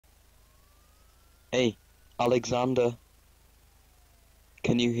Hey, Alexander.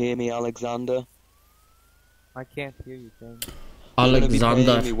 Can you hear me, Alexander? I can't hear you, King. Alexander. You're gonna be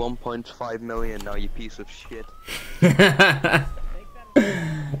paying me 1.5 million now, you piece of shit.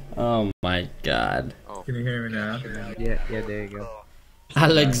 Oh my god. Oh. Can you hear me now? Yeah, there you go.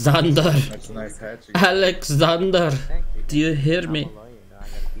 Alexander. That's a nice hat. You got. Alexander. Thank you. Do you hear I'm me? a lawyer, now I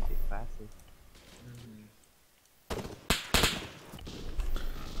gotta keep it classy.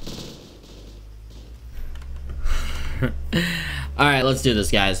 Alright, let's do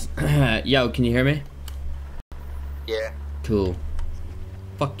this, guys. Yo, can you hear me? Yeah. Cool.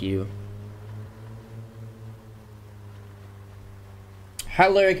 Fuck you. Hi,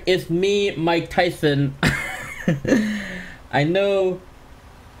 Lirik. It's me, Mike Tyson. I know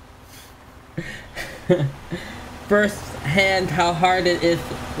firsthand how hard it is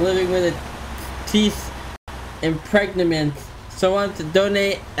living with a teeth impregnement. So I want to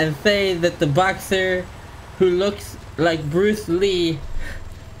donate and say that the boxer who looks like Bruce Lee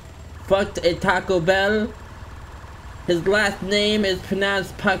fucked a Taco Bell. His last name is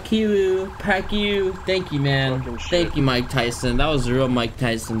pronounced Pacquiao. Pacquiao. Thank you, man. Thank you, Mike Tyson. That was real Mike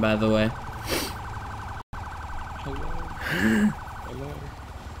Tyson, by the way. Hello. Hello.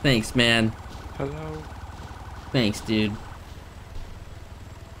 Thanks, man. Hello. Thanks, dude.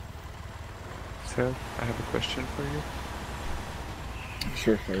 So, I have a question for you.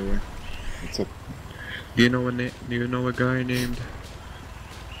 Sure, fire. What's up? Do you know a guy named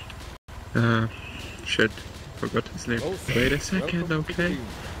shit, forgot his name. Wait a second, okay.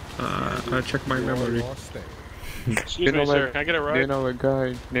 I'll check my memory. Excuse me, sir. Can I get a Do you ride? know a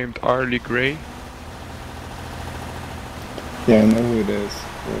guy named Arlie Gray? Yeah, I know who it is.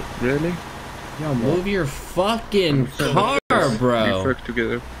 Really? Yo, move your fucking car, We bro. worked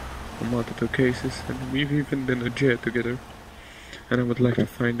together on multiple cases, and we've even been in jail together. And I would like to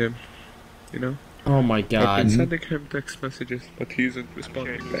find him, you know? Oh my I've been god. sending him text messages, but he isn't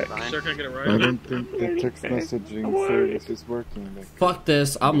responding back. Sir, can I get a I ride? don't think the text messaging service is working. Like, Fuck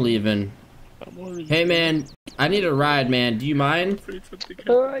this. I'm leaving. Hey, man. I need a ride, man. Do you mind?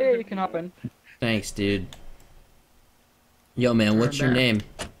 Oh, yeah, you can hop in. Thanks, dude. Yo, man. What's your name?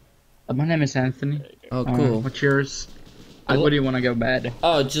 My name is Anthony. Oh, cool. What's yours? Well- What do you want to go bad?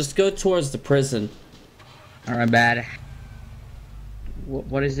 Oh, just go towards the prison. Alright, bad.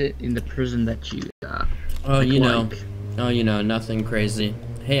 What is it in the prison that you, Oh, like, you know. like? Oh, you know, nothing crazy.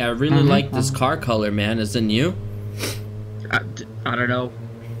 Hey, I really like this car color, man. Isn't you? I don't know.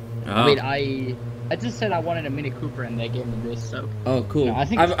 Oh. Wait, I just said I wanted a Mini Cooper and they gave me this, so. Oh, cool. No, I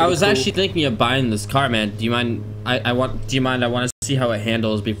think I it's pretty was cool. actually thinking of buying this car, man. Do you mind? Do you mind? I want to see how it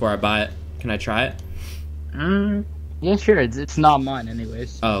handles before I buy it. Can I try it? Yeah, sure. It's not mine,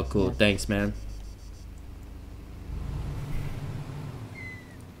 anyways. Oh, cool. Thanks, man.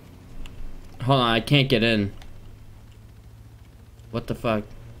 Hold on, I can't get in. What the fuck?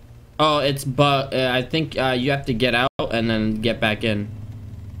 Oh, it's I think you have to get out and then get back in.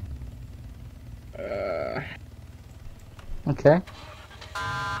 Okay.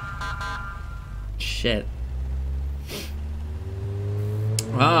 Shit.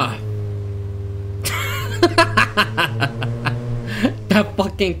 Ah. That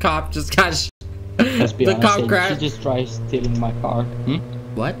fucking cop just got Let's be the honest, cop she crashed. just tried stealing my car.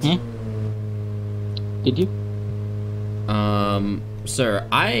 What? Did you? Sir,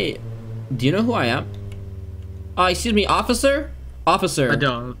 do you know who I am? Excuse me, officer? Officer. I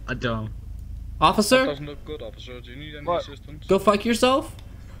don't. Officer? Doesn't look good, officer. Do you need any What? assistance? Go fuck yourself?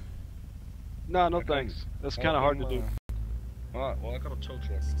 No, no thanks. That's kind of hard to do. Alright, well, I got a tow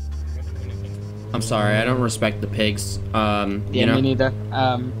truck. You want to do anything? I'm sorry, I don't respect the pigs. Yeah, you know? me neither.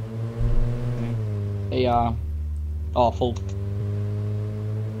 They are awful.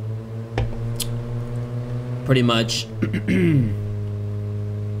 Pretty much.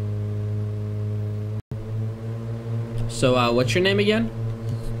 So, what's your name again?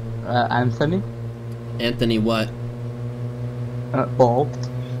 Anthony? Anthony what? Ball.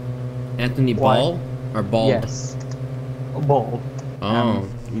 Anthony Why? Ball? Or Bald? Yes. Ball. Oh,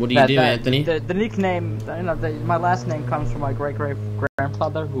 what do you do, Anthony? The nickname, my last name comes from my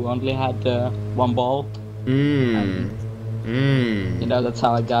great-great-grandfather who only had one ball. You know, that's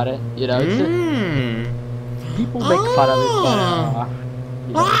how I got it. You know, it's people make fun of it,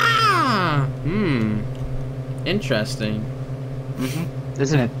 but you know. Interesting.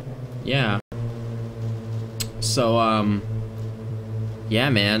 Isn't it? Yeah. So, yeah,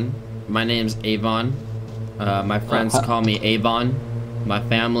 man. My name's Avon. My friends call me Avon. My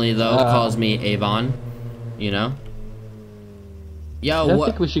family, though, calls me Avon. You know? Yo, I don't what?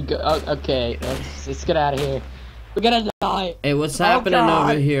 think we should go. Okay, let's get out of here. We're gonna die. Hey, what's happening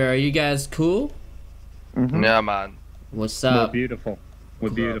God. over here? Are you guys cool? Yeah, man. What's We're up? beautiful. We're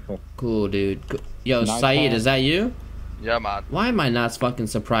beautiful. Cool, dude. Yo, Nice Saeed, time. is that you? Yeah, man. Why am I not fucking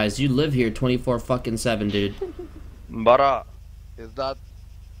surprised? You live here 24/7, dude. But is that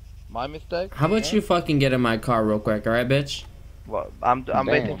my mistake? How about you fucking get in my car real quick, alright, bitch? Well, I'm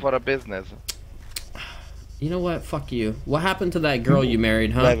waiting for a business. You know what? Fuck you. What happened to that girl you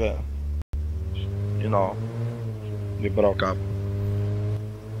married, huh? Baby. You know, we broke up.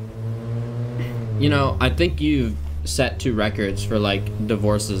 You know, I think you've set 2 records for, like,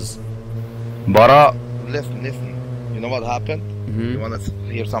 divorces. But listen. You know what happened? Mm-hmm. You wanna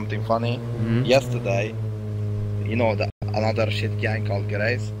hear something funny? Mm-hmm. Yesterday, you know, another shit gang called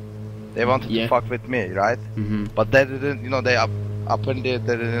Grace. They wanted Yeah. to fuck with me, right? Mm-hmm. But they didn't, you know, they apparently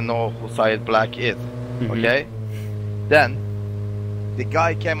they didn't know who Saeed Black is. Mhm. Okay? Then the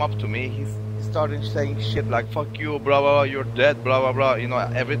guy came up to me. He started saying shit like "fuck you, blah blah blah, you're dead, blah blah blah," you know,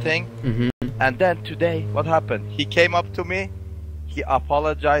 everything. Mm-hmm. And then today, what happened? He came up to me. He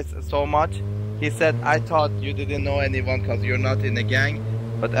apologized so much. He said, "I thought you didn't know anyone because you're not in a gang,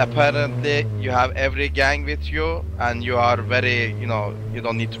 but apparently you have every gang with you, and you are very, you know, you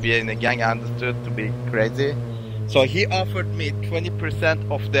don't need to be in a gang. I understood to be crazy." So he offered me 20%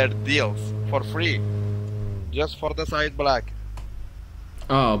 of their deals for free, just for the Saeed Black.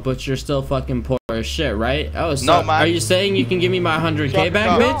 Oh, but you're still fucking poor as shit, right? Oh, so No, man. are you saying you can give me my 100K Fuck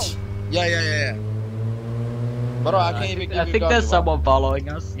back, no. bitch? Yeah. Bro, I can't even give I you think guns, there's bro. someone following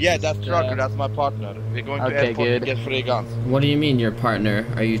us. Yeah, that's Trucker. That's my partner. We're going to Okay, airport good. to get free guns. What do you mean, your partner?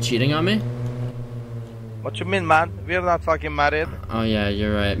 Are you cheating on me? What you mean, man? We're not fucking married. Oh yeah,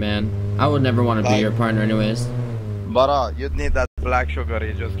 you're right, man. I would never want to be Like- your partner anyways. But you'd need that black sugar.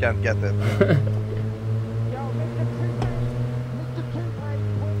 You just can't get it.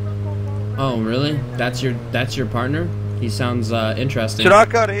 Oh, really? That's your partner? He sounds interesting.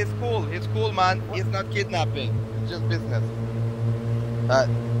 Trucker, he's cool. He's cool, man. He's not kidnapping. It's just business.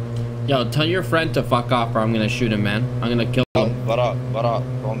 Yo, tell your friend to fuck off or I'm gonna shoot him, man. I'm gonna kill him. But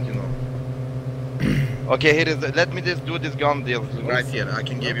don't you know? Okay, here is. Let me just do this gun deal right here. I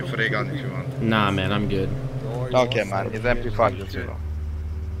can give you free gun if you want. Nah, man, I'm good. Okay, man. It's MP5, just you know.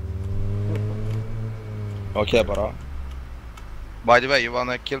 Okay, bro. By the way, you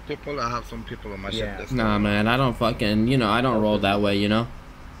wanna kill people? I have some people on my shit list. Nah, man, I don't fucking, you know, I don't roll that way, you know?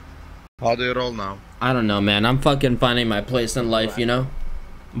 How do you roll now? I don't know, man. I'm fucking finding my place in life, you know?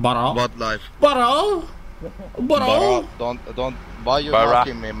 Baro? What life? Baro? Baro? Don't. Why you Bara.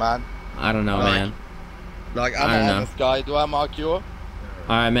 mocking me, man? I don't know, Like- man. Like, I'm I don't an know. honest guy. Do I mock you?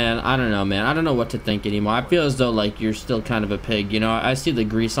 Alright, man. I don't know, man. I don't know what to think anymore. I feel as though, like, you're still kind of a pig, you know? I see the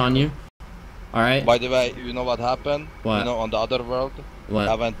grease on you. Alright? By the way, you know what happened? What? You know, on the other world, I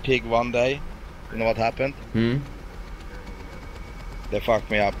What? went pig one day. You know what happened? Hmm? They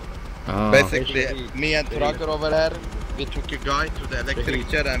fucked me up. Oh. Basically, me and Trucker over here, we took a guy to the electric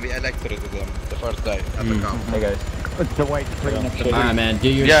chair and we electrocuted him the first day at the camp. Hey guys. It's the white screen of the Alright, man. Do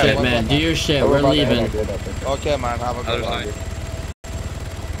your Yeah, shit, what- man. Do your shit. We're leaving. Okay, man, have a good one.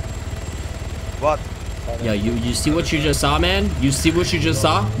 What? Yo, you see what you just saw, man? You see what you just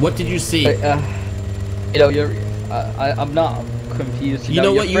saw? What did you see? You know, I'm not confused. You know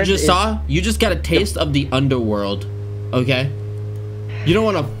your what you friend just is- saw? You just got a taste of the underworld, okay? You don't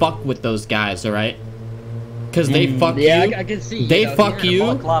want to fuck with those guys, alright? Because they fuck yeah, you. I can see. They know, fuck he had a you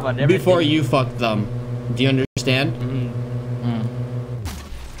balaclava and everything. before you fuck them. Do you understand?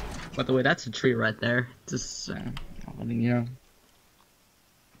 By the way, that's a tree right there. Just, letting you know.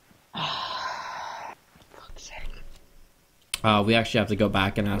 Fuck's sake. We actually have to go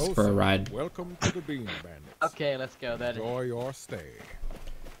back and ask for a ride. Welcome to the Bean Bandits. Okay, let's go then. Enjoy your stay.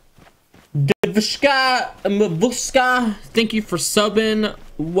 Mavuska, thank you for subbing.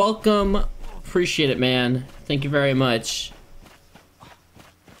 Welcome. Appreciate it, man. Thank you very much.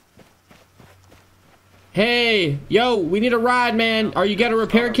 Hey, yo, we need a ride, man. Are you got a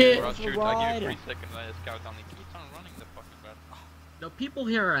repair kit? No, people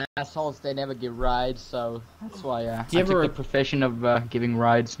here are assholes. They never give rides, so that's why I Do you took ever- the profession of giving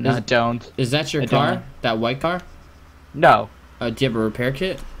rides. No, I don't. Is that your I car? don't. That white car? No. Do you have a repair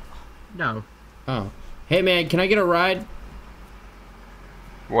kit? No. Oh. Hey, man, can I get a ride?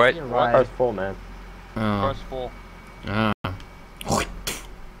 Wait, You're what? right. Car's full, man. Oh. Car's full. Ah.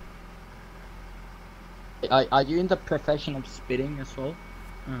 Are you in the profession of spitting as well?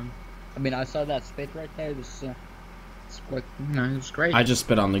 I mean, I saw that spit right there. This, it's quite, no, it was great. I just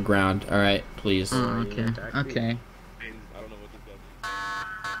spit on the ground. All right, please. Oh, okay. Okay.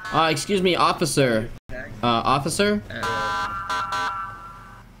 Excuse me, officer. Officer?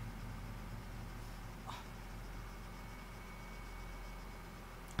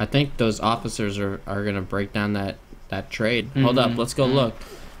 I think those officers are gonna break down that trade. Hold up, let's go look.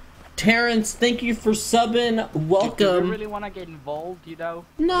 Terrence, thank you for subbing. Welcome. Do you really want to get involved, you know?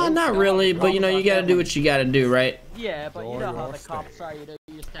 No, not really, but you know, you gotta do what you gotta do, right? Yeah, but you know how the cops are, you know,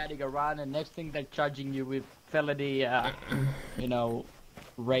 you're standing around and next thing they're charging you with felony, you know,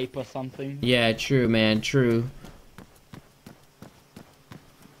 rape or something. Yeah, true, man, true.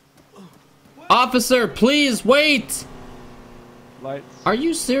 Officer, please wait! Lights. Are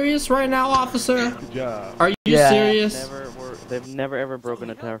you serious right now, officer? Good job. Are you serious? They've never ever broken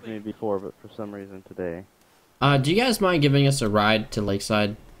a tire for me before, but for some reason today. Do you guys mind giving us a ride to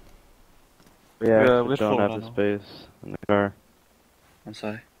Lakeside? Yeah, we don't have the space in the car. I'm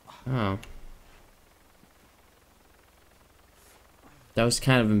sorry. Oh. That was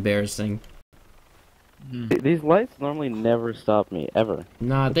kind of embarrassing. These lights normally never stop me, ever.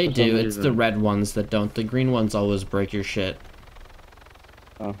 Nah, they do. It's the red ones that don't. The green ones always break your shit.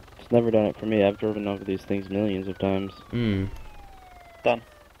 Oh, it's never done it for me. I've driven over these things millions of times. Done.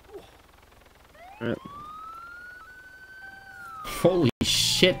 Right. Holy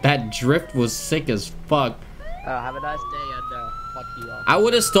shit, that drift was sick as fuck. Have a nice day and fuck you all. I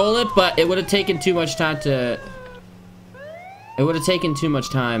would have stole it, but it would have taken too much time to... It would have taken too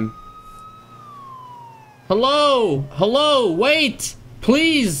much time. Hello! Hello! Wait!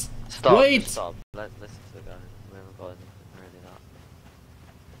 Please! Stop, wait! Stop. Listen to the guy. We haven't got anything really now.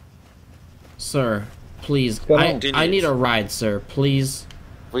 Sir, please. I need a ride, sir. Please.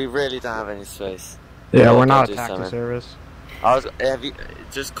 We really don't have any space. Yeah, we're not a taxi service. Have you,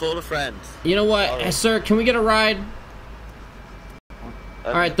 just call a friend. You know what, sir? Can we get a ride?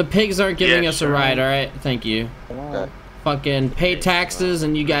 Alright, the pigs aren't giving us a ride, alright? Thank you. Okay. Fucking pay taxes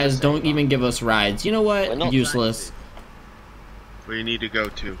and you guys don't even give us rides. You know what? Useless. Where you need to go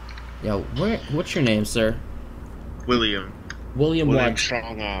to? Yo, what's your name, sir? William. William what?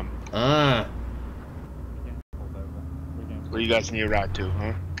 Strong Arm. Ah. Where you guys need a ride to,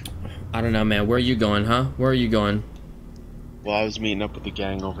 huh? I don't know, man. Where are you going, huh? Where are you going? Well, I was meeting up with the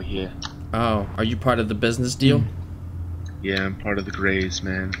gang over here. Oh, are you part of the business deal? Yeah, I'm part of the Grays,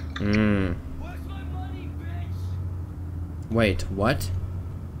 man. Wait, what?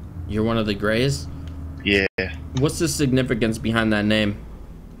 You're one of the Grays? Yeah. What's the significance behind that name?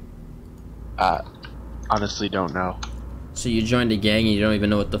 Honestly don't know. So you joined a gang and you don't even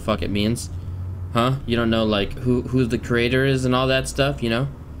know what the fuck it means? Huh? You don't know, like, who the creator is and all that stuff, you know?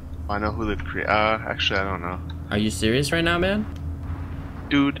 I know who the creator... actually, I don't know. Are you serious right now, man?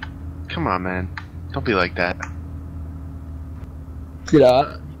 Dude, come on, man. Don't be like that.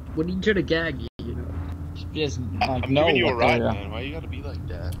 Yeah. When you join a gang, you know, just I'm giving you a ride, man. Why you gotta be like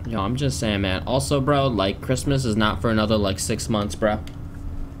that? Yo, I'm just saying, man. Also, bro, like, Christmas is not for another, like, 6 months, bro.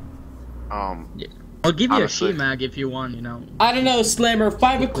 Yeah. I'll give you a She-Mag if you want, you know. I don't know, Slammer.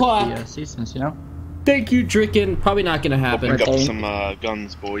 5 o'clock. The seasons, you know. Thank you, Drinkin'. Probably not gonna happen. We'll pick up some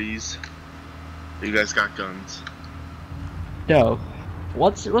guns, boys. You guys got guns. Yo,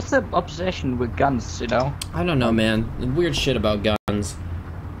 what's the obsession with guns, you know? I don't know, man. Weird shit about guns.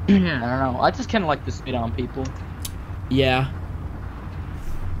 I don't know. I just kind of like to spit on people. Yeah.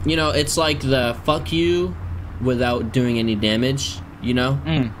 You know, it's like the fuck you without doing any damage, you know?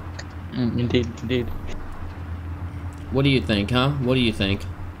 Indeed, indeed. What do you think, huh? What do you think?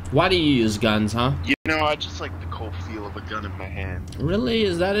 Why do you use guns, huh? You know, I just like the cold feel of a gun in my hand. Really?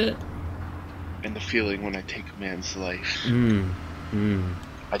 Is that it? And the feeling when I take a man's life.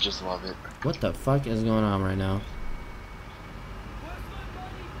 I just love it. What the fuck is going on right now?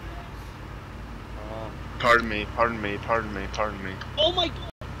 Pardon me, pardon me, pardon me, pardon me. Oh my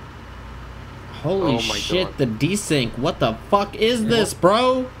god! Holy shit, the desync. What the fuck is this,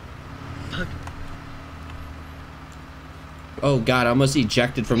 bro? Oh god, I almost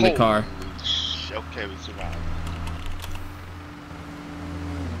ejected from the car. Okay, we survived.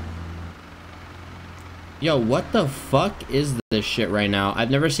 Yo, what the fuck is this shit right now?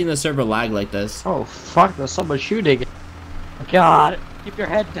 I've never seen the server lag like this. Oh fuck, there's someone shooting. God, keep your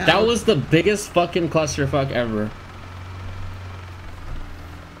head down. That was the biggest fucking clusterfuck ever.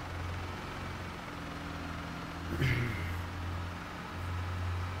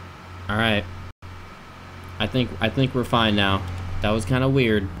 Alright. I think we're fine now. That was kind of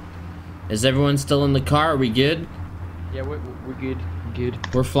weird. Is everyone still in the car? Are we good? Yeah, we're good.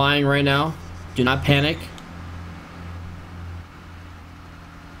 Good. We're flying right now. Do not panic.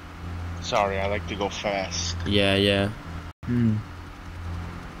 Sorry, I like to go fast. Yeah, yeah.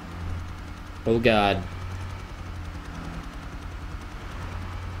 Oh god.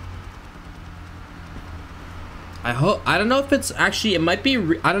 I don't know if it's actually, it might be,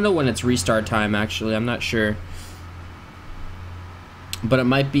 I don't know when it's restart time actually, I'm not sure. but it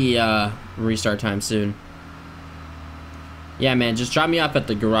might be restart time soon. Yeah, man, just drop me off at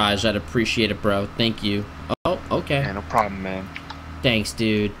the garage. I'd appreciate it, bro. Thank you. Oh, okay. Yeah, no problem, man. Thanks,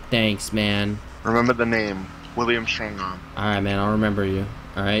 dude. Thanks, man. Remember the name, William Strongarm. Alright, man, I'll remember you.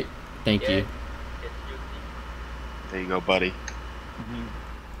 Alright? Thank you. There you go, buddy.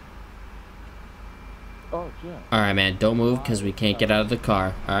 Oh, yeah. Alright, man, don't move because we can't get out of the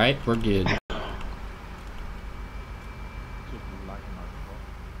car. Alright? We're good.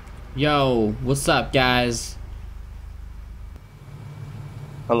 Yo, what's up, guys?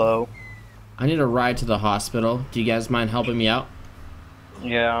 Hello. I need a ride to the hospital. Do you guys mind helping me out?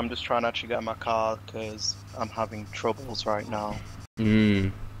 Yeah, I'm just trying to actually get in my car because I'm having troubles right now.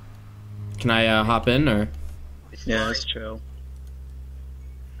 Can I hop in or? Yeah, it's chill.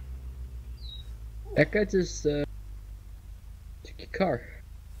 That guy just took your car.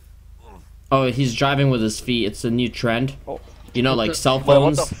 Oh, he's driving with his feet. It's a new trend. Oh. You know, like cell Wait, what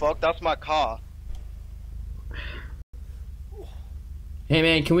phones. the fuck? That's my car. Hey,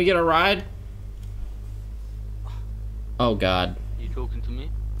 man, can we get a ride? Oh, God. You talking to me?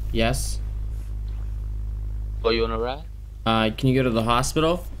 Yes. Are you on a ride? Can you go to the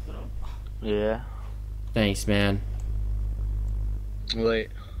hospital? Yeah. Thanks, man. Wait,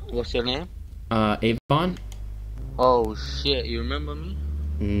 what's your name? Avon? Oh shit, you remember me?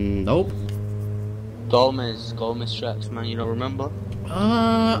 Nope. Gomez Tracks, man, you don't remember?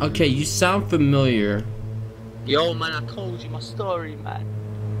 Okay, you sound familiar. Yo, man, I told you my story, man.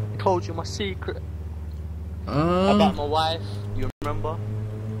 I told you my secret. About my wife, you remember?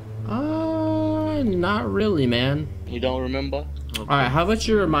 Not really, man. You don't remember? Okay. Alright, how about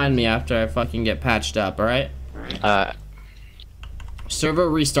you remind me after I fucking get patched up, alright? Server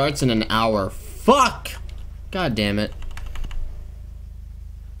restarts in an hour. Fuck! God damn it.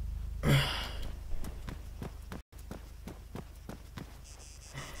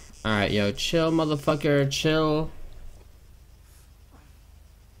 Alright, yo, chill, motherfucker, chill.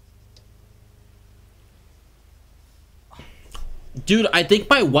 Dude, I think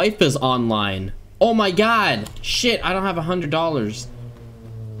my wife is online. Oh my god! Shit, I don't have $100.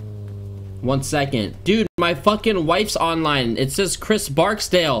 1 second. Dude, my fucking wife's online. It says Chris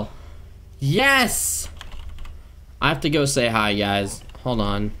Barksdale. Yes! I have to go say hi, guys. Hold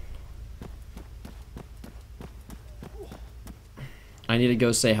on. I need to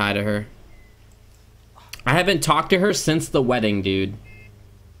go say hi to her. I haven't talked to her since the wedding, dude.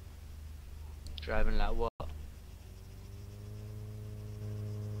 Driving like what?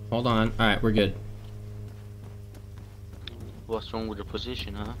 Hold on. Alright, we're good. What's wrong with the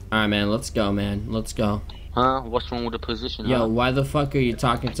position, huh? Alright, man. Let's go, man. Let's go. Huh? What's wrong with the position, Yo, huh? why the fuck are you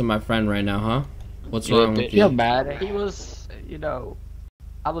talking to my friend right now, huh? What's wrong with you? Feel bad. He was, you know,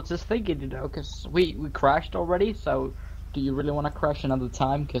 I was just thinking, you know, because we crashed already, so do you really want to crash another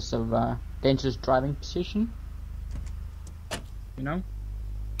time because of dangerous driving position? You know?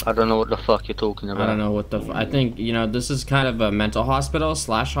 I don't know what the fuck you're talking about. I don't know what the I think, you know, this is kind of a mental hospital /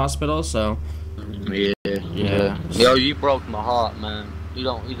 hospital, so... Yeah. Yo, you broke my heart, man. You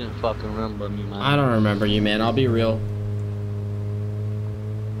didn't fucking remember me, man. I don't remember you, man. I'll be real.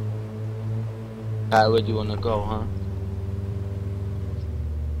 Alright, where do you wanna go, huh?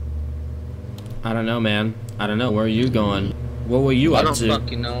 I don't know, man. I don't know. Where are you going? What were you up to? I don't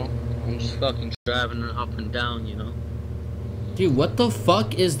fucking know. I'm just fucking driving up and down, you know? Dude, what the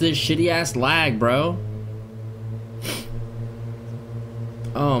fuck is this shitty ass lag, bro?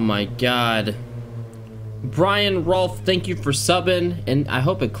 Oh my god. Brian Rolf, thank you for subbing, and I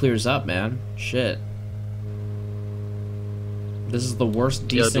hope it clears up, man. Shit. This is the worst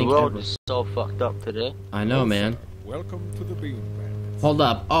desync the road ever. is so fucked up today. I know, man. Welcome to the Bean Bandits. Hold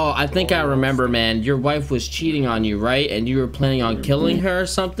up. Oh, I think I remember, man. Your wife was cheating on you, right? And you were planning on killing her or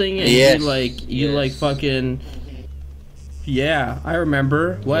something? And you like fucking... Yeah, I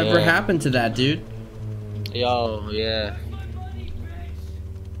remember. Whatever happened to that, dude? Yo, yeah.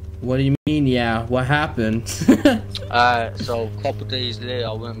 What do you mean, yeah? What happened? So a couple days later,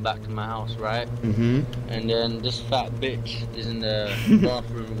 I went back to my house, right? Mm-hmm. And then this fat bitch is in the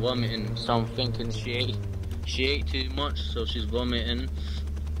bathroom vomiting. So I'm thinking she ate too much, so she's vomiting.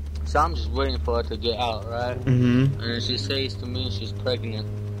 So I'm just waiting for her to get out, right? Mm-hmm. And she says to me she's pregnant.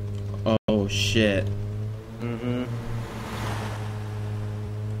 Oh, shit. Mm-hmm.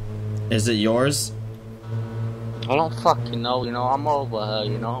 Is it yours? I don't fucking know, you know, I'm over her,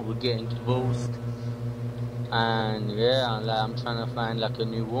 you know, we're getting divorced. And yeah, I'm trying to find like a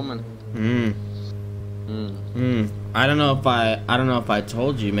new woman. I don't know if I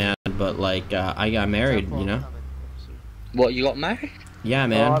told you, man, but like I got married, you know? What, you got married? Yeah,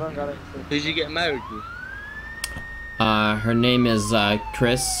 man. Who'd you get married with? Her name is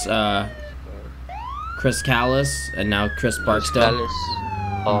Chris Callis, and now Chris Barksdale. Callis.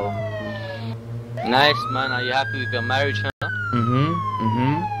 Oh. Nice, man. Are you happy with your marriage, huh?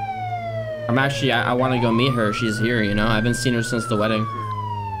 I'm actually, I want to go meet her. She's here, you know? I haven't seen her since the wedding.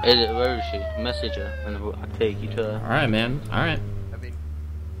 Where is she? Message her, and I'll take you to her. Alright, man. Alright.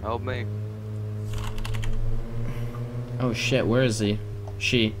 Help me. Oh shit, where is he?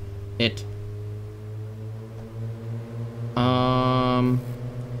 She. It.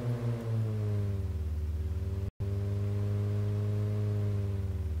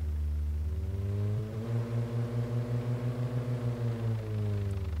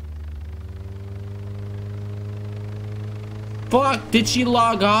 Fuck, did she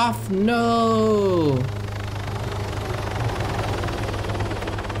log off? No.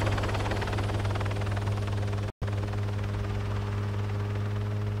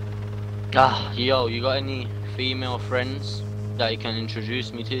 Yo, you got any female friends that you can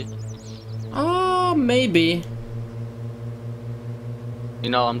introduce me to? Oh, maybe. You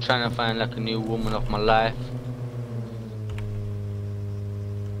know, I'm trying to find like a new woman of my life.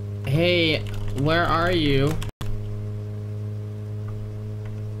 Hey, where are you?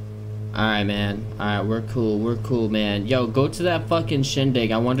 Alright, man. Alright, we're cool, man. Yo, go to that fucking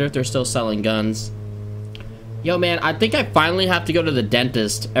shindig. I wonder if they're still selling guns. Yo, man, I think I finally have to go to the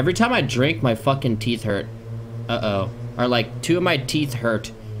dentist. Every time I drink, my fucking teeth hurt. Uh-oh. Or, like, 2 of my teeth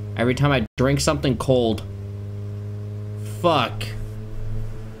hurt every time I drink something cold. Fuck.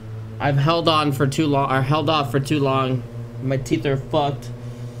 I've held on for too long, or held off for too long. My teeth are fucked.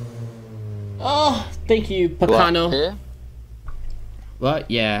 Oh, thank you, Pacano.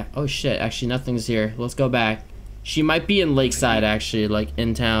 What? Yeah. Oh, shit. Actually, nothing's here. Let's go back. She might be in Lakeside, actually, like,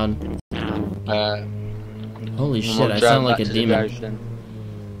 in town. Holy shit, I sound like a demon.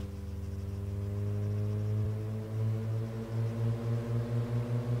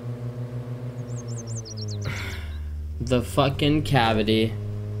 The fucking cavity.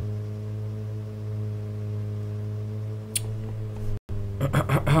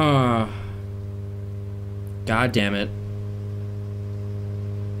 God damn it.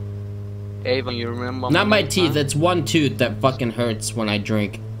 Avon, you remember? Not my teeth, it's one tooth that fucking hurts when I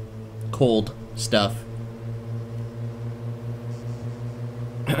drink cold stuff.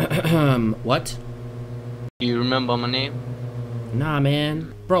 What? You remember my name? Nah,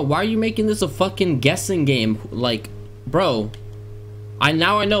 man. Bro, why are you making this a fucking guessing game? Like, bro,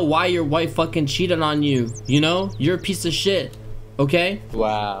 now I know why your wife fucking cheated on you. You know? You're a piece of shit. Okay?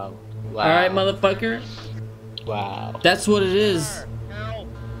 Wow. Alright, motherfucker? Wow. That's what it is.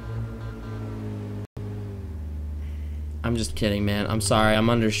 I'm just kidding, man. I'm sorry. I'm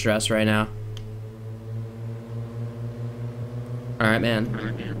under stress right now. Alright,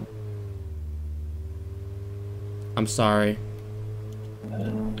 man. I'm sorry.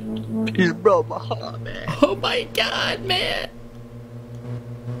 He's broke my heart, man. Oh my god, man.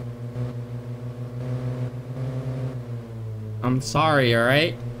 I'm sorry,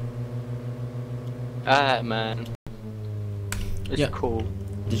 alright? Alright, man. It's cool.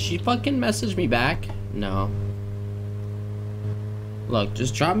 Did she fucking message me back? No. Look,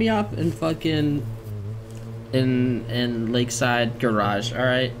 just drop me off in fucking... in Lakeside Garage,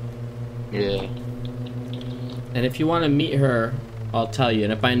 alright? Yeah. And if you want to meet her, I'll tell you.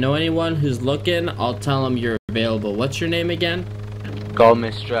 And if I know anyone who's looking, I'll tell them you're available. What's your name again?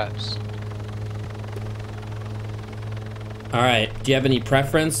 Garment Straps. Alright, do you have any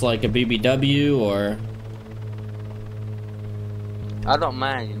preference, like a BBW or... I don't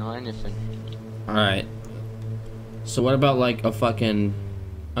mind, you know, anything. Alright. So what about like a fucking...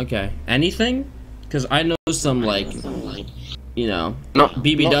 Okay, anything? Because I know some like... You know,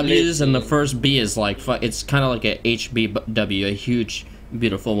 BBWs, and the first B is like, it's kind of like a HBW, a huge,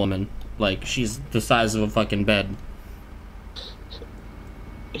 beautiful woman. Like, she's the size of a fucking bed.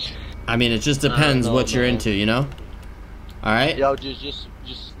 I mean, it just depends what you're into, you know? Alright? Yo, just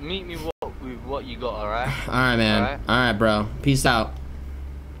meet me with what you got, alright? Alright, man. Alright, bro. Peace out.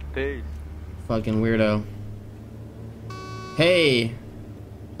 Peace. Fucking weirdo. Hey!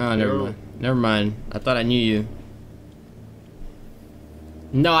 Oh, never mind. Never mind. I thought I knew you.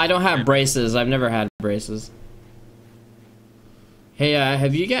 No, I don't have braces. I've never had braces. Hey,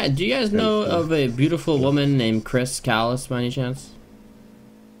 do you guys know of a beautiful woman named Chris Callis by any chance?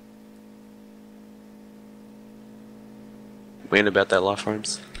 Wayne about that law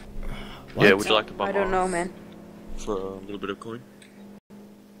firms. What? Yeah, would you like to buy I don't know, man. for a little bit of coin?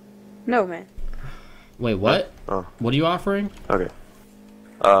 No, man. Wait, what? Oh. What are you offering? Okay.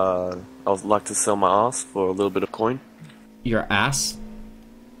 I would like to sell my ass for a little bit of coin. Your ass?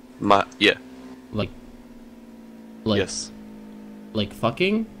 Yeah. Like Like, yes. Like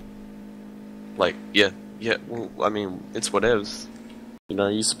fucking? Like, yeah. Well, I mean, it's whatevs. You know,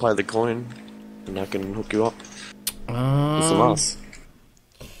 you supply the coin, and I can hook you up. With some ass.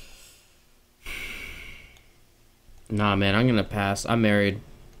 Nah, man, I'm gonna pass. I'm married.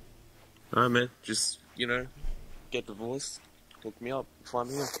 Alright, man. Just, you know, get divorced, hook me up,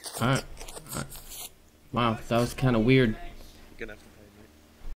 find me out. Alright. Wow, that was kind of weird. You're gonna have to pay me.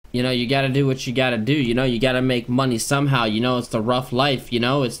 You know, you gotta do what you gotta do. You know, you gotta make money somehow. You know, it's the rough life. You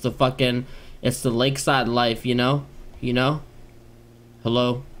know, it's the fucking, it's the lakeside life. You know,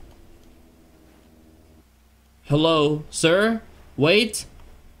 Hello. Hello, sir. Wait.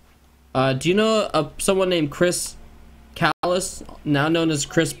 Do you know someone named Chris Callis, now known as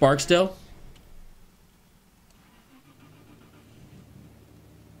Chris Barksdale?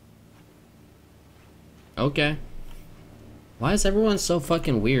 Okay. Why is everyone so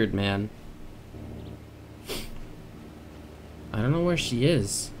fucking weird, man? I don't know where she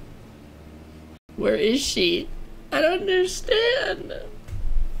is. Where is she? I don't understand.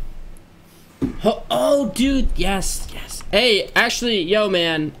 Oh, dude, yes. Hey, actually, yo,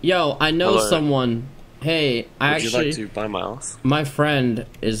 man. Yo, I know someone. Hey, Would you like to buy my ass? My friend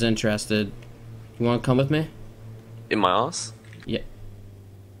is interested. You want to come with me? In my ass? Yeah.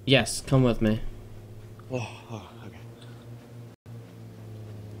 Yes, come with me. Oh, okay.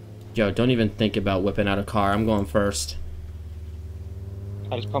 Yo, don't even think about whipping out a car. I'm going first.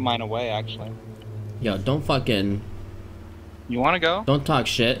 I just put mine away, actually. Yo, don't fucking... You wanna go? Don't talk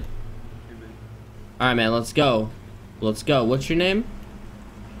shit. Alright, man, let's go. Let's go. What's your name?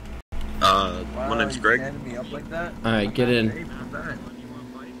 My name's Greg. Alright, get in.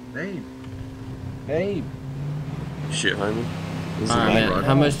 Babe. Shit, homie. Alright, man.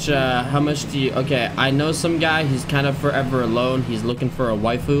 How much do you... Okay, I know some guy. He's kind of forever alone. He's looking for a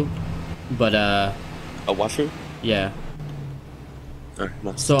waifu. But, A waifu? Yeah.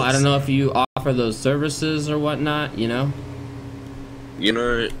 Nice, so, I don't know if you offer those services or whatnot, you know? You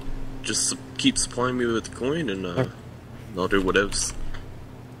know, just keep supplying me with the coin and, I'll do whatevs.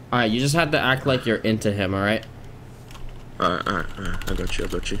 Alright, you just have to act like you're into him, alright? Alright. I got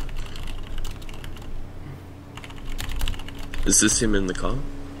you. Is this him in the car?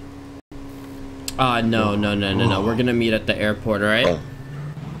 No. We're gonna meet at the airport, alright?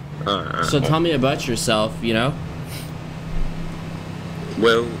 Alright. So tell me about yourself, you know?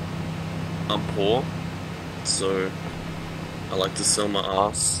 Well, I'm poor, so I like to sell my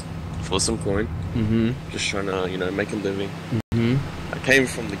ass for some coin. Mm-hmm. Just trying to, you know, make a living. Mm-hmm. I came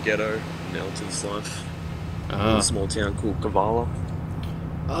from the ghetto, now to this life. In a small town called Kavala.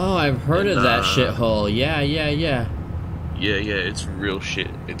 Oh, I've heard of that shithole. Yeah. Yeah, it's real shit.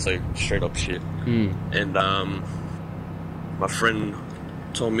 It's like straight up shit. And my friend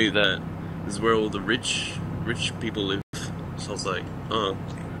told me that this is where all the rich people live. So I was like,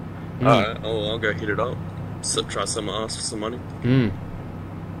 alright, I'll go hit it up. So try some ass for some money.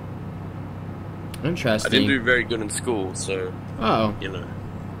 Interesting. I didn't do very good in school, so you know.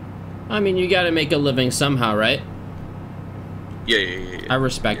 I mean, you gotta make a living somehow, right? Yeah. I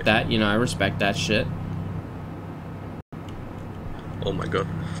respect that, you know, I respect that shit. Oh my god.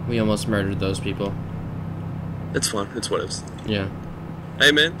 We almost murdered those people. It's fine, it's whatevs. Yeah.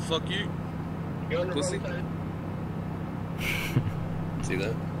 Hey man, fuck you. Pussy. See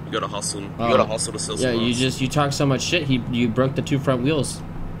that? You gotta hustle. You gotta hustle to sell some ass. You talk so much shit, you broke the 2 front wheels.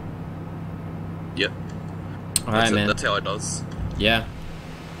 Yeah. Alright, man. That's how it does. Yeah.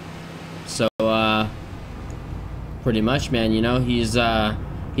 So, pretty much, man, you know, he's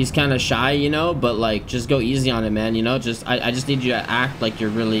kind of shy, you know, but, like, just go easy on him, man, you know, I just need you to act like you're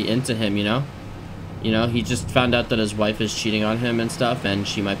really into him, you know? You know, he just found out that his wife is cheating on him and stuff, and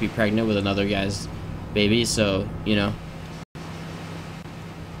she might be pregnant with another guy's baby, so, you know.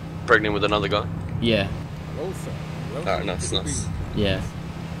 Pregnant with another guy? Yeah. Alright, nice. Yeah.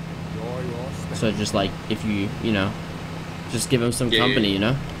 So just like, if you know, just give him some company, you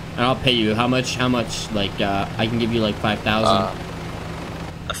know? And I'll pay you, how much, like, I can give you like 5,000.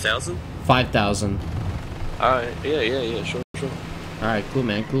 1,000? 5,000. Alright, yeah, sure. Alright, cool,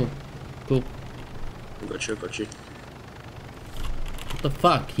 man, cool. Got you. What the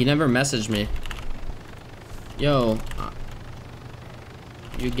fuck? He never messaged me. Yo,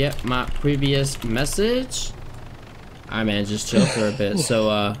 you get my previous message? Alright, man, just chill for a bit. So,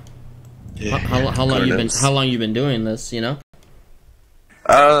 how long you been doing this, you know?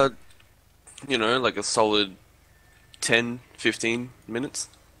 You know, like a solid 10, 15 minutes.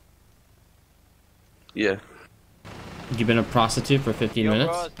 Yeah. You've been a prostitute for 15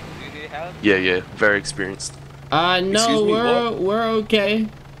 minutes? Bro, do you need help? Yeah, very experienced. No, we're okay.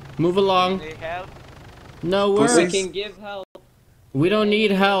 Move along. Do you need help? No We worries. can give help. We don't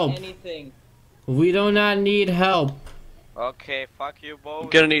need help. Anything. We do not need help. Okay, fuck you both. I'm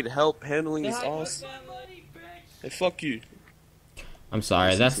gonna need help handling this ass. Hey, fuck you. I'm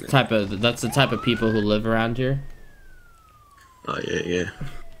sorry. That's the type of people who live around here. Oh yeah, yeah.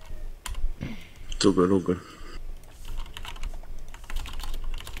 It's all good, all good.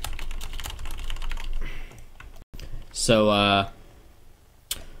 So,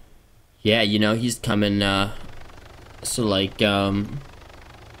 yeah, you know, he's coming, so like,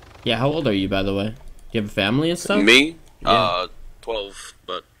 yeah, how old are you, by the way? Do you have a family and stuff? Me? Yeah. 12,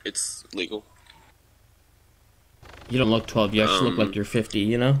 but it's legal. You don't look 12, you actually look like you're 50,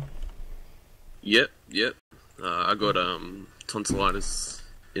 you know? Yep, yep. I got, tonsillitis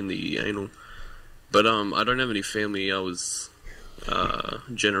in the anal. But, I don't have any family. I was,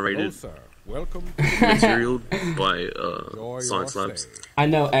 generated. Hello, sir. Welcome. Material by, science labs. I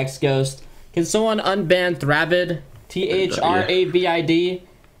know, X-Ghost. Can someone unban Thravid? T-H-R-A-V-I-D?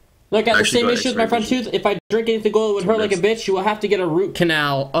 Look, I have the same issue with my front tooth. If I drink anything gold, it would hurt like a bitch. You will have to get a root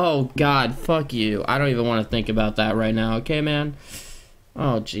canal. Oh, God, fuck you. I don't even want to think about that right now, okay, man?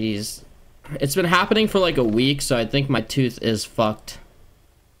 Oh, jeez. It's been happening for like a week, so I think my tooth is fucked.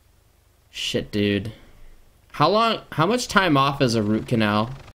 Shit, dude. How much time off is a root canal?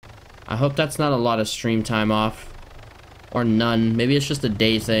 I hope that's not a lot of stream time off. Or none. Maybe it's just a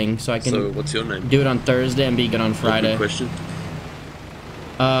day thing, so I can So, what's your name? do it on Thursday and be good on Friday. Good question.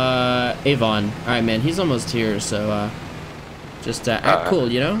 Avon. Alright, man, he's almost here, so, just, act cool,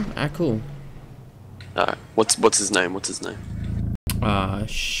 you know? Act cool. Alright, what's his name? What's his name?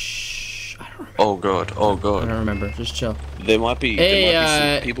 Shh. I don't remember. Oh god, oh god. I don't remember, just chill. There might be,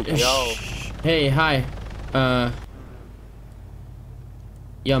 some people. Yo. Hey, hi.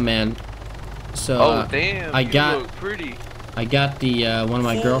 Yo, man. So, Oh damn! I you got, look pretty. I got the, one of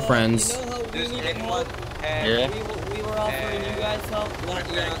my girlfriends. Does anyone Yeah. We were offering you guys help.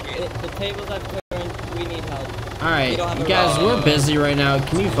 The tables have turned. We need help. Alright, you guys, we're busy right now.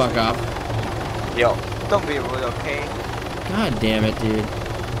 Can you fuck off? Yo, don't be rude, okay? God damn it, dude.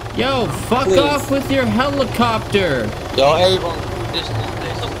 Yo, fuck off with your helicopter! Yo, everyone, this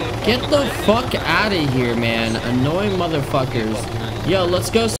place, okay? Get the fuck out of here, man. Annoying motherfuckers. Yo, let's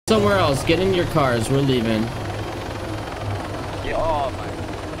go somewhere else. Get in your cars. We're leaving.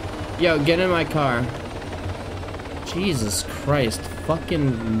 Yo, get in my car. Jesus Christ.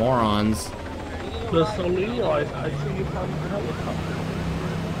 Fucking morons. I see you on the helicopter.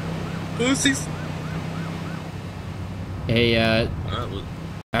 Pussies. Hey,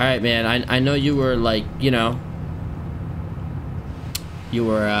 alright, man. I know you were, like, you know. You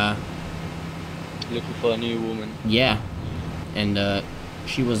were, looking for a new woman. Yeah. And,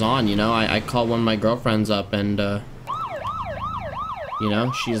 she was on, you know. I called one of my girlfriends up and, you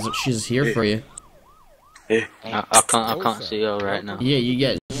know, she's here for you. Yeah. I can't see her right now.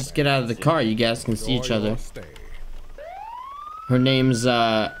 Yeah, just get out of the car. You guys can see each other. Her name's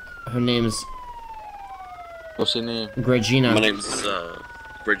What's her name? Gregina. My name's,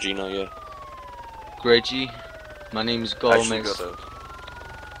 Regina, yeah. Reggie. My name's Gomez.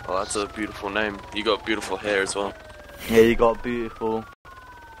 Oh, that's a beautiful name. You got beautiful hair as well. Yeah, you got beautiful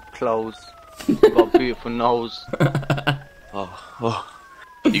clothes. You got beautiful nose. Oh.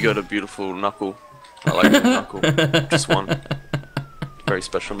 You got a beautiful knuckle. I like the knuckle. Just one. Very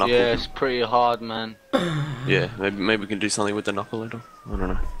special knuckle. Yeah, it's pretty hard, man. Yeah, maybe we can do something with the knuckle later. I don't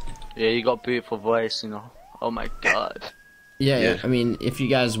know. Yeah, you got beautiful voice, you know. Oh my god. Yeah, I mean, if you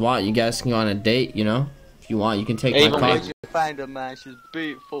guys want, you guys can go on a date, you know? If you want, you can take my car. Where'd you find her, man? She's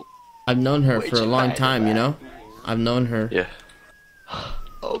beautiful. I've known her Where'd for a you long find her, time, you man? know? I've known her. Yeah.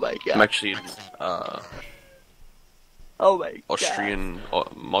 Oh my god. I'm actually, Oh my god. Austrian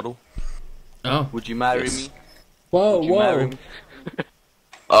model. Oh. Would you marry Yes. me? Whoa, Would you marry me?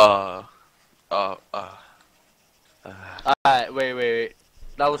 Alright, wait.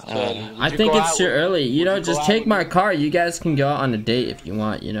 That was too early. Would I you think go it's out too with- early. You know, would just go out take with my me? car. You guys can go out on a date if you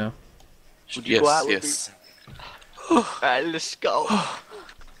want, you know? Would you go out with Yes. me? Alright, let's go.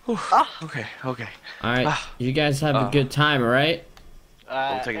 Okay. Alright, you guys have a good time, alright?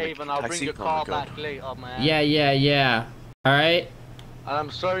 taking the Avon, I'll bring taxi. your Oh my car God. back later, man. Yeah. Alright? And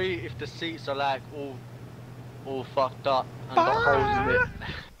I'm sorry if the seats are like all fucked up and got holes in it.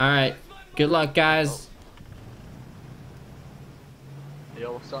 Alright. Good luck, guys.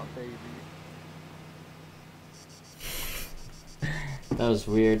 Yo, what's up, baby? That was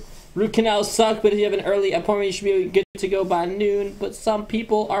weird. Root canals suck, but if you have an early appointment, you should be good to go by noon. But some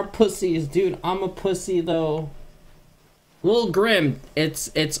people are pussies. Dude, I'm a pussy, though. Lil Grim, it's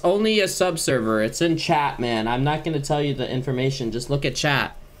only a sub-server. It's in chat, man. I'm not going to tell you the information. Just look at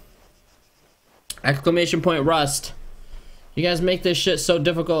chat. Exclamation point Rust. You guys make this shit so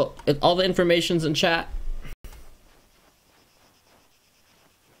difficult. All the information's in chat.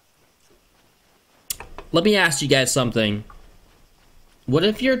 Let me ask you guys something. What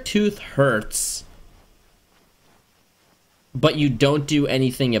if your tooth hurts, but you don't do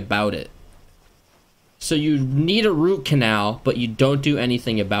anything about it? So you need a root canal, but you don't do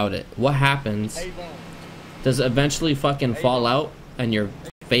anything about it. What happens? Does it eventually fucking fall out and your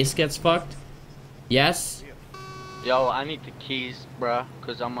face gets fucked? Yes? Yo, I need the keys, bruh,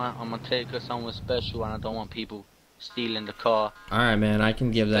 cause I'm gonna take her somewhere special and I don't want people stealing the car. Alright, man, I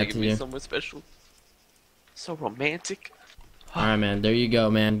can give that to you. Somewhere special. So romantic. Alright, man, there you go,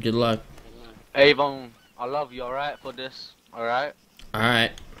 man. Good luck. Avon, I love you, alright, for this, alright?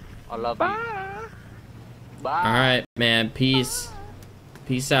 Alright. I love you. Bye. Alright, man, peace.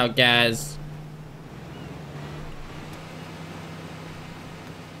 Peace out, guys.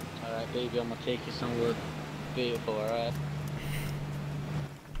 Alright, baby, I'm gonna take you somewhere beautiful, alright?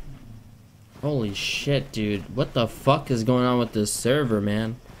 Holy shit, dude. What the fuck is going on with this server,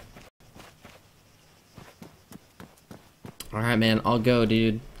 man? Alright, man, I'll go,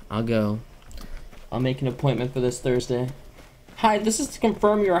 dude. I'll go. I'll make an appointment for this Thursday. Hi, this is to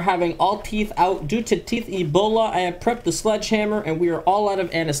confirm you are having all teeth out due to teeth Ebola. I have prepped the sledgehammer and we are all out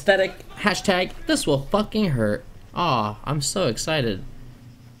of anesthetic. Hashtag, this will fucking hurt. Aw, I'm so excited.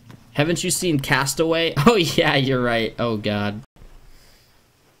 Haven't you seen Castaway? Oh yeah, you're right. Oh god.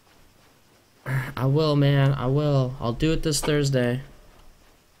 I will, man. I will. I'll do it this Thursday.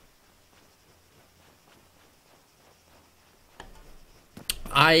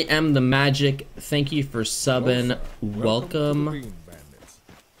 I am the magic. Thank you for subbing. Welcome.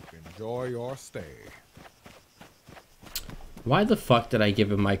 Enjoy your stay. Why the fuck did I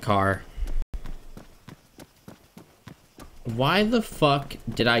give him my car? Why the fuck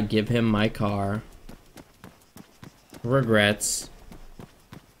did I give him my car? Regrets.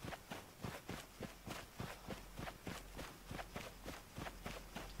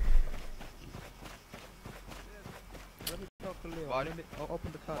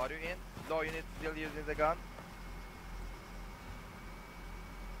 Open the car. Are you in? No, you need still using the gun?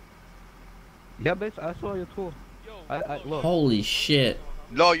 Yeah, bitch, I saw you too. Look. Holy shit.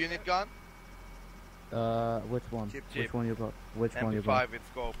 Low, you need gun? Which one? Cheap. Which one you got? Which MP5 one you got? with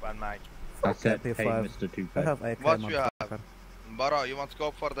scope and mag. I said MP5. I have AK. What you have? Baro, you want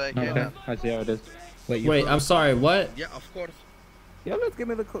scope for the AK? Okay, I see how it is. Wait, I'm sorry, what? Yeah, of course. Yeah, let's give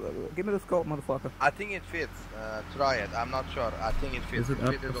me the scope, motherfucker. I think it fits. Try it. I'm not sure. I think it fits. Is it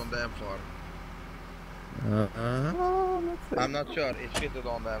It fitted on the M4. I'm not sure. It fitted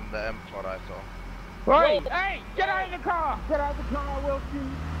on the M4 I saw. Wait! Hey! Get out of the car! Get out of the car, I will shoot!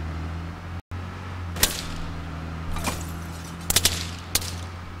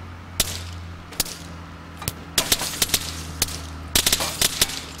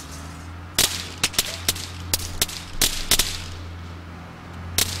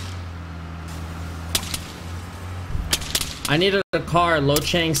 I needed a car. Lo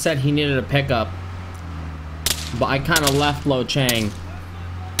Chang said he needed a pickup. But I kind of left Lo Chang.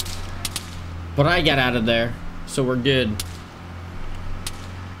 But I got out of there. So we're good.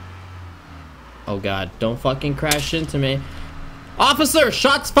 Oh god, don't fucking crash into me. Officer,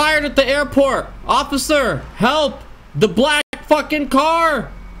 shots fired at the airport. Officer, help! The black fucking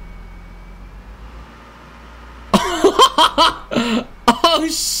car! Oh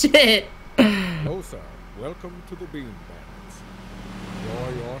shit! No, sir. Welcome to the Bean Bandits. Enjoy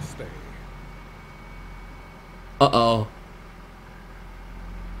your stay. Uh-oh.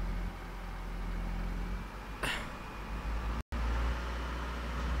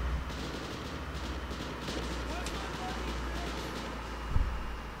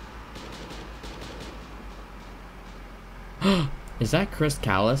 Is that Chris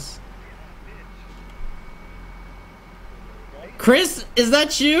Callis? Chris, is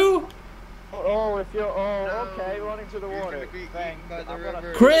that you? Oh, if you're okay, running to the water. Thanks.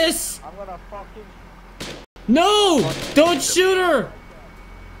 Chris! I'm gonna fucking... No! Don't shoot her!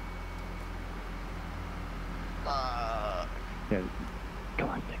 Yeah. Go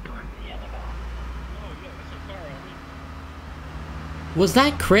on, yeah, Was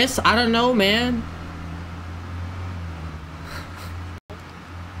that Chris? I don't know, man.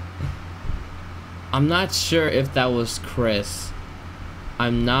 I'm not sure if that was Chris.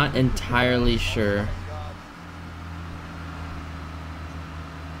 I'm not entirely sure.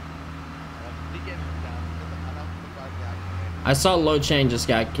 I saw Lo Chang just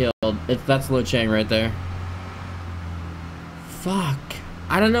got killed. That's Lo Chang right there. Fuck.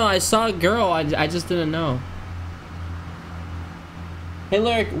 I don't know. I saw a girl. I just didn't know. Hey,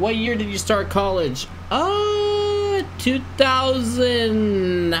 Lirik, what year did you start college?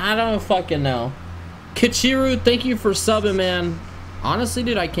 2000. I don't fucking know. Kachiru, thank you for subbing, man. Honestly,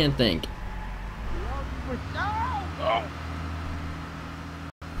 dude, I can't think.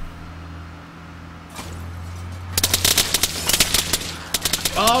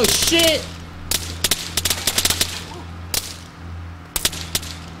 Oh, shit!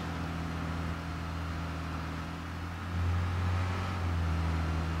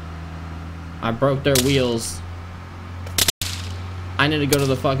 I broke their wheels. I need to go to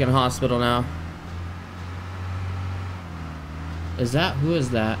the fucking hospital now. Who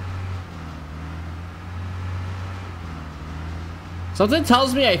is that? Something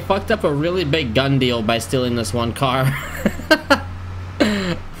tells me I fucked up a really big gun deal by stealing this one car.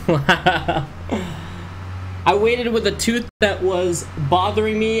 Wow. I waited with a tooth that was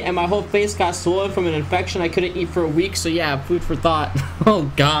bothering me and my whole face got swollen from an infection I couldn't eat for a week, so yeah, food for thought.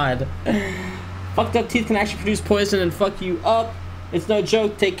 Oh god. Fucked up teeth can actually produce poison and fuck you up. It's no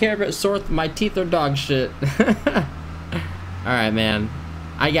joke, take care of it, sore. My teeth are dog shit. Alright, man.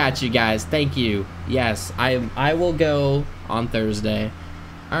 I got you guys, thank you. Yes, I will go on Thursday.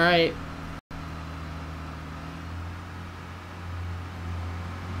 Alright.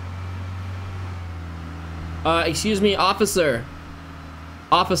 Excuse me, officer.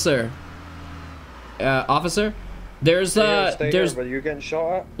 Officer. Officer? There's but you're getting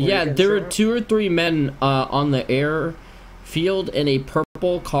shot at? Yeah, there were 2 or 3 men on the airfield in a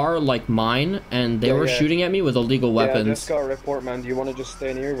purple car like mine, and they were shooting at me with illegal weapons. Yeah, I just got a report, man. Do you want to just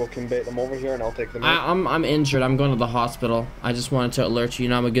stay in here? We'll convey them over here and I'll take them out. I'm injured. I'm going to the hospital. I just wanted to alert you. You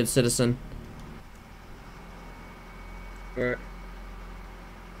know, I'm a good citizen. Alright.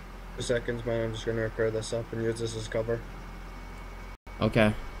 2 seconds, man. I'm just gonna repair this up and use this as cover.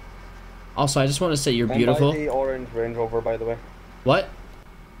 Okay. Also, I just want to say you're beautiful. I'm by the orange Range Rover, by the way. What?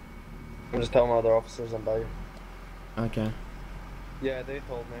 I'm just telling my other officers I'm by you. Okay. Yeah, they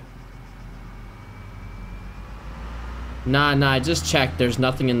told me. Nah, I just checked. There's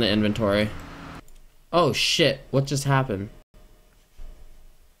nothing in the inventory. Oh shit, what just happened?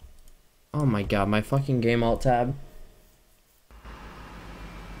 Oh my god, my fucking game alt tab.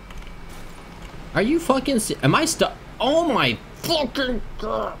 Are you fucking am I stuck? Oh my fucking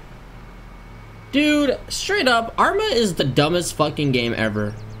god. Dude, straight up, Arma is the dumbest fucking game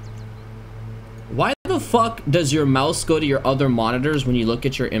ever. Why the fuck does your mouse go to your other monitors when you look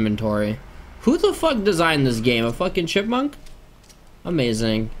at your inventory? Who the fuck designed this game? A fucking chipmunk?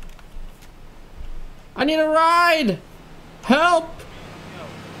 Amazing. I need a ride! Help!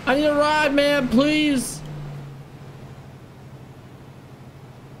 I need a ride, man, please!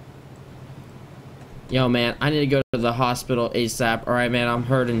 Yo, man, I need to go to the hospital ASAP. Alright, man, I'm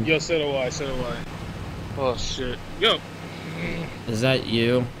hurting. Yo, so do I, so do I. Oh, shit. Yo! Is that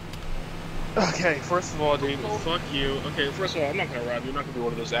you? Okay, first of all, dude, fuck you. Okay, first of all, I'm not gonna rob you. I'm not gonna be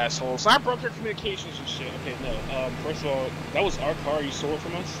one of those assholes. I broke your communications and shit. Okay, no. First of all, that was our car. You stole it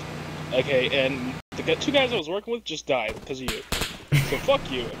from us. Okay, and the 2 guys I was working with just died because of you. So fuck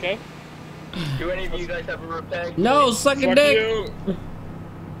you, okay? Do any of you guys have a repair? No, suck a dick! You.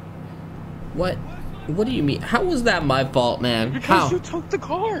 What? What do you mean? How was that my fault, man? Because you took the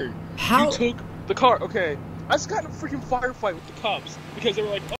car. How? You took the car. Okay. I just got in a freaking firefight with the cops because they were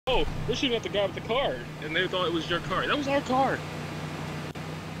like, oh, they're shooting at the guy with the car. And they thought it was your car. That was our car.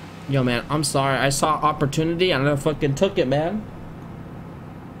 Yo, man, I'm sorry. I saw opportunity and I fucking took it, man.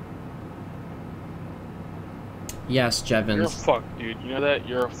 Yes, Jevons. You're a fuck, dude. You know that?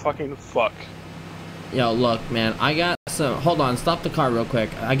 You're a fucking fuck. Yo, look, man. I got some... Hold on. Stop the car real quick.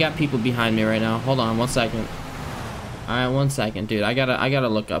 I got people behind me right now. Hold on. 1 second. Alright, 1 second, dude. I gotta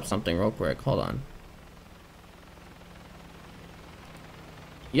look up something real quick. Hold on.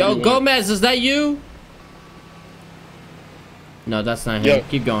 Yo, Gomez, is that you? No, that's not him. Yo.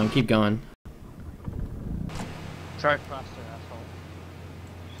 Keep going, keep going. Try faster,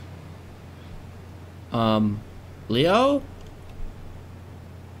 asshole. Leo?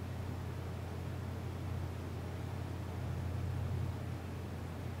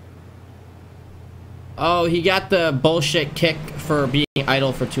 Oh, he got the bullshit kick for being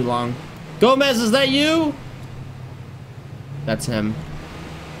idle for too long. Gomez, is that you? That's him.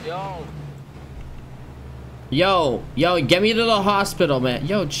 Yo, get me to the hospital, man.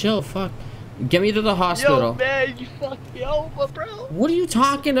 Yo, chill, fuck. Get me to the hospital. Yo, man, you fucked me over, bro. What are you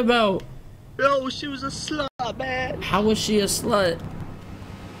talking about? Yo, she was a slut, man. How was she a slut?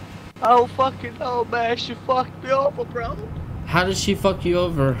 I don't fucking know, man. She fucked me over, bro. How did she fuck you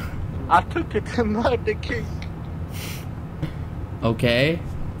over? I took it to Murder King. Okay.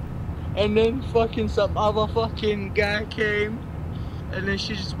 And then fucking some other fucking guy came. and then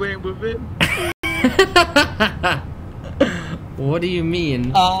she just went with him. What do you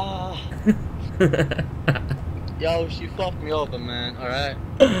mean? Yo, she fucked me over, man. All right.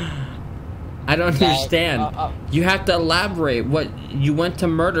 I don't understand. You have to elaborate. What you went to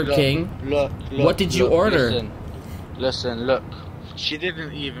Murder King? Look. What did you order? Listen. Look. She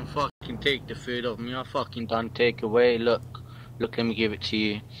didn't even fucking take the food off me. I fucking done take away. Look, let me give it to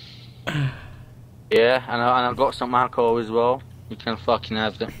you. Yeah, and I got some alcohol as well. You can fucking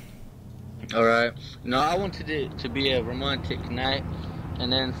have them. All right. No, I wanted it to be a romantic night,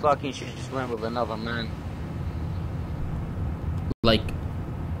 and then fucking she just went with another man. Like,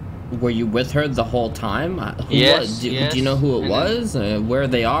 were you with her the whole time? Yes, do yes. you know who it was? Where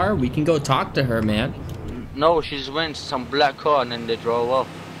they are? We can go talk to her, man. No, she just went to some black car and then they drove off.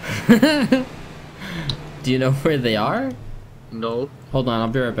 Do you know where they are? No. Hold on, I'll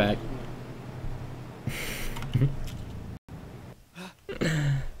be right back.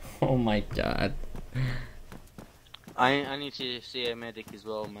 Oh my god. I need to see a medic as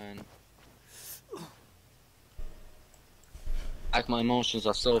well, man. Like, my emotions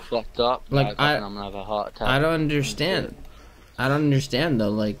are so fucked up. Like, I'm gonna have a heart attack. I don't understand. I don't understand though.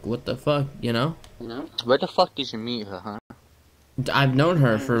 Like, what the fuck, you know? Where the fuck did you meet her, huh? I've known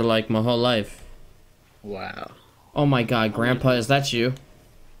her for like my whole life. Wow. Oh my god, Grandpa, is that you?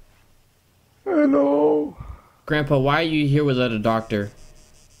 Hello. Grandpa, why are you here without a doctor?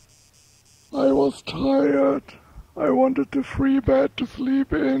 I was tired. I wanted a free bed to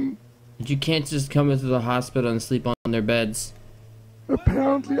sleep in. You can't just come into the hospital and sleep on their beds.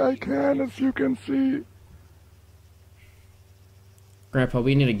 Apparently I can, as you can see. Grandpa,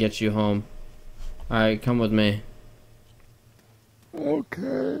 we need to get you home. Alright, come with me.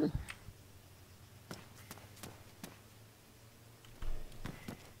 Okay.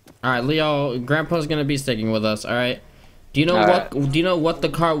 Alright, Leo, Grandpa's gonna be sticking with us, alright? Do you know what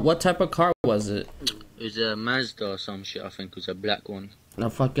type of car was it? It was a Mazda or some shit, I think it was a black one. A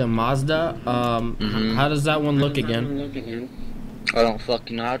fucking Mazda? How does that one look again? I don't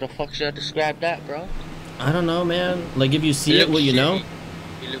fucking know. How the fuck should I describe that, bro? I don't know, man. Like, if you see it, will you know?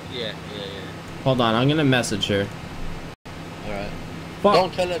 Yeah. Hold on, I'm gonna message her. Alright.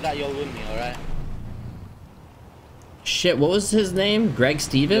 Don't tell her that you're with me, alright? Shit, what was his name? Greg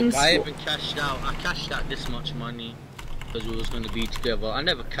Stevens? Look, I even cashed out. I cashed out this much money because we was going to be together. I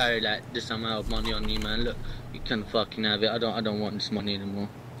never carry like this amount of money on me, man. Look, you can fucking have it. I don't want this money anymore.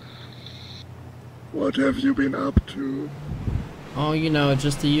 What have you been up to? Oh, you know,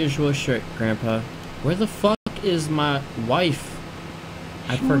 just the usual shit, Grandpa. Where the fuck is my wife?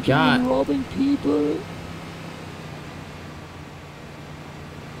 I forgot. And robbing people.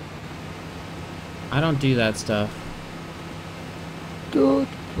 I don't do that stuff. Good,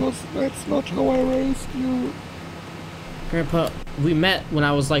 because that's not how I raised you. Grandpa, we met when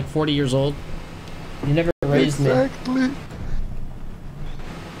I was like 40 years old. You never raised me. Exactly.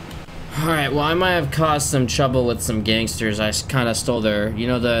 Alright, well, I might have caused some trouble with some gangsters. I kind of stole their, you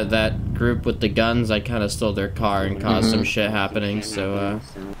know, that group with the guns? I kind of stole their car and caused some shit happening, so,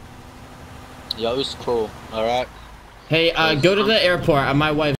 Yo, it was cool, alright? Hey, go to the airport.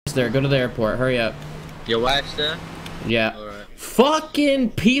 My wife's there. Go to the airport. Hurry up. Your wife's there? Yeah. Alright.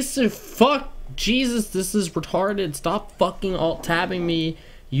 Fucking piece of fuck. Jesus, this is retarded. Stop fucking alt-tabbing me,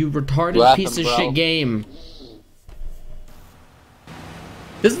 you retarded piece of shit game.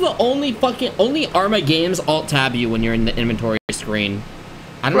 This is the only Arma games alt-tab you when you're in the inventory screen.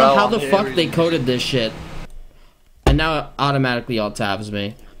 I don't know how the fuck they coded this shit. And now it automatically alt-tabs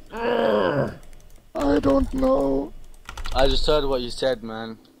me. I don't know. I just heard what you said,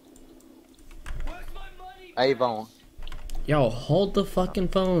 man. Avon. Yo, hold the fucking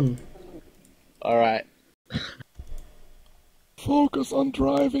phone. Alright. Focus on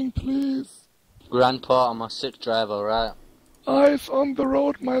driving, please. Grandpa, I'm a sick driver, right? Eyes on the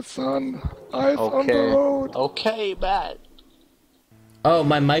road, my son. Eyes on the road. Okay, bad. Oh,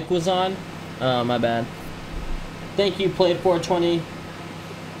 my mic was on? Oh, my bad. Thank you, Play 420.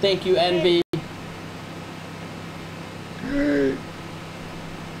 Thank you, Envy. Hey.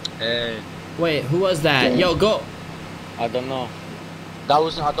 Hey. Wait, who was that? Yo, go. I don't know. That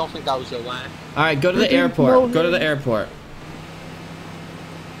was. I don't think that was your wife. All right, go to the airport. Go to the airport.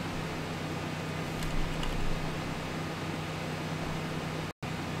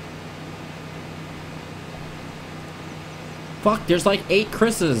 Fuck, there's like 8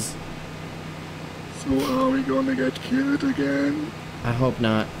 Chris's. So are we gonna get killed again? I hope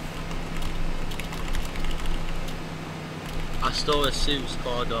not. I stole a Sue's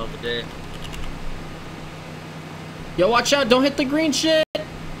car the other day. Yo, watch out, don't hit the green shit!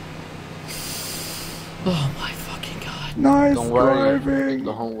 Oh my fucking god. Nice Don't worry. driving.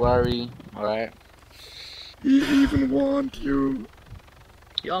 Don't worry. Alright. He even warned you.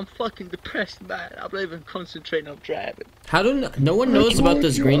 Yo, I'm fucking depressed, man. I'm not even concentrating on driving. How do no one knows about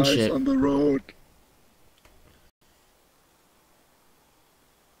this green shit? On the road.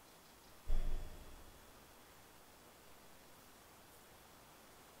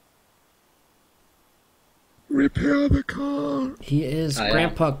 Repair the car. He is.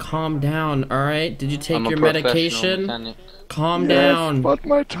 Grandpa, calm down, alright? Did you take I'm a your professional medication? mechanic. Calm Yes, down. but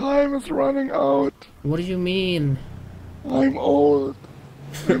my time is running out. What do you mean? I'm old.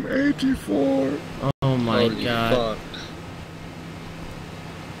 I'm 84. Oh my Holy god. fuck.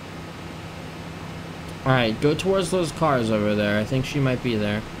 Alright, go towards those cars over there. I think she might be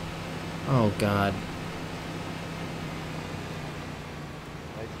there. Oh god.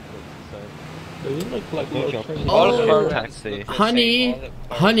 Does it look like Oh, taxi.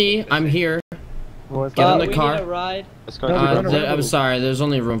 honey, I'm here. Get in the we car. need a ride. I'm sorry, there's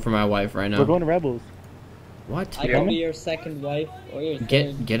only room for my wife right now. We're going to Rebels. What? I can be your second wife or your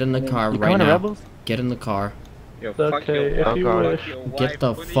third. Get in the car You right going to now. Rebels? Get in the car. Yo, fuck okay, if you wish. Get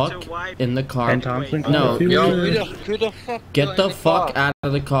the fuck in the car. Ben Thompson? No. Yo, who the fuck Get the fuck out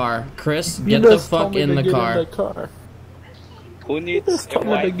of the car. Chris, You get the just told fuck me in to the get car. in the car. Who needs told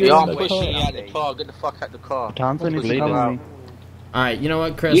me to get Yo, in I'm the pushing you car. out the car. Get the fuck out the car. Thompson is Leave him telling me. Alright, you know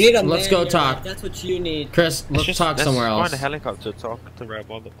what, Chris? You need a Let's man go in your talk. life. That's what you need. Chris, let's talk somewhere else. Find a helicopter, talk to Reb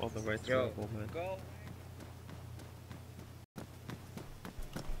on the way to Rebel, man. Go.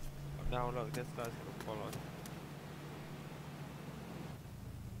 Now look, this guy's gonna follow.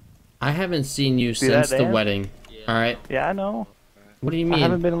 I haven't seen you See that since the there? wedding. Alright? Yeah, I know. What do you I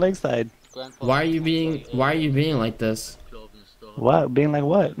haven't mean? been lakeside. Why are you being like this? What? Being like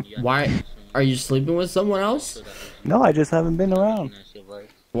what? Why are you sleeping with someone else? No, I just haven't been around.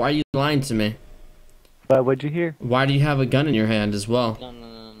 Why are you lying to me? But what'd you hear? Why do you have a gun in your hand as well?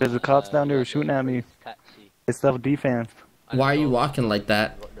 There's the cops down there shooting at me. It's self-defense. Why are you walking like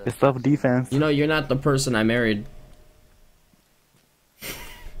that? It's self-defense. You know, you're not the person I married.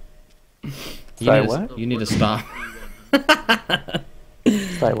 Sorry, what? You need to stop.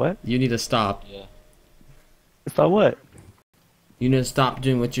 Sorry, what? You need to stop. Stop what? You need to stop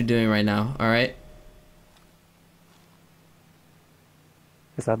doing what you're doing right now, alright?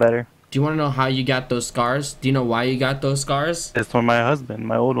 Is that better? Do you want to know how you got those scars? Do you know why you got those scars? It's from my husband,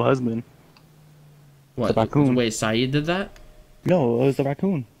 my old husband. What? The raccoon. Wait, Saeed did that? No, it was the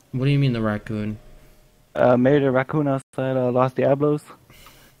raccoon. What do you mean the raccoon? Married a raccoon outside Los Diablos.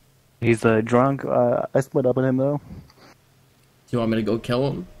 He's drunk. I split up with him though. Do you want me to go kill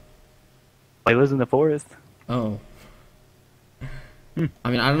him? He lives in the forest. Oh.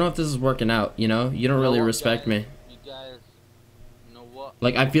 I mean, I don't know if this is working out, you know? You don't really respect me. You guys know what?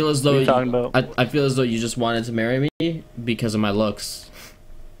 Like, I feel as though What are you talking about? I feel as though you just wanted to marry me because of my looks.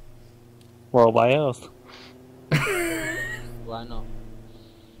 Well, why else? Why not?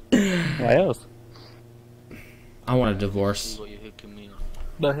 Why else? I want a divorce. What you hooking me up?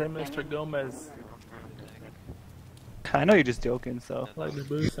 But hey, Mr. Gomez. I know you're just joking, so Like the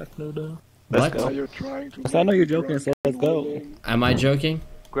boost, I know though. What? let's go. You're trying to So I know you're joking, so let's go. Am I joking?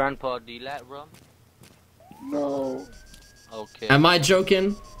 Grandpa, do you like rum? No. Okay. Am I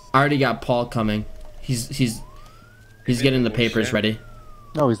joking? I already got Paul coming. He's getting the papers ready.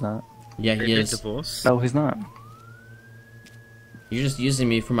 No, he's not. Yeah, he is. Divorce? No, he's not. You're just using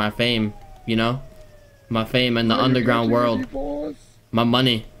me for my fame, you know? My fame in the underground world. My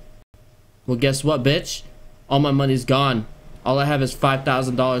money. Well, guess what, bitch? All my money's gone. All I have is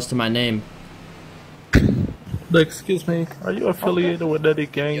 $5,000 to my name. Excuse me, are you affiliated with any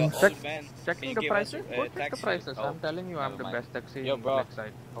gangs? Checking the prices? Go check the prices. I'm telling you, I'm the best taxi in the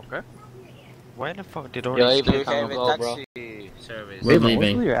lakeside. Okay? Why the fuck did Yo, already even stay taxi service. We're Avon, leaving.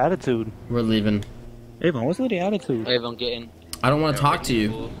 what's with your attitude? We're leaving. Avon, what's with your attitude? Avon, get in. I don't want to talk to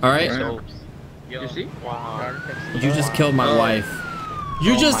you. Alright? You see? Wow. You just killed my wife.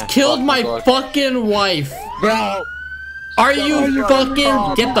 You just killed my fucking wife. Bro! Are you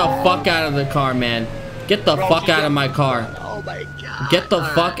fucking... Get the fuck out of the car, man. Get the fuck out of my car. Oh my god. Get the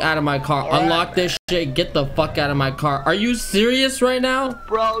fuck out of my car. Unlock this shit. Get the fuck out of my car. Are you serious right now?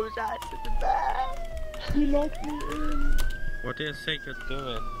 Bro, that's the best. He locked me in. What do you think you're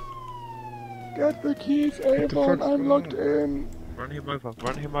doing? Get the keys, Avon. I'm locked in. Run him over,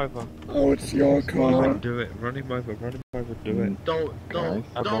 run him over. Oh, it's your car. Do it, run him over, do it. Don't,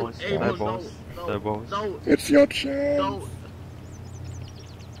 Avon, don't. It's your chance.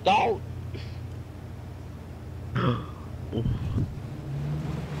 Don't.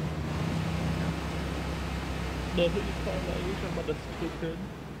 No, who you calling that? You talking about the stupid?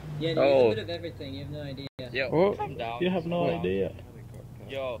 Yeah, there's a bit of everything. You have no idea. Yo, calm down. You have no idea.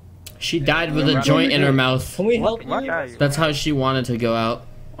 Yo. She died with a joint in her mouth. Can we help What you? are you? That's how she wanted to go out.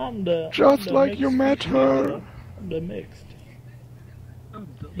 Just like you met her. I'm the mixed.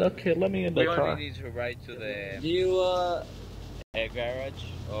 Okay, let me in the We car. only need to ride to the Do you, garage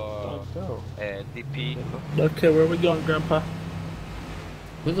or DP. Okay, where we going, Grandpa?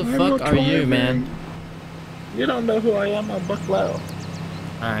 Who the I'm fuck not are you, driving. man? You don't know who I am, I'm Buck Lau.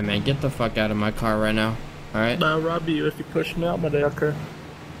 Alright, man, get the fuck out of my car right now. Alright? I'll rob you if you push me out, motherfucker.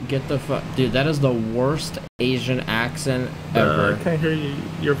 Get the fuck. Dude, that is the worst Asian accent ever. I can't hear you.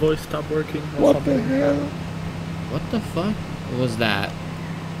 Your voice stopped working. What the hell? What the fuck was that?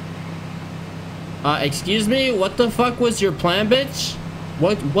 Excuse me? What the fuck was your plan, bitch?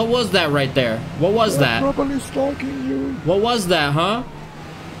 What was that right there? What was that? Probably stalking you. What was that, huh?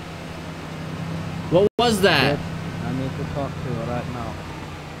 What was that? I need to talk to you right now.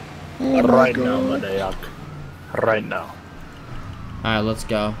 Oh right my now, God. Madayak. Right now. Alright, let's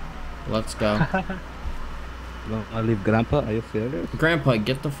go. Let's go. Well, I leave Grandpa, are you serious? Grandpa,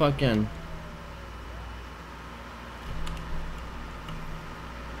 get the fuck in.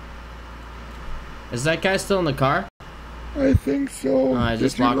 Is that guy still in the car? I think so. Oh, I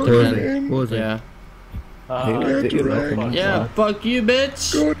just Did you locked let him in. Who is it? Yeah. Get wrecked. Yeah, fuck you,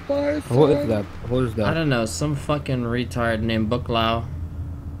 bitch. Goodbye, Who is son. that? Who is that? I don't know, some fucking retard named Book Lau.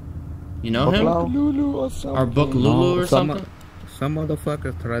 You know Book him? Lau? Lulu or something. Or Book Lulu or some, something? Some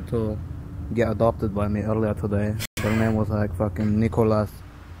motherfucker tried to get adopted by me earlier today. Their name was like fucking Nicholas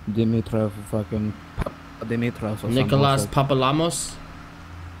Dimitrov, fucking Papa Dimitros or something. Nicolas Papalamos?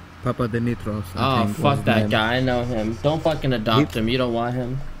 Papa Dimitros. Oh, fuck that guy. I know him. Don't fucking adopt him. You don't want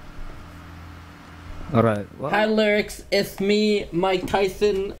him. Alright. Hi, Lyrics. It's me, Mike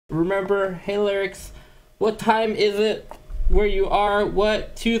Tyson. Remember, hey, Lyrics. What time is it where you are?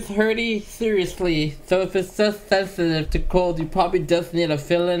 What? 2:30? Seriously. So if it's just sensitive to cold, you probably just need a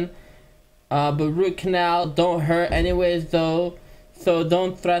fill-in. But root canal don't hurt anyways, though. So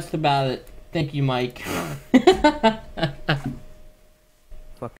don't stress about it. Thank you, Mike.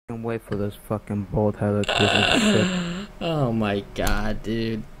 Fucking wait for this fucking bald-headed piece of shit. Oh my god,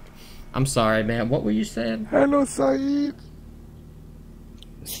 dude. I'm sorry, man. What were you saying? Hello, Saeed.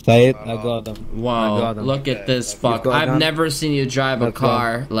 Said, I got him. Wow, I got him. look at this fuck. got I've gun? never seen you drive a Let's go.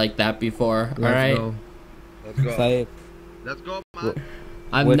 car like that before, Let's alright? go. Let's go. Said, Let's go, man.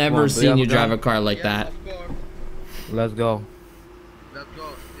 I've Which never one? Do you seen have you a drive gun? a car like that. let's go. Let's go.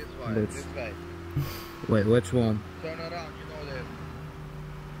 This way. Let's- This way. Wait, which one? Turn around. You know this.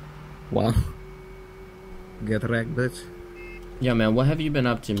 Wow. Get wrecked, bitch. Yo, man, what have you been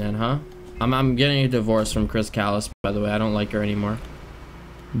up to, man, huh? I'm getting a divorce from Chris Callis, by the way. I don't like her anymore.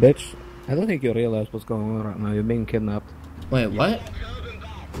 Bitch, I don't think you realize what's going on right now. You're being kidnapped. Wait, what?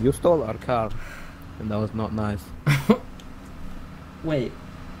 You stole our car, and that was not nice. Wait.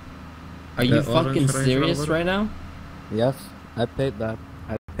 Are you The orange fucking Range serious Rover? right now? Yes, I paid that.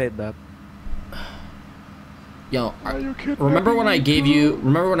 I paid that. Yo, Are you kidding remember when I gave you?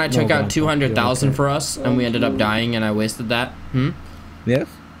 Remember when I took No, out no, 200,000 okay. for us, and we ended up dying, and I wasted that? Yes?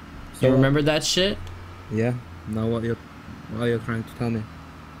 Do you remember that shit? Yeah. Now what are you trying to tell me?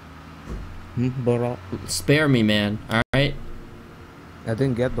 Boro? Spare me, man. All right. I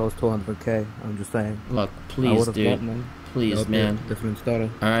didn't get those 200k. I'm just saying. Look, I please, would've dude. gotten them. Please, That would be a man. different story.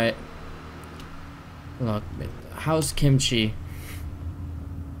 All right. Look, man, how's kimchi?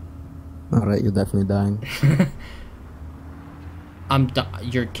 Alright, you're definitely dying.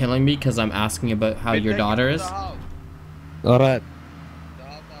 You're killing me because I'm asking about how your daughter is. Alright.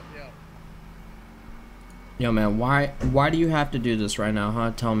 Yo, man, why do you have to do this right now,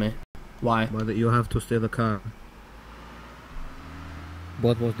 huh? Tell me. Why? But you have to steal the car.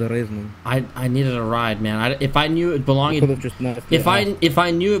 What was the reason? I needed a ride, man. If I knew it belonged, You could've just not if asked.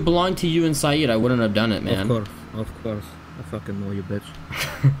 I knew it belonged to you and Saeed, I wouldn't have done it, man. Of course. I fucking know you, bitch.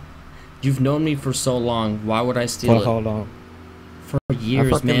 You've known me for so long. Why would I steal For it? how long? For years, I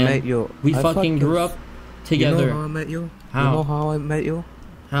fucking man. met you. We I fucking grew up together. You know how I met you? How? You know how I met you?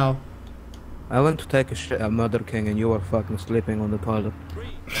 How? I went to take a shit at Mother King and you were fucking sleeping on the toilet.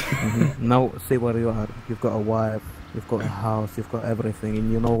 Now see where you are. You've got a wife, you've got a house, you've got everything,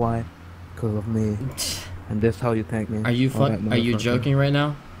 and you know why? Because of me. And that's how you thank me. Are you Alright, are you motherfucker. joking right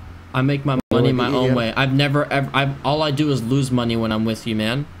now? I make my money my own yeah. way. I've never ever. All I do is lose money when I'm with you,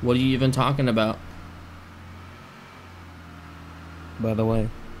 man. What are you even talking about? By the way,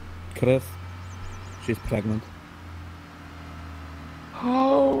 Chris, she's pregnant.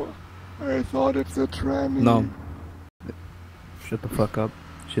 How? I thought it's a tranny. No. Shut the fuck up.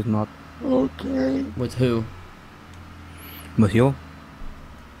 She's not. Okay. With who? With you?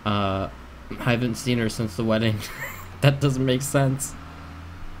 I haven't seen her since the wedding. That doesn't make sense.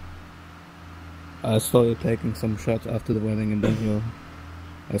 I saw you taking some shots after the wedding, and then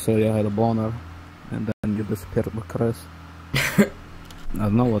I saw you had a boner, and then you disappeared with Chris. I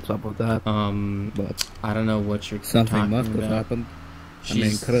don't know what's up with that. But I don't know what you're something talking must have about. happened. I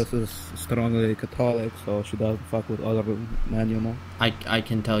mean, Chris is strongly Catholic, so she doesn't fuck with other men, you know. I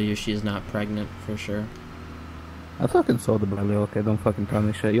can tell you she's not pregnant for sure. I fucking saw the belly, okay? Don't fucking tell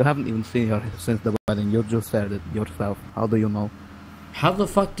me shit. You haven't even seen her since the wedding. You just said it yourself. How do you know? How the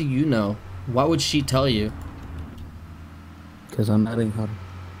fuck do you know? Why would she tell you? Because I'm marrying her.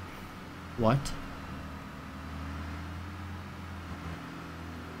 What?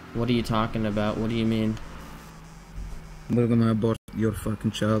 What are you talking about? What do you mean? We're gonna abort your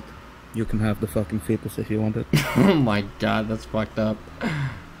fucking child. You can have the fucking fetus if you want it. Oh my god, that's fucked up.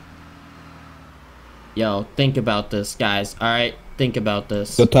 Yo, think about this, guys. Alright? Think about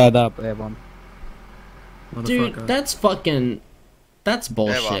this. You're tied up, Evan. Dude, that's fucking... That's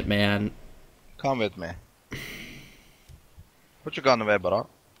bullshit, Evan. man. Come with me. Put your gun away, bro.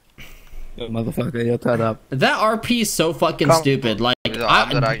 Yo, motherfucker, you're tied up. That RP is so fucking stupid. Like,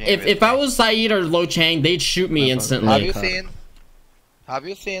 if I was Saeed or Lo Chang, they'd shoot me instantly. Have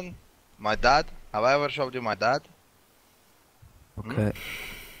you seen my dad? Have I ever showed you my dad? Okay.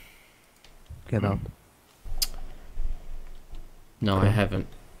 Get out. No, I haven't.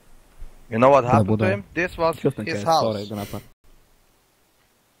 You know what happened to him? This was his house. Sorry,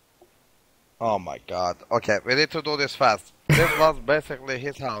 Oh my god. Okay, we need to do this fast. This was basically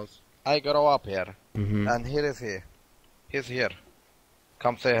his house. I grew up here. And here is he. He's here.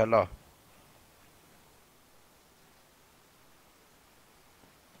 Come say hello.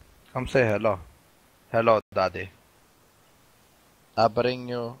 Come say hello. Hello, daddy. I bring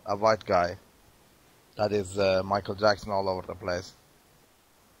you a white guy. That is Michael Jackson all over the place.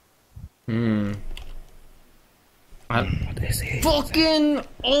 Fucking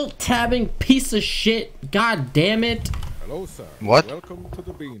alt-tabbing piece of shit. God damn it. Hello, sir. What? Welcome to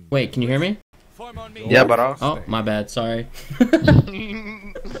the bean. Wait, can you hear me? Yeah, bro. Oh, my bad. Sorry.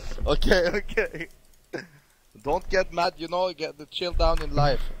 Okay. Don't get mad, you know, get the chill down in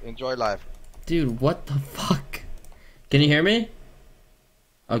life. Enjoy life. Dude, what the fuck? Can you hear me?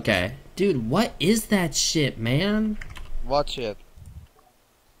 Okay. Dude, what is that shit, man? Watch it.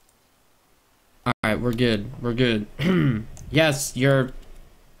 Alright, we're good. We're good. Yes, your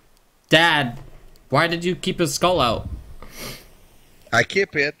dad. Why did you keep his skull out? I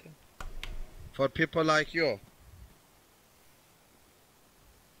keep it for people like you.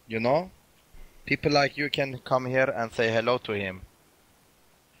 You know? People like you can come here and say hello to him.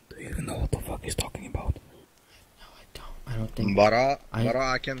 Do you even know what the fuck he's talking about? I don't think... Bara,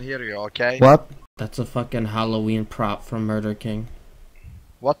 I can hear you, okay? What? That's a fucking Halloween prop from Murder King.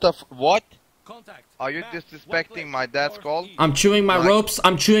 What the what? Are you disrespecting my dad's call? I'm chewing my ropes.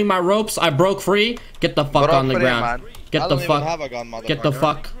 I'm chewing my ropes. I broke free. Get the fuck on the ground. Get the fuck. Get the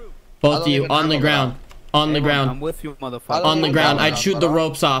fuck. Both of you on the ground. On the ground. I'm with you, motherfucker. On the ground. I chewed the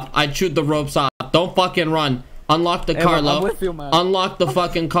ropes off. I chewed the ropes off. Don't fucking run. Unlock the car, Lo. Unlock the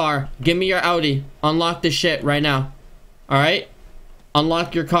fucking car. Give me your Audi. Unlock the shit right now. Alright?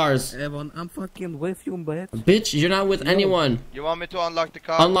 Unlock your cars. Evan, I'm fucking with you, bitch. Bitch, you're not with anyone. You want me to unlock the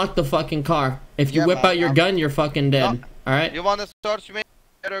car? Unlock the fucking car. If you whip out your gun, you're fucking dead. Alright? You want to search me?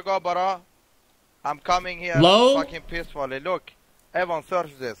 Here you go, bro. I'm coming here Lo? fucking peacefully. Look. Evan,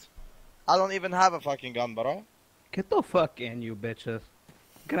 search this. I don't even have a fucking gun, bro. Get the fuck in, you bitches.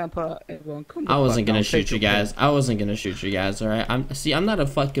 Grandpa, Evan, come I wasn't gonna shoot you guys. I wasn't gonna shoot you guys, alright? I'm not a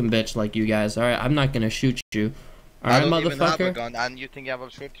fucking bitch like you guys, alright? I'm not gonna shoot you. Alright, I don't even have a motherfucker? gun, and you think I will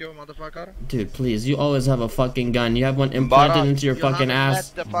shoot you, motherfucker? Dude, please, you always have a fucking gun. You have one implanted into your fucking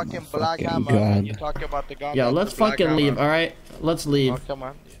ass. Met the fucking black hammer, and you talk about the gun. Yeah, let's fucking leave, alright? Let's leave. Oh, come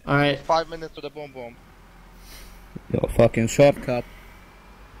on. Alright. 5 minutes to the boom boom. Yo, fucking shortcut.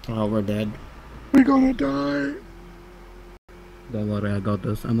 Oh, we're dead. We're gonna die. Don't worry, I got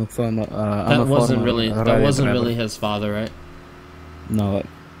this. I'm a former. That wasn't really his father, right? No,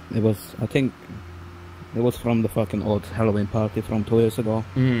 it was. I think it was from the fucking old Halloween party from 2 years ago.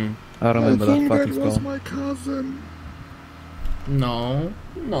 I remember that fucking that was skull. my cousin. No.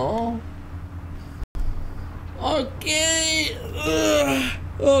 Okay. Ugh.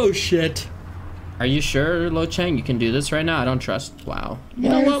 Oh shit. Are you sure, Lo Chang? You can do this right now? I don't trust. Wow. You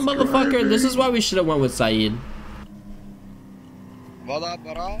know what, motherfucker? This is why we should have went with Saeed. What up,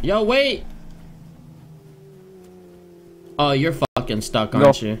 bro? Yo, wait. Oh, you're fucking stuck,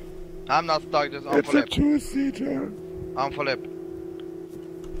 aren't you? I'm not stuck. Just It's a two-seater. I'm flip.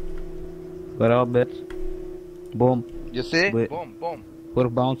 Get out, bitch. Boom. You see? Wait. Boom, boom. We're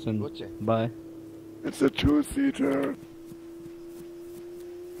bouncing. Bye. It's a two-seater.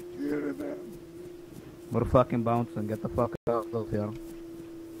 Get in there. We're fucking bouncing. Get the fuck out of here.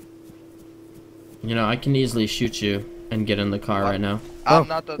 You know, I can easily shoot you and get in the car right now. I'm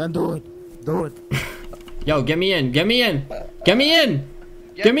not a... Then do it. Do it. Yo, get me in. Get me in. Get me in.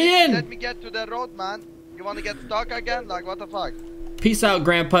 Get me in. Let me get to the road, man. You wanna get stuck again? Like, what the fuck? Peace out,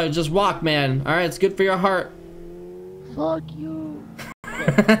 Grandpa. Just walk, man. Alright, it's good for your heart. Fuck you.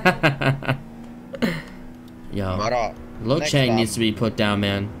 Yo, Lo Chang needs to be put down,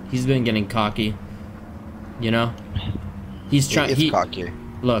 man. He's been getting cocky. You know? He's trying. He is cocky.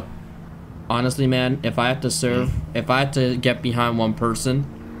 Look, honestly, man, if I have to serve, if I have to get behind one person,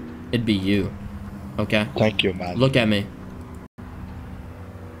 it'd be you. Okay? Thank you, man. Look at me.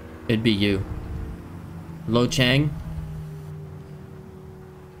 It'd be you. Lo Chang,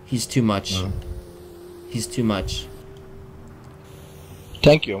 he's too much. He's too much.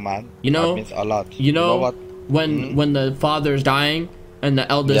 Thank you, man. You know, that means a lot. You know what? When the father's dying and the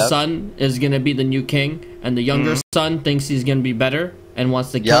eldest son is gonna be the new king, and the younger son thinks he's gonna be better and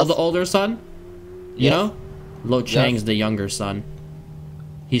wants to kill the older son. You know, Lo Chang's the younger son.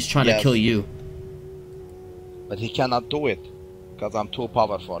 He's trying to kill you. But he cannot do it because I'm too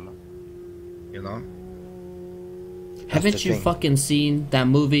powerful. You know. Haven't you fucking seen that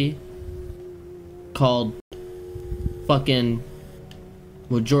movie called fucking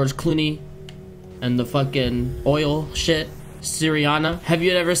with George Clooney and the fucking oil shit, Syriana? Have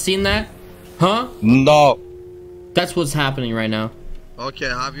you ever seen that? Huh? No. That's what's happening right now. Okay,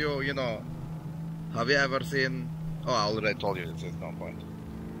 have you ever seen... Oh, I already told you this is no point.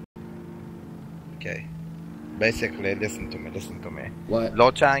 Okay. Basically, listen to me. What?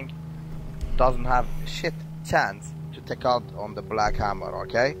 Lo Chang doesn't have shit chance to take out on the Black Hammer,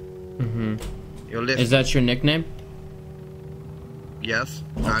 okay? Mm-hmm. You listen. Is that your nickname? Yes.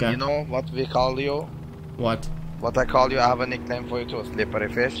 Okay. And you know what we call you? What? What I call you? I have a nickname for you too,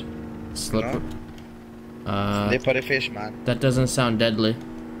 Slippery Fish. Slippery? Slippery Fish, man. That doesn't sound deadly.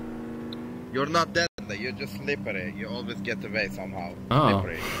 You're not deadly, you're just slippery. You always get away somehow. Oh.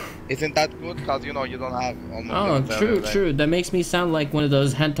 Slippery. Isn't that good? Because, you know, you don't have almost... Oh, true. That makes me sound like one of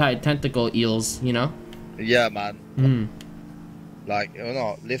those hentai tentacle eels, you know? Yeah, man. Hmm. Like, you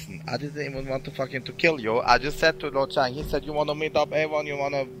know, listen, I didn't even want to fucking to kill you. I just said to Lo Chang, he said, you want to meet up A1, you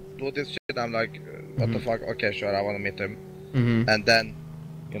want to do this shit? I'm like, what the fuck? Okay, sure, I want to meet him. And then,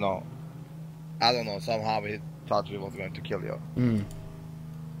 you know, I don't know, somehow he thought we was going to kill you.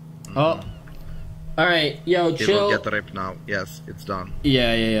 Oh. Alright, yo, He chill. will get ripped now. Yes, it's done.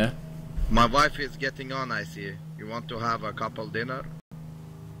 Yeah. My wife is getting on, I see. You want to have a couple dinner?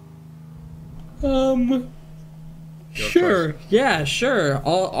 Sure. Yeah, sure.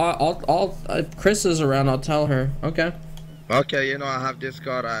 I'll if Chris is around, I'll tell her. Okay. Okay, you know, I have this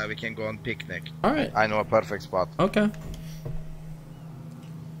car, we can go on picnic. Alright. I know a perfect spot. Okay.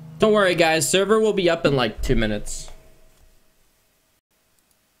 Don't worry, guys. Server will be up in like 2 minutes.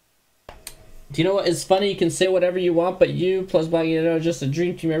 Do you know what? It's funny, you can say whatever you want, but you plus just a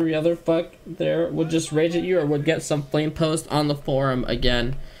dream team every other fuck there would just rage at you or would get some flame post on the forum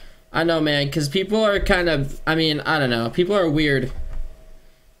again. I know, man, because people are kind of, I mean, I don't know. People are weird.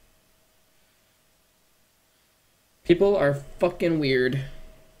 People are fucking weird.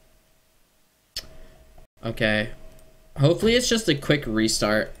 Okay. Hopefully it's just a quick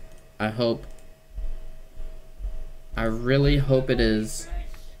restart. I hope. I really hope it is.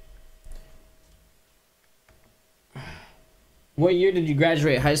 What year did you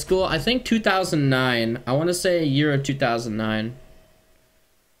graduate high school? I think 2009. I want to say a year of 2009.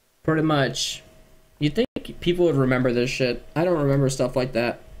 Pretty much. You'd think people would remember this shit. I don't remember stuff like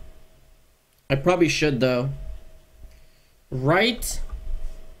that. I probably should, though. Right?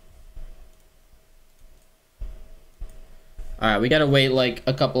 Alright, we gotta wait like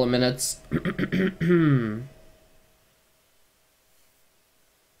a couple of minutes.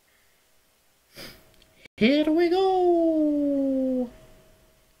 Here we go!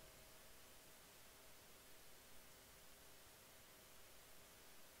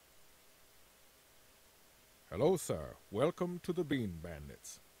 Hello, sir. Welcome to the Bean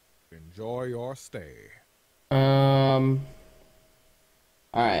Bandits. Enjoy your stay. Alright.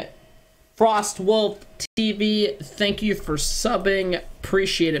 Frost Wolf TV, thank you for subbing.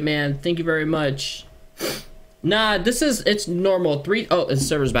 Appreciate it, man. Thank you very much. Nah, it's normal. Oh, the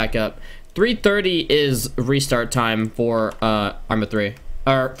server's back up. 3:30 is restart time for Arma 3.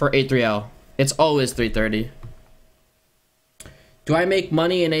 Or for A3L. It's always 3:30. Do I make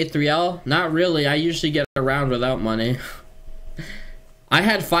money in A3L? Not really. I usually get around without money. I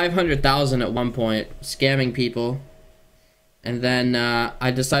had 500,000 at one point, scamming people. And then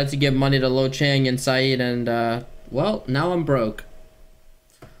I decided to give money to Lo Chang and Saeed, and well, now I'm broke.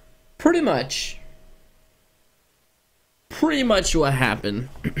 Pretty much what happened.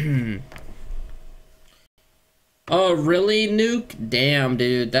 Oh, really, Nuke? Damn,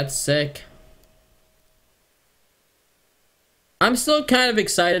 dude, that's sick. I'm still kind of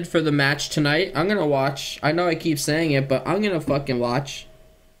excited for the match tonight. I'm gonna watch. I know I keep saying it, but I'm gonna fucking watch.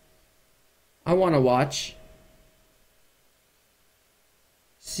 I wanna watch.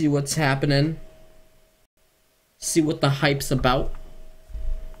 See what's happening. See what the hype's about.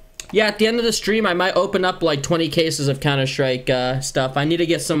 Yeah, at the end of the stream, I might open up like 20 cases of Counter-Strike stuff. I need to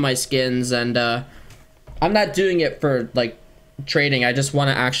get some of my skins, and I'm not doing it for like trading. I just want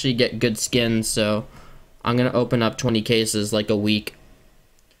to actually get good skins, so I'm gonna open up 20 cases like a week,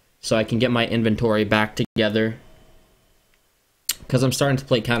 so I can get my inventory back together. Cause I'm starting to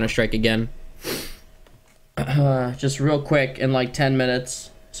play Counter-Strike again. Just real quick in like 10 minutes,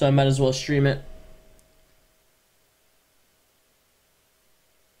 so I might as well stream it.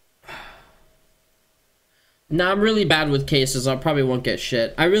 Nah, I'm really bad with cases. I probably won't get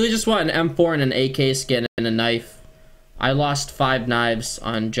shit. I really just want an M4 and an AK skin and a knife. I lost 5 knives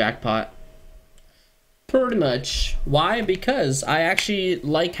on Jackpot. Pretty much. Why? Because I actually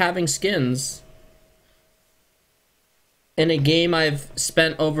like having skins. In a game I've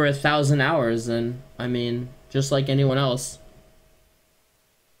spent over 1,000 hours in. I mean, just like anyone else.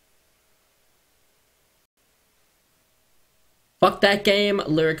 Fuck that game,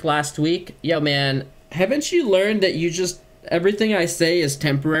 Lirik last week. Yo, man. Haven't you learned that you just... everything I say is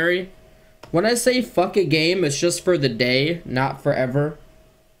temporary? When I say fuck a game, it's just for the day, not forever.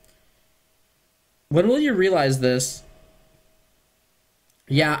 When will you realize this?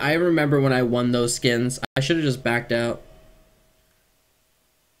 Yeah, I remember when I won those skins. I should have just backed out.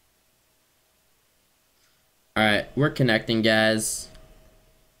 Alright, we're connecting, guys.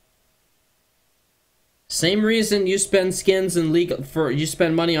 Same reason you spend skins in League you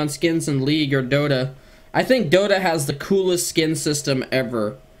spend money on skins in League or Dota. I think Dota has the coolest skin system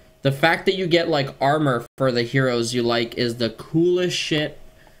ever. The fact that you get like armor for the heroes you like is the coolest shit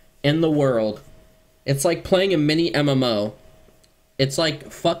in the world. It's like playing a mini MMO. It's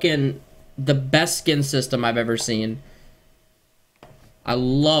like fucking the best skin system I've ever seen. I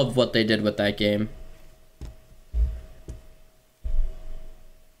love what they did with that game.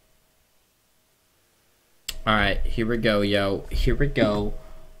 Alright, here we go, yo. Here we go.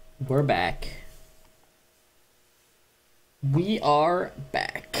 We're back. We are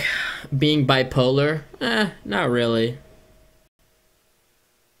back. Being bipolar? Not really.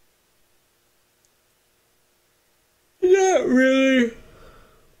 Not really.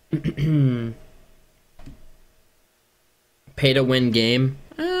 Pay to win game?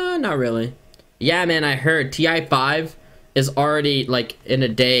 Not really. Yeah, man, I heard TI5 is already, like, in a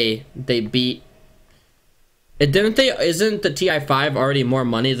day, they beat... Isn't the TI5 already more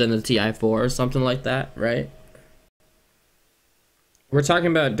money than the TI4 or something like that, right? We're talking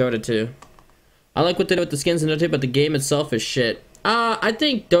about Dota 2. I like what they did with the skins in Dota 2, but the game itself is shit. I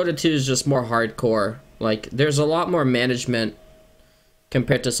think Dota 2 is just more hardcore. Like, there's a lot more management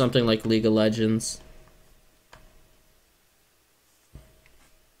compared to something like League of Legends.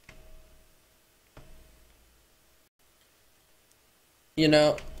 You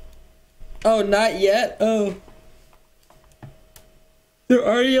know? Oh, not yet? Oh. They're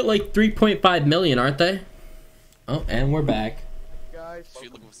already at like 3.5 million, aren't they? Oh, and we're back. Guys,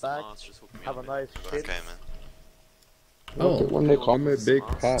 back. Have a nice shit. Okay, man. Oh. When they call me Big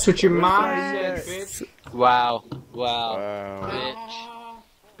Pat. Switch your mind, bitch. Wow. Bitch.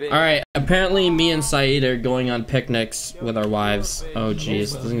 Alright, apparently me and Saeed are going on picnics with our wives. Oh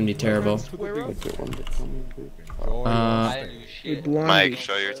jeez, this is gonna be terrible. Mike,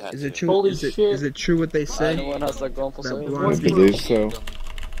 show your tattoo. Is it true? Is it true what they say? Anyone has like gone for I believe so. The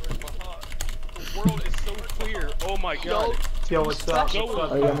world is so clear. Oh my god. Yo, what's up? Joey.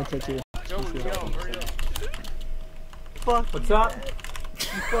 I'm gonna take you. Joey, yo, hurry up. Fuck, what's up? You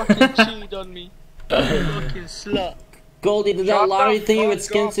fucking cheated on me. You fucking slut. Goldie, did that lottery thingy with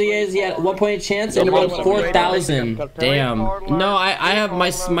skins he had 1 point chance and about 4,000. Damn. No, I have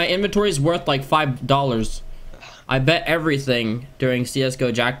my inventory's worth like $5. I bet everything during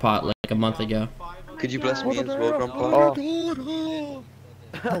CSGO Jackpot like a month ago. Could you bless me as well, Grandpa?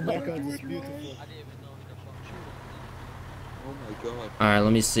 Oh my god, this is beautiful. Oh my god. Alright,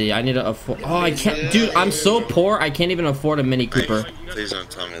 let me see. I need to afford. Oh, I can't. Dude, I'm so poor, I can't even afford a Mini Cooper. Please don't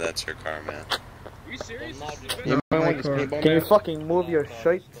tell me that's your car, man. Are you serious? Can you fucking move your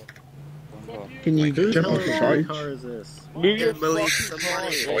shit? Fuck you. Can you jump off the What side? car is this?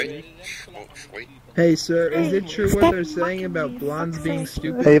 Hey, sir, is it true what they're saying about blondes being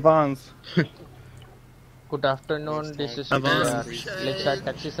stupid? Hey, Vons. Good afternoon, this is Lakeside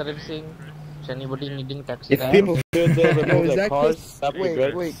Taxi Servicing. Is anybody needing taxi? If people feel they remove their cars,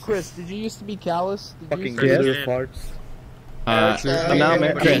 wait, Chris, did you used to be callous? Fucking clear farts.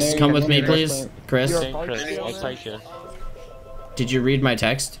 Chris, come with me, please. Chris, I'll take you. did you read my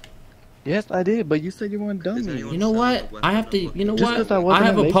text? Yes, I did, but you said you weren't done me. You know what? I have to. You know Just what? 'cause I wasn't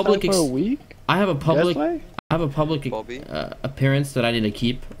have in a public. Lakeside for a week? I have a public. That's why? I have a public appearance that I need to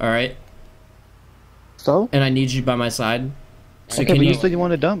keep. All right. So? And I need you by my side. So Okay, can but you? you said you want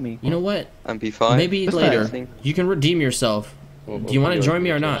to dump me. You know what? I'm B5. Maybe That's later. fine. You can redeem yourself. Do you want to join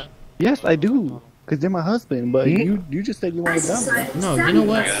me or not? Yes, I do. Cause you're my husband, but you just said you want to dump me. No, you know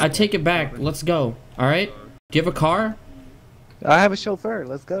what? I take it back. Let's go. All right. Do you have a car? I have a chauffeur.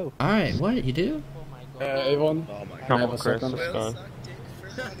 Let's go. All right. What you do? Avon, come on, Chris. Let's go.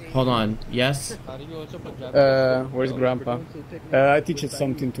 Hold on. Yes. Where's Grandpa? I teach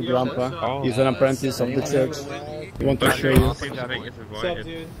something to Grandpa. He's an apprentice of the church. You want to show you?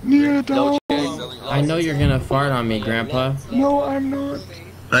 I know you're gonna fart on me, Grandpa. No, I'm not.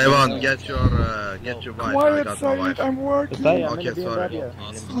 Ivan, get your wife. I Quiet, got my wife. Saeed, I'm working. Okay, sorry.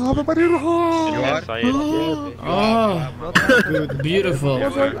 Oh, beautiful.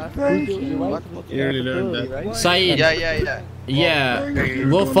 Thank you. Saeed. Yeah,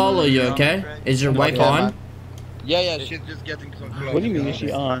 we'll follow you, okay? Is your wife on? Yeah, she's just getting some clothes. What do you mean, is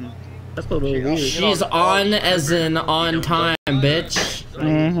she on? That's a little weird. She's on as in on time, bitch.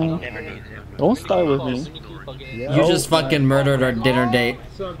 Don't start with me. You just fucking murdered our dinner date.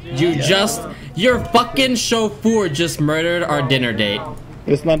 Your fucking chauffeur just murdered our dinner date.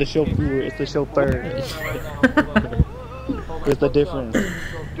 It's not a chauffeur, it's a chauffeur. There's the difference.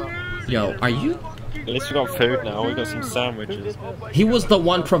 Yo, are you? At least we got food now. We got some sandwiches. He was the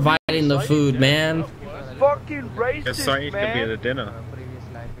one providing the food, man. Fucking racist, could be at the dinner.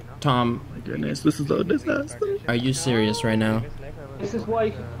 Tom, My goodness, this is a disaster. are you serious right now? This is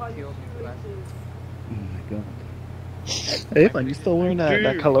why. Hey, man, you still wearing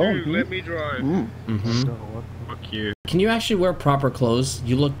that cologne? Let me drive. Fuck you. Can you actually wear proper clothes?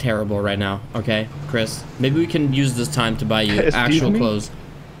 You look terrible right now. Okay, Chris. Maybe we can use this time to buy you Excuse actual me? clothes.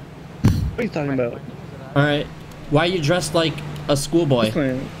 What are you talking about? All right. Why are you dressed like a schoolboy?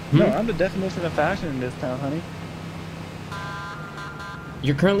 Listen, no, I'm the definition of fashion in this town, honey.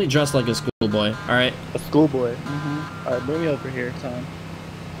 You're currently dressed like a schoolboy. All right. A schoolboy. Alright, bring me over here, Tom.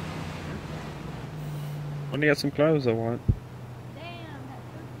 Only got some clothes I want.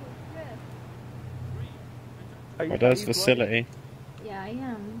 Oh, that's facility. Yeah, I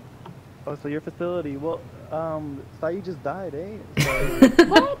am. Oh, so your facility. Well, Saeed just died, eh? So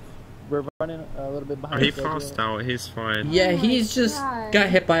What? we're running a little bit behind. He schedule. passed out. He's fine. Yeah, he's just God. got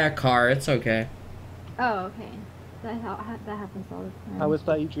hit by a car. It's okay. Oh, okay. That happens all the time. How is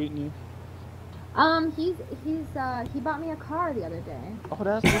Saeed treating you? He bought me a car the other day. Oh,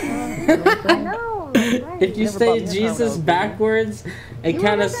 that's I know. Right. If you Never bought me say a car Jesus when I was backwards, it You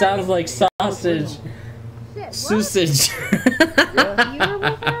kind were of with sounds him? like sausage. Shit, what? Sausage. You were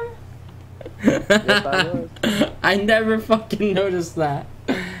with him? Yes, I was. I never fucking noticed that.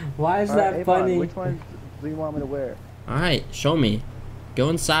 Why is Alright, that Avon, funny? which one do you want me to wear? Alright, show me. Go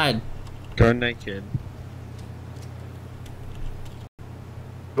inside. Go naked.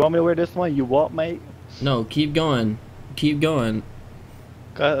 You want me to wear this one? You what, mate? No, keep going. Keep going.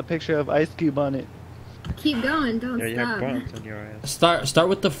 Got a picture of Ice Cube on it. Keep going. Don't Yeah, you have stop. bumps on your ass. Start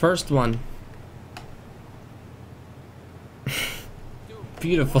with the first one.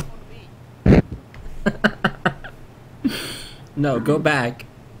 Beautiful. No, go back.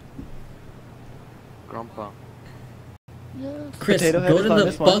 Grandpa. Chris, Potato Head go is to on the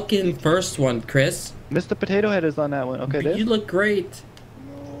this one. fucking first one, Chris. Mr. Potato Head is on that one. Okay, this? You look great.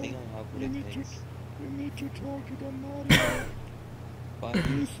 You need to talk to them, Mario.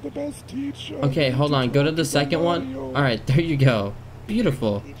 He's the best teacher. Okay, hold on. Go to the second one. Alright, there you go.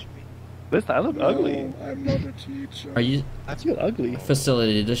 Beautiful. Listen, I look ugly. I'm not a teacher. Are you... I feel ugly.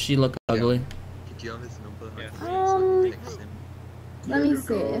 Facility, does she look ugly? Did you have his number? Let me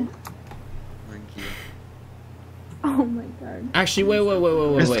see. Thank you. Oh my god. Actually,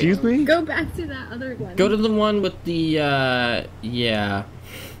 wait. Excuse me? Go back to that other one. Go to the one with the, yeah.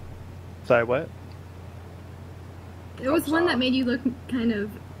 Sorry, what? It was one that made you look kind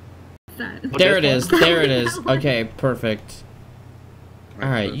of fat. There it is. There it is. Okay, perfect.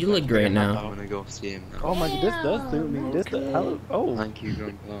 Alright, you look great I'm now. gonna go see him now. Oh my god, this does suit me. This does, oh. Thank you,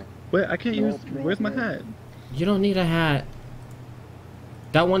 Grandpa. Wait, I can't use. Where's my hat? You don't need a hat.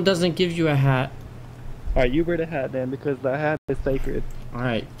 That one doesn't give you a hat. Alright, you wear the hat then, because the hat is sacred.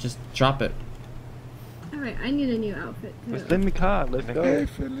 Alright, just drop it. Alright, I need a new outfit too. Just let me car, let's go.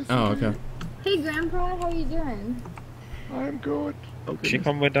 Oh, okay. Hey Grandpa, how you doing? I'm good. Okay. She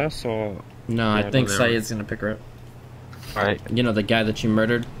come with us or? No, Yeah, I think whatever. Saeed's gonna pick her up. Alright. You know the guy that you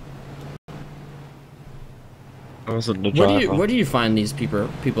murdered? I wasn't the driver. Where do you find these people,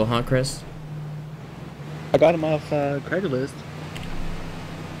 huh, Chris? I got him off Craigslist.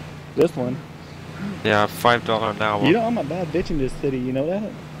 This one. Yeah, $5 an hour. You know I'm a bad bitch in this city, you know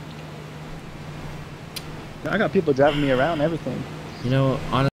that? I got people driving me around and everything. You know,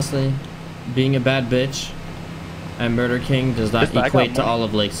 honestly, being a bad bitch and Murder King does not Listen, I got equate to money. all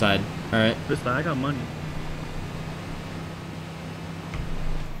of Lakeside. Alright? Listen, I got money.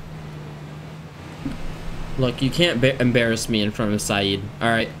 Look, you can't embarrass me in front of Saeed.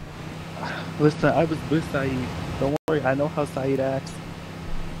 Alright? Listen, I was with Saeed. Don't worry, I know how Saeed acts.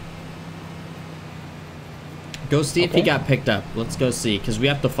 Go see if he Okay. got picked up. Let's go see, because we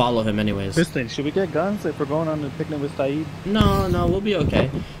have to follow him anyways. Listen, should we get guns if we're going on a picnic with Saeed? No, we'll be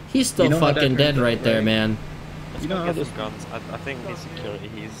okay. He's still You know how that fucking dead turns out, right there, right? man. Let's You go know how get this- some guns. I think his security,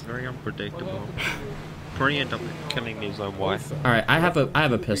 he's very unpredictable. Probably end up killing his own wife. Alright, I have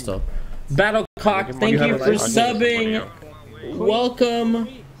a pistol. Battlecock, thank You you have a for license? subbing. Welcome.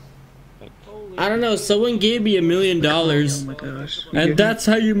 I don't know, someone gave me $1 million. Oh my gosh. And that's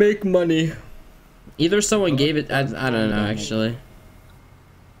how you make money. Either someone gave it, I don't know actually.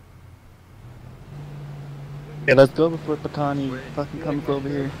 Yeah, let's go before Pecani fucking comes over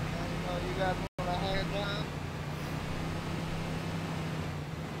here.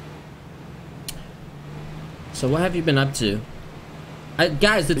 So what have you been up to?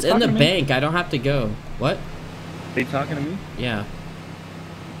 Guys, it's You in the talking to me? bank. I don't have to go. What? Are you talking to me? Yeah.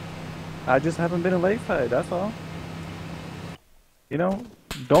 I just haven't been in Lakeside, that's all. You know,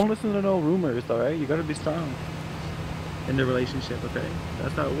 don't listen to no rumors, alright? You gotta be strong in the relationship, okay?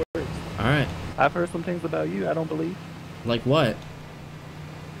 That's how it works. Alright. I've heard some things about you I don't believe. Like what?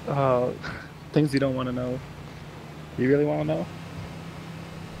 Things you don't want to know. You really want to know?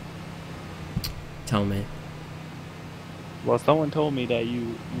 Tell me. Well, someone told me that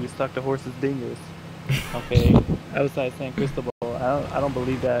you stuck the horse's dingers, okay, outside San Cristobal. I don't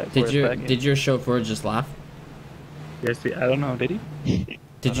believe that. Did your chauffeur just laugh? Yes, I don't know. Did he?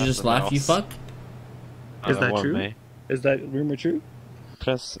 Did you just laugh, you fuck? Is that true? Is that rumor true?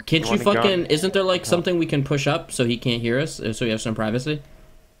 Plus, Can't you fucking... Isn't there like something we can push up so he can't hear us? So we have some privacy?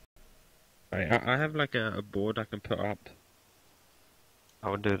 Right, I have like a board I can put up.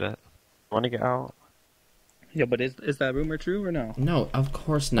 I would do that. Want to get out? Yeah, but is that rumor true or no? No, of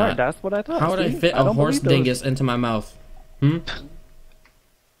course not. Right, that's what I thought. How would I see? fit I a don't horse believe those. dingus into my mouth? Hmm?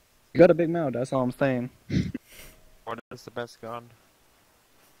 You got a big mouth, that's all I'm saying. What is the best gun?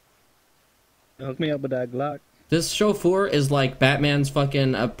 Hook me up with that Glock. This chauffeur is like Batman's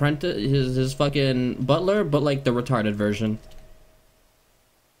fucking apprentice, his fucking butler, but like the retarded version.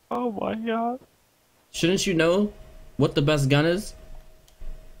 Oh my god. Shouldn't you know what the best gun is?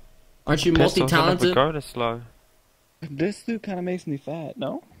 Aren't you Pistols multi-talented? never go this slow. This dude kind of makes me fat,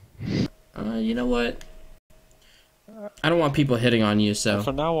 no? You know what? I don't want people hitting on you, so...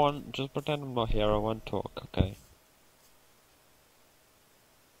 From now on, just pretend I'm not here, I won't talk, okay?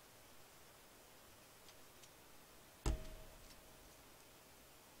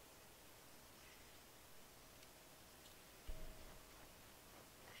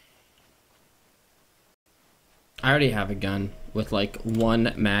 I already have a gun with like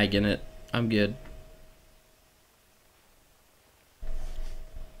 1 mag in it. I'm good.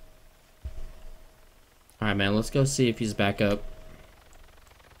 Alright, man, let's go see if he's back up.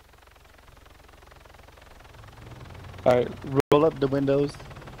 Alright, roll up the windows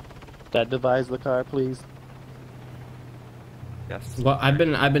that divides the car, please. Yes. Well, I've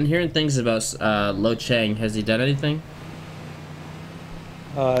been hearing things about Lo Chang. Has he done anything?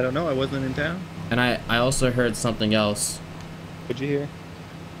 I don't know, I wasn't in town. And I also heard something else. What'd you hear?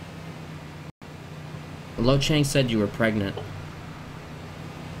 Lo Chang said you were pregnant.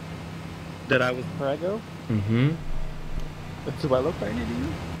 That I was preggo? Mm-hmm. Do I look pregnant to you?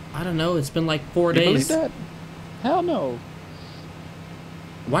 I don't know, it's been like 4 You days. believe that? Hell no.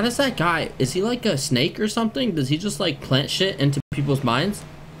 Why does that guy, is he like a snake or something? Does he just like plant shit into people's minds?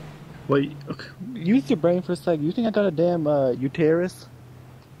 Wait, okay. Use your brain for a sec. You think I got a damn uterus?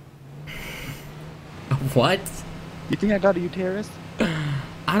 What? You think I got a uterus?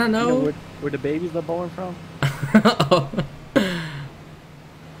 I don't know. You know where the babies are born from?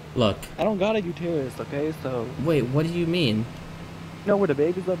 Look. I don't got a uterus, okay? So. Wait, what do you mean? You know where the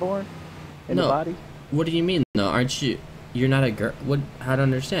babies are born? In the body? What do you mean though? Aren't you... You're not a girl. What? How to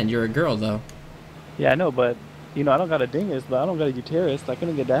understand? You're a girl though. Yeah, I know, but you know, I don't got a dingus, but I don't got a uterus. I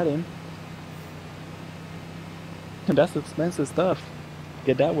couldn't get that in. And that's expensive stuff.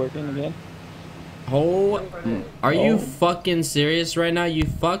 Get that working again. Oh, are you fucking serious right now? You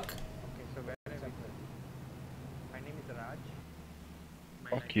fuck.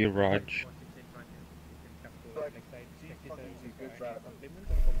 Fuck you, Raj.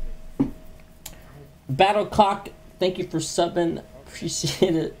 Battle Clock, thank you for subbing.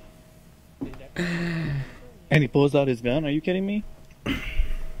 Appreciate it. And he pulls out his gun. Are you kidding me?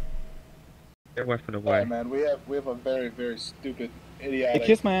 Get weapon away. Man, we have a very, very stupid, idiotic... Hey,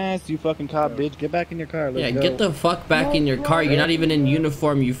 kiss my ass, you fucking cop, bitch. Get back in your car. Let's go. Get the fuck back in your car. You're not even in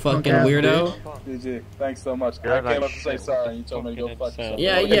uniform, you fucking weirdo. GG, thanks so much. I came up to say sorry and you told me to go fuck yourself.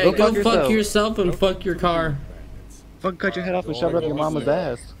 Yeah, go fuck yourself and fuck your car. Fucking cut your head off and shove it up your mama's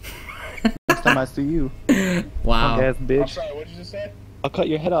ass. Next time I see you. Wow. Punk ass bitch. I'm sorry, what did you just say? I'll cut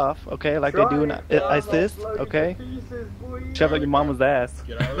your head off, okay? Like they do in ISIS, okay? Shove up your mama's ass.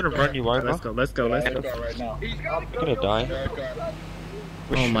 I'm gonna run you over. Let's go. Right now. You're gonna die.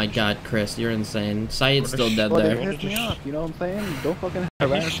 Oh my god, Chris, you're insane. Saeed's still dead Well, there. they pissed me off, you know what I'm saying? Don't fucking He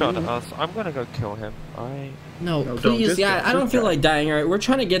harass shot me. us. I'm gonna go kill him. Alright. No, No, please, just yeah, go, I don't just feel go. like dying, alright? We're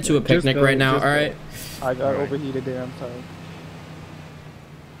trying to get to a picnic right now, alright? I got overheated there, I'm sorry.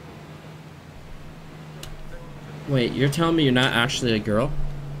 Wait, you're telling me you're not actually a girl?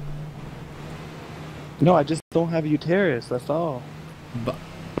 No, I just don't have a uterus, that's all. But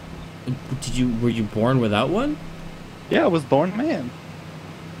were you born without one? Yeah, I was born a man.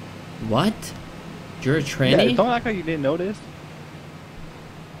 What? You're a tranny? Yeah, don't act like you didn't know this.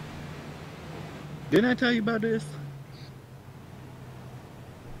 Didn't I tell you about this?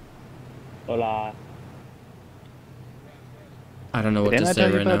 Hola. I don't know what Didn't to I say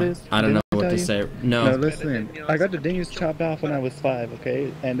tell you right about now. this? I don't Didn't know I what tell to you? say. No. No, listen. I got the dingus chopped off when I was 5,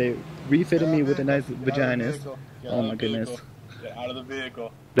 okay? And they refitted me with a nice vaginas. Oh my goodness. Get out of the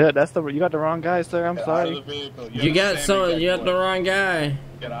vehicle. Yeah, you got the wrong guy, sir. I'm Get sorry. out of the vehicle. You got the wrong guy.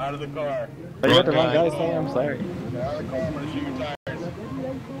 Get out of the car. Oh, you got the wrong guy, sir. I'm sorry. Get out of the car. I'm gonna shoot your tires.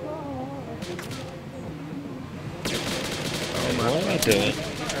 What am I doing?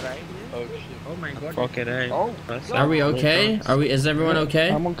 Oh shit. Oh my god. Fucking A. Oh. Are we okay? Is everyone okay?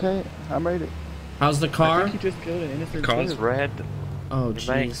 I'm okay. I'm ready. How's the I car? think you just killed an innocent The car's citizen. red. Oh, It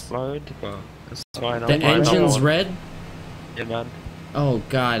may jeez. explode, but it's fine. The engine's red? Yeah, man. Oh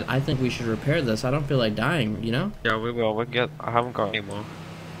god, I think we should repair this. I don't feel like dying, you know? Yeah, we will. I haven't got any more.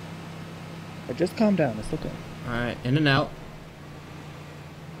 Just calm down. It's okay. Alright, in and out.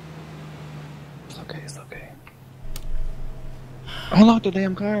 It's okay. It's okay. Unlock the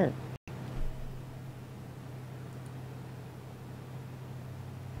damn car.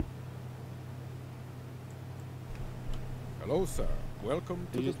 Hello, sir. Welcome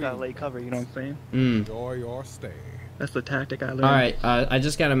to You the just gotta bean. lay cover, you know what I'm saying? Enjoy your stay. That's the tactic I learned. Alright, I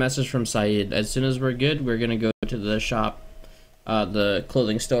just got a message from Saeed. As soon as we're good, we're gonna go to the shop, the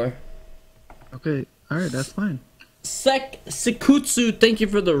clothing store. Okay, alright, that's fine. Sekutsu, thank you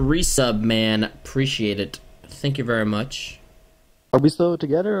for the resub, man. Appreciate it. Thank you very much. Are we still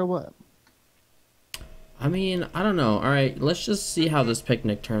together or what? I mean, I don't know. Alright, let's just see how this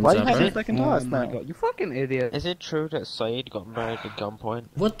picnic turns Why out, you right? second thoughts now? God, you fucking idiot. Is it true that Saeed got married at gunpoint?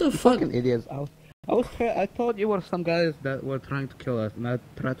 What the You fuck? fucking idiots. I thought you were some guys that were trying to kill us and I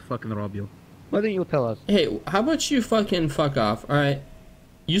tried to fucking rob you. Why didn't you tell us? Hey, how about you fucking fuck off, alright?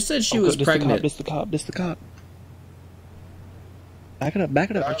 You said she was This pregnant. the cop. Back it up,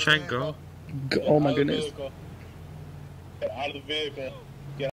 back it up. Try and go. Oh my goodness. Get out of the vehicle.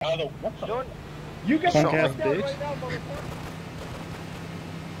 Get out of the... What the... You got punk ass bitch.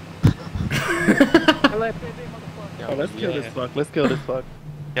 Oh, let's kill this fuck. Let's kill this fuck.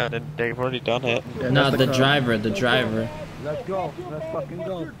 Yeah, they've already done it. Yeah, No, that's the car. driver. Let's go. Let's fucking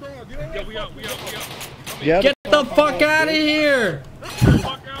go. Yo, we out. Yeah, Get the fuck out of here! There's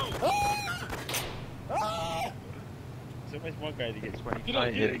always one guy that gets Get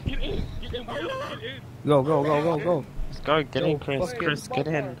in. Get in. Go. Let's go, get in, Chris. fucking Chris, get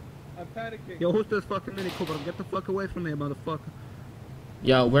in. I'm panicking. Yo, who's this fucking Mini Cooper? Get the fuck away from me, motherfucker.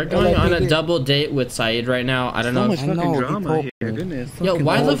 Yo, we're going on a double date with Saeed right now. I don't know. So much If... fucking drama here. Goodness. Yo, fucking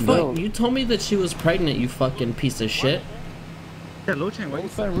why the old fuck? milk. You told me that she was pregnant, you fucking piece of shit. Yeah, Lochan, why you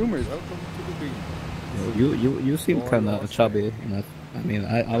find rumors? Welcome to the bean. You seem kinda chubby. I mean,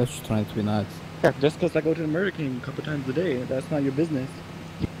 I was just trying to be nice. Yeah, just because I go to the Murder King a couple times a day, that's not your business.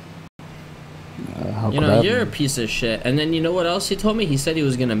 How You could know, I you're a be? piece of shit. And then you know what else he told me? He said he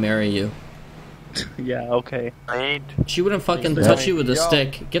was gonna marry you. Yeah, okay. She wouldn't fucking touch you with a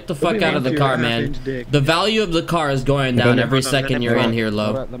stick. Get the fuck out of the car, man. The value of the car is going down every second you're in here,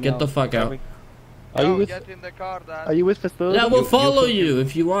 Lo. Get the fuck out. Are you with? Are you with facility? Yeah, we'll follow you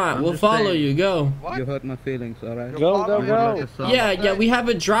if you want. We'll follow you. Go. You hurt my feelings, alright? Go. Yeah, we have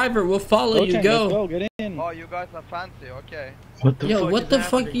a driver. We'll follow you. Go. Let's go. Get in. Oh, you guys are fancy. Okay. Yo, what the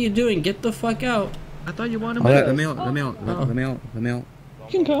fuck are you doing? Get the fuck out. I thought you wanted me. Alright, let me out. You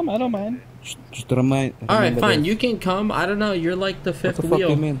can come. I don't mind. Just remind. Alright, fine. You can come. I don't know. You're like the fifth What the fuck wheel.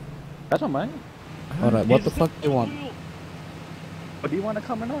 do you mean? I don't mind. Alright, what the fuck do you want? But do you want to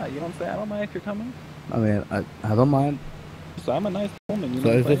come or not? You know what I'm saying? I don't mind if you're coming. I mean, I don't mind. So I'm a nice woman. You So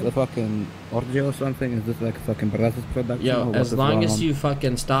know is what I'm this a fucking orgy or something? Is this like a fucking BOROS production? Yo, or what as is long going as on? you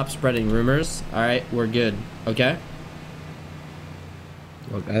fucking stop spreading rumors, alright, we're good. Okay?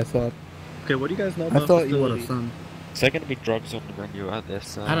 Look, I thought. Okay, what do you guys know I about thought you were a facility? son. Is there gonna be drugs on the menu at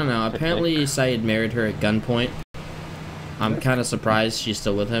this? I don't know. Apparently, Syed married her at gunpoint. I'm kind of surprised she's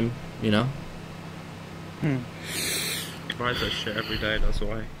still with him, you know? He buys that shit every day, that's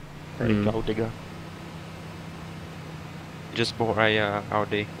why. Gold digger. Just bought a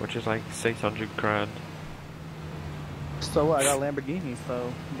Audi, which is like 600 grand. So what? I got a Lamborghini,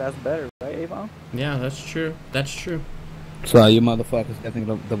 so that's better, right, Avon? Yeah, that's true. That's true. So are you motherfuckers getting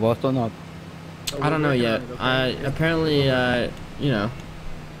divorced or not? I don't know yet. Apparently, you know.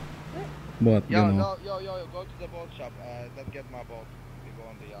 What? Yo, You know. yo, go to the boat shop. Let's get my boat. We go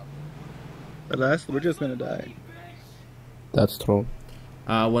on the yacht. But we're just gonna die. That's true.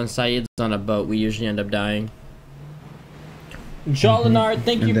 When Syed's on a boat, we usually end up dying. Jolinar,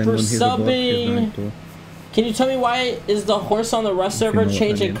 thank you for subbing. Can you tell me why is the horse on the Rust server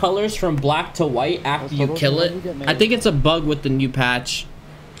changing colors from black to white after you kill it? I think it's a bug with the new patch.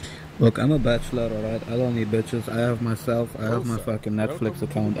 Look, I'm a bachelor, alright? I don't need bitches. I have myself. I have my fucking Netflix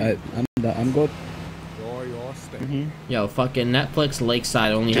account. I'm good. Yo, fucking Netflix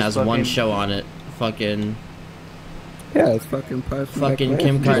Lakeside only Just has fucking- one show on it. Fucking. Yeah, it's fucking personal. Fucking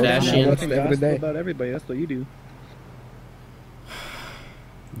Kim Kardashian. I watch it every day. About everybody. That's what you do.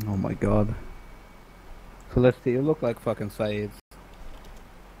 Oh my god. Felicity, you look like fucking Syed's.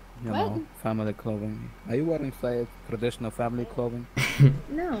 You know, family clothing. Are you wearing Syed's traditional family clothing?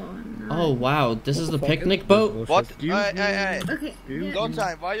 No, I'm not. Oh wow, this is the picnic boat? What? Hey. Okay. Yeah. Don't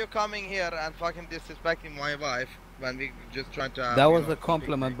time. Why are you coming here and fucking disrespecting my wife when we just trying to have, That you was know, a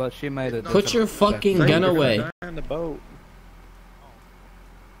compliment, but she made it. Put your fucking gun away. On the boat.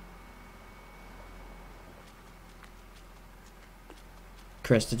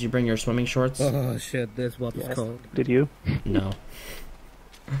 Chris, did you bring your swimming shorts? Oh shit, this what it's called. Did you? No.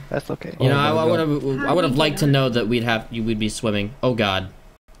 That's okay. You know, I would have liked to know that we'd be swimming. Oh god.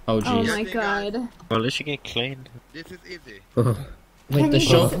 Oh jeez. Oh my god. Well, at least you get cleaned. This is easy. Wait,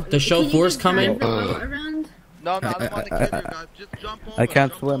 the chauffeur's coming? No, I don't want to kill you guys. Just jump over. I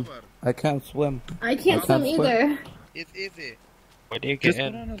can't swim. I can't swim. I can't swim either. It's easy. Where do you get Just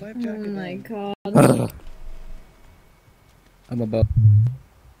in? put on a life Oh jacket. my god. I'm about.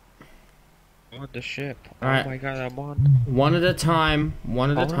 On the ship. Alright. Oh my god, I'm on. One at a time.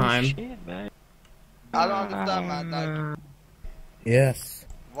 One at a time. Shit, man. I don't understand, man. Like, Yes.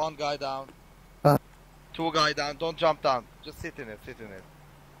 one guy down. Two guy down. Don't jump down. Just sit in it.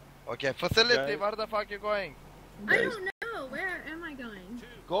 Okay, facility. Okay. Where the fuck you going? I don't know. Where am I going?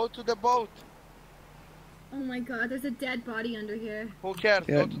 Go to the boat. Oh my god, there's a dead body under here. Who cares?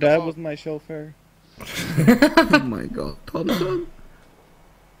 Yeah, Go to the that boat. was my chauffeur. Oh my god. Thompson?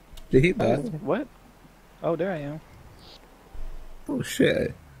 Did he die? What? Oh, there I am. Oh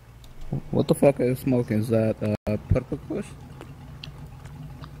shit. What the fuck are you smoking? Is that purple kush?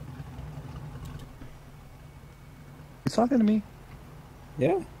 He's talking to me.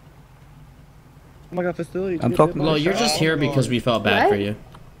 Yeah. Oh my god, facility. I'm talking. Well, you're just here because we felt bad for you.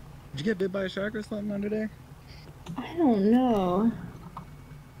 Did you get bit by a shark or something under there? I don't know.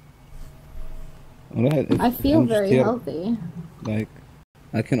 Alright. I feel I'm just very here. healthy. Like,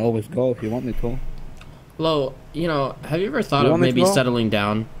 I can always go if you want me to. Lo, you know, have you ever thought You of want me to maybe go? settling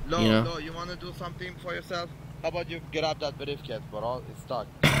down? No, You know? no, you wanna do something for yourself? How about you grab that briefcase, bro? It's stuck.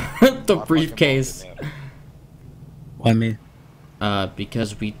 The briefcase. Why me?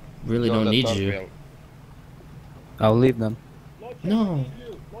 Because we really Yo, don't the need third you. wheel. I'll leave them. No.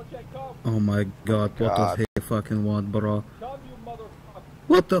 Oh my god, what does he fucking want, bro?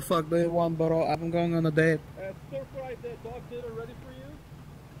 What the fuck do you want, bro? I'm going on a date.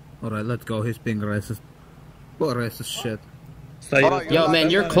 Alright, let's go. He's being racist. What racist shit? Yo, man,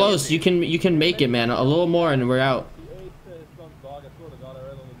 you're close. You can make it, man. A little more and we're out.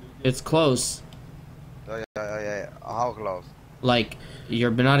 It's close. Yeah. How close? Like, you're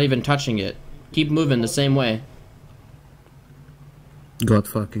not even touching it. Keep moving the same way. God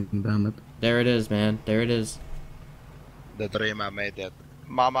fucking damn it. There it is, man. There it is. The dream I made it.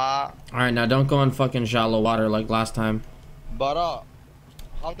 Mama. Alright, now don't go in fucking shallow water like last time. Bro,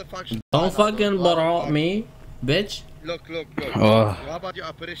 how the fuck should Don't fucking borrow me, bitch. Look. Oh. How about you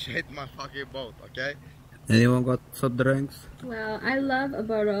appreciate my fucking boat, okay? Anyone got some drinks? Well, I love a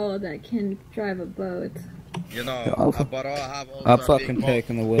baro that can drive a boat. You know, Yeah, a baro have also I'm a fucking big boat.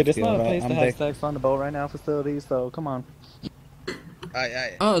 taking the But whiskey. it's not a alright? place I'm to have taking. sex on the boat right now, facilities. So come on.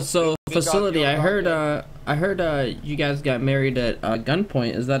 Aye. Oh, so We got facility. your I heard you guys got married at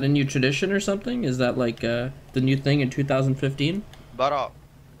gunpoint. Is that a new tradition or something? Is that like the new thing in 2015? Baro.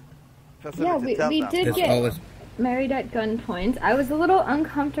 Yeah, we did It's get always married at gunpoint. I was a little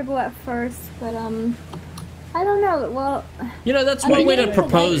uncomfortable at first, but I don't know. Well, You know, that's I one mean, way to maybe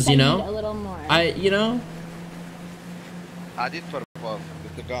propose. tonight You I need a know, little more. I did propose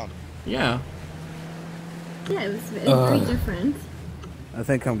with the gun. Yeah. Yeah, it was very different. I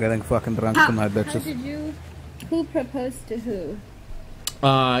think I'm getting fucking drunk How tonight, bitches. did you? Who proposed to who?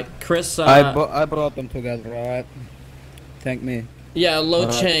 Chris. I brought them together, alright? Thank me. Yeah, Lo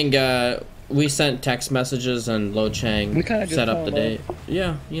Alright. Chang. We sent text messages and Lo Chang We kind of just set fell up the in date. love.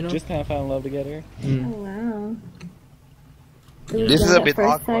 Yeah, you know. Just kind of fell in love together. Mm. Oh wow. This is a bit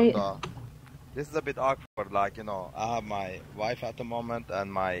awkward though. This is a bit awkward, like, you know, I have my wife at the moment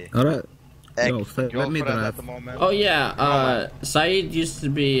and my Alright. Yo, ex-girlfriend let me at drive. the moment. Oh yeah, Saeed used to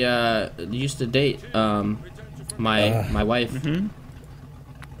be used to date my wife. Mm-hmm.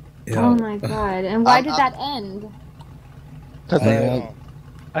 Oh my god! And why did that end? Because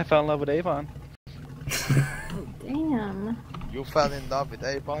I fell in love with Avon. Oh damn. You fell in love with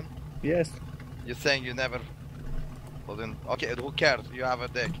Avon? Yes. You're saying you never wasn't okay, who cares? You have a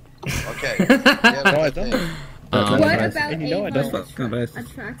dick. Okay. You have No, I a don't. dick. What Racist. about And you know I Avon don't. Fucking racist.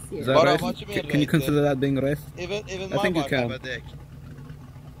 attracts you? Is that Bro, racist? what you mean Can you racist? consider that being racist? Even I my think you wife can. have a dick.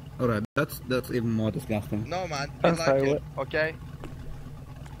 Alright, that's even more disgusting. No man, we I'm like sorry, it, okay?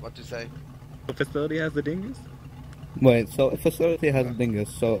 What you say? The facility has the dingus? Wait, so if facility has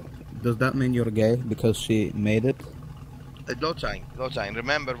dingus, so does that mean you're gay because she made it? Lo Chang,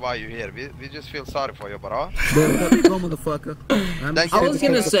 remember why you're here. We just feel sorry for you, bro. Let me go, motherfucker. I was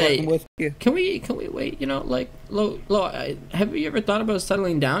gonna say, whiskey. can we wait? You know, like Lo, have you ever thought about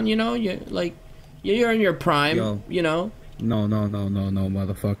settling down? You know, you're in your prime. Yo. You know. No,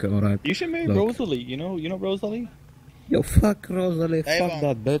 motherfucker. Alright. You should marry Look. Rosalie. You know Rosalie? Yo, fuck Rosalie. Avon. Fuck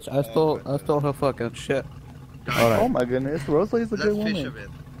that bitch. I stole her fucking shit. Oh Alright. my goodness, Rosalie's a Let's good fish a woman.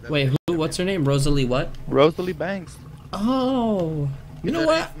 bit. Wait, who? What's her name? Rosalie what? Rosalie Banks. Oh, you know The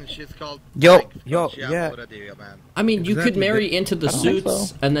what? reason she's called Yo, Banks, yo, she have yeah. already, man. I mean, you could Exactly, marry but into the I don't think suits,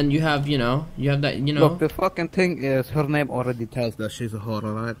 so. and then you have that, you know. Look, the fucking thing is, her name already tells that she's a whore,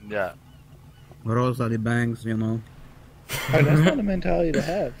 alright? Yeah. Rosalie Banks, you know. Alright, that's not a mentality to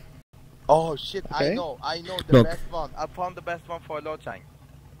have. Oh shit, Okay. I know the Look. best one. I found the best one for Lo Chang.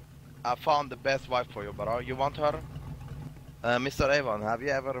 I found the best wife for you, bro. You want her? Mr. Avon, have you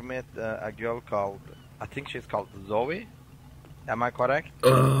ever met a girl called, I think she's called Zoe? Am I correct?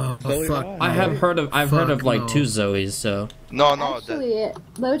 Zoe fuck. Ryan. I've heard of like no. 2 Zoes, so. No, Actually,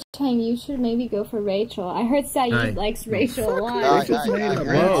 Lo Chang, you should maybe go for Rachel. I heard Saeed Aye. likes Rachel a lot.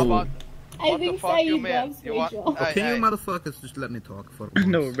 Whoa. I think Saeed loves Rachel. Can you motherfuckers just let me talk for once?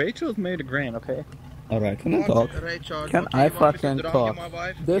 No, Rachel's married to Grant, okay? Alright, can I talk? Rachel, Can okay, I you want me to fucking drug talk? you, my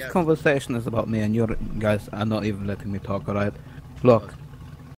wife? This Yes. conversation is about me and you guys are not even letting me talk, alright? Look,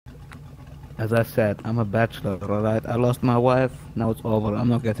 as I said, I'm a bachelor, alright? I lost my wife, now it's over. I'm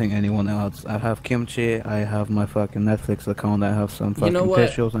not getting anyone else. I have kimchi, I have my fucking Netflix account, I have some fucking You know what?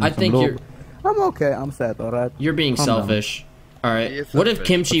 tissues and I some think lube. you're I'm okay, I'm sad, alright? you're being Calm down. selfish. All He right. is What if selfish.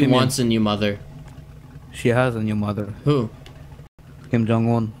 Kimchi What do you wants a new mother? She has a new mother, Who? Kim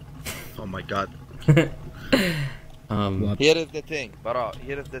Jong-un. Oh my god. What? Here is the thing, bro.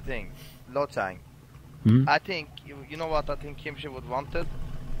 Here is the thing. Lo Chang. Hmm? I think, you know what I think Kimchi would want it?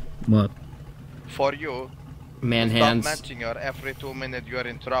 What? For you, Man stop hands. mentioning her every 2 minutes you're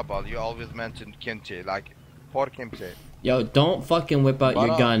in trouble. You always mention kimchi, like, poor kimchi. Yo, don't fucking whip out your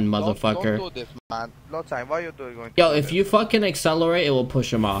Bro, gun, don't motherfucker. do this, man. Lo Chang, why you doing going to Yo, do if this? you fucking accelerate, it will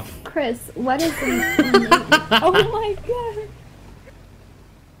push him off. Chris, what is the Oh my god.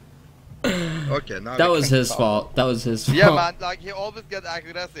 Okay, now That we was can his talk. fault. That was his fault. Yeah, man, like, he always gets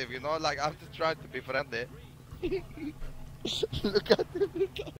aggressive, you know? Like, I'm just trying to be friendly. Look at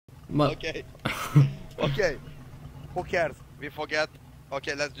him. Okay. Okay. Who cares? We forget.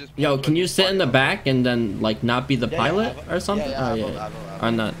 Okay, let's just... Yo, can you sit in the back and then like not be the Yeah, pilot I will. or something? Yeah, Oh I yeah. will, I will.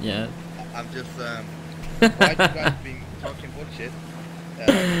 Or not? Yeah. I'm just, why you guys being talking bullshit?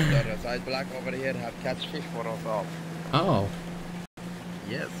 The side black over here have catch fish for us all. Oh.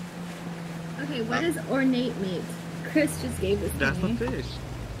 Yes. Okay, what is ornate meat? Chris just gave this That's to me. a fish.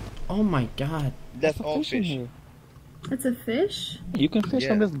 Oh my god. That's all fish in fish. here. That's a fish? You can fish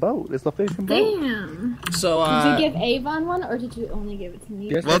Yeah. on this boat. It's a fishing boat. Damn. So, Did you give Avon one, or did you only give it to me?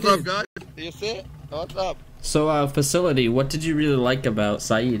 Yes, What's up, guys? You see? What's up? So, Facility, what did you really like about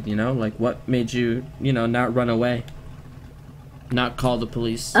Saeed, you know? Like, what made you, you know, not run away? Not call the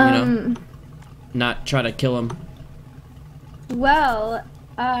police, you know? Not try to kill him? Well,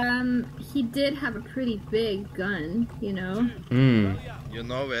 he did have a pretty big gun, you know? Mm. You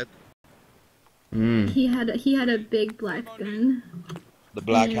know it. Mm. He had a big black gun. The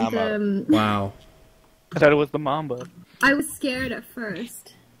black And, hammer. Wow. I thought it was the Mamba. I was scared at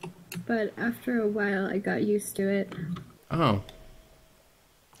first, but after a while I got used to it. Oh.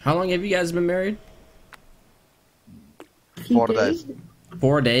 How long have you guys been married? 4 days.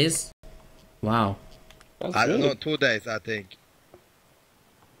 4 days? Wow. I don't know, 2 days, I think.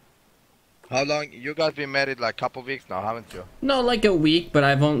 How long? You guys been married like couple weeks now, haven't you? No, like a week,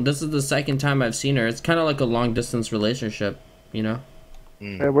 but this is the second time I've seen her. It's kind of like a long distance relationship, you know?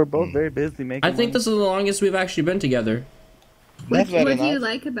 Yeah, we're both very busy making I think money. this is the longest we've actually been together. What do you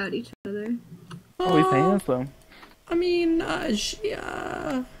like about each other? Oh, he's handsome. I mean, I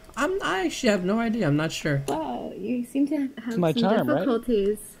actually have no idea. I'm not sure. Wow, you seem to have my some charm, right?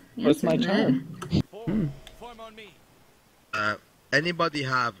 difficulties. What's my answering charm? Anybody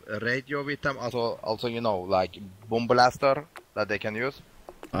have a radio with them? Also, you know, like boom blaster that they can use?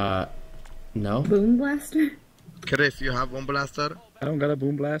 No. that. Boom blaster? Chris, you have boom blaster? I don't got a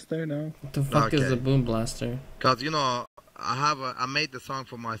boom blaster, no. What the fuck is a boom blaster? Cause you know, I made the song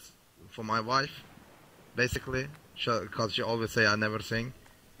for my wife, basically, cause she always say I never sing,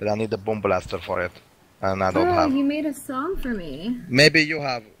 but I need a boom blaster for it, and I don't have. You made a song for me. Maybe you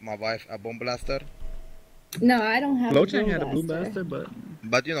have, my wife, a boom blaster. No, I don't have Lo a Chang boom had a boom blaster. blaster,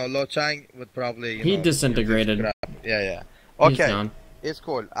 But you know, Lo Chang would probably. He disintegrated. Yeah. He's Okay, gone. it's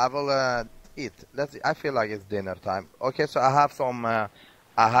cool. I will eat. I feel like it's dinner time. Okay, so I have some. I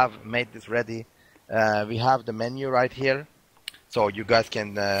have made this ready. We have the menu right here, so you guys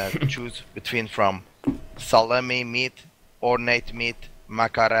can choose between from salami meat, ornate meat,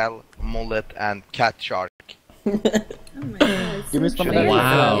 mackerel, mullet, and cat shark. Oh my god. Give me some of fancy. that.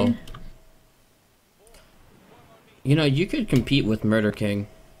 Wow. You know, you could compete with Murder King,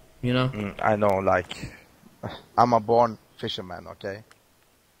 you know? I know, like, I'm a born fisherman, okay?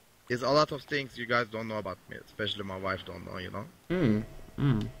 There's a lot of things you guys don't know about me, especially my wife don't know, you know?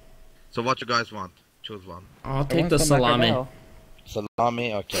 So what you guys want? Choose one. I'll take the salami.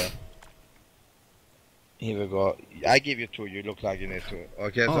 Salami, okay. Here we go. I give you 2, you look like you need 2.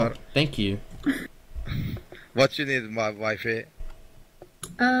 Okay, Oh, sir? thank you. What you need, my wifey?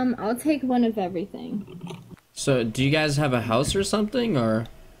 I'll take one of everything. So, do you guys have a house or something, or?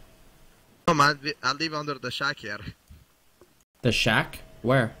 No, man, I live under the shack here. The shack?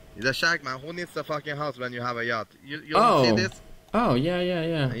 Where? The shack, man. Who needs a fucking house when you have a yacht? You don't see this? Oh, yeah.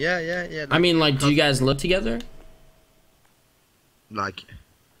 Yeah. I mean, like, do you guys live together? Like,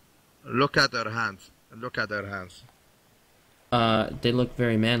 look at her hands. Look at her hands. They look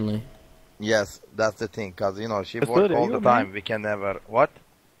very manly. Yes, that's the thing, cause you know she That's works good. Are all you the a man? time. We can never. What?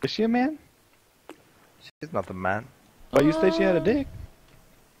 Is she a man? She's not a man. Oh, you said she had a dick.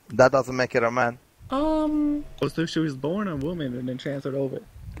 That doesn't make her a man. Oh, so she was born a woman and then transferred over.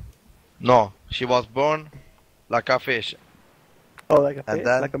 No, she was born like a fish. Oh, like a And fish?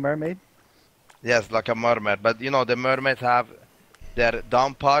 then- Like a mermaid? Yes, like a mermaid. But you know the mermaids have their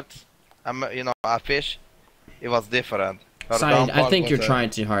down parts. You know, a fish. It was different. Her down Saeed, I part think was you're trying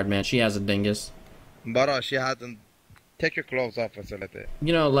too hard, man. She has a dingus. But she hadn't. Take your clothes off, facility.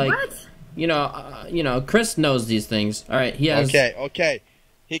 You know, like, you know, Chris knows these things. All right, he has. Okay.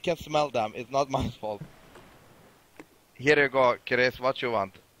 He can smell them. It's not my fault. Here you go, Chris. What you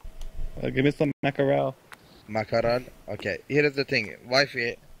want? Give me some mackerel. Mackerel? Okay. Here is the thing.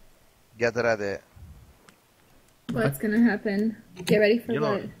 Wifey, get ready. What's gonna happen? Get ready for You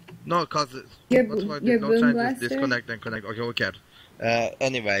know, what? no, cause Your that's why your no boom time to blaster? disconnect and connect. Okay, who cares?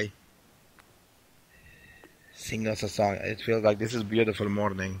 Anyway, sing us a song. It feels like this is beautiful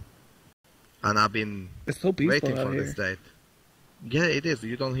morning, and I've been It's so peaceful waiting out for here. this date. Yeah, it is.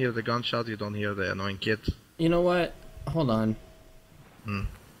 You don't hear the gunshots. You don't hear the annoying kids. You know what? Hold on.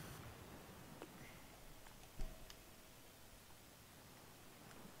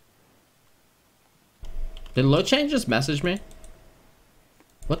 Did Lo Chang just message me?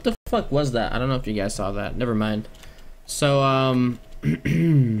 What the fuck was that? I don't know if you guys saw that. Never mind. So,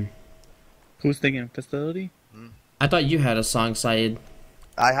 Who's thinking facility? I thought you had a song, Saeed.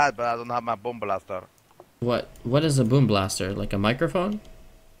 I had, but I don't have my boom blaster. What is a boom blaster? Like a microphone?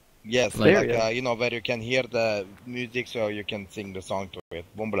 Yes, Like- like you know, where you can hear the music, so you can sing the song to it.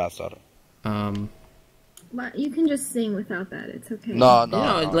 Boom blaster. Well, you can just sing without that. It's okay. No,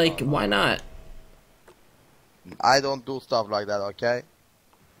 Why not? I don't do stuff like that. Okay.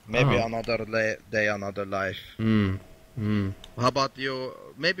 Maybe Oh. another day, another life. How about you?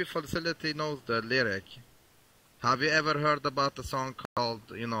 Maybe Facility knows the lyric. Have you ever heard about the song called,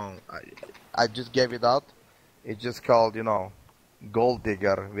 you know, I just gave it out. It's just called, you know, Gold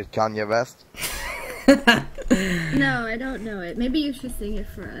Digger with Kanye West. No, I don't know it. Maybe you should sing it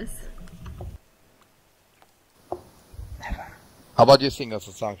for us. How about you sing us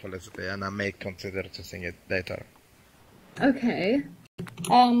a song, Felicity, and I may consider to sing it later. Okay.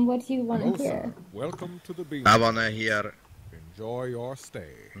 What do you want Hello, to hear? sir. Welcome to the bean. I wanna hear. Enjoy your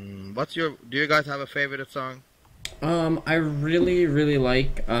stay. What's your? Do you guys have a favorite song? I really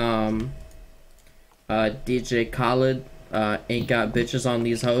like DJ Khaled. Ain't got bitches on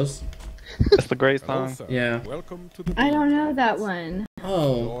these hoes. That's the great Hello, song. sir. Yeah. Welcome to the I don't know that one.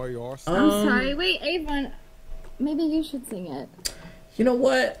 Oh. Enjoy your stay. I'm sorry. Wait, Avon. Maybe you should sing it. You know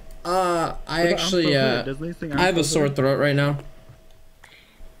what? I actually I have a sore throat right now.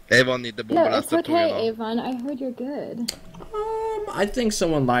 Avon need the boom No, it's blaster too, okay, you know. Avon. I heard you're good. I think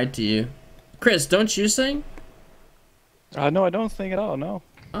someone lied to you. Chris, don't you sing? No, I don't sing at all. No.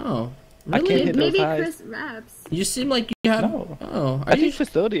 Oh. I can't Really? hit those Maybe highs. Chris raps. You seem like you have. No. Oh, I think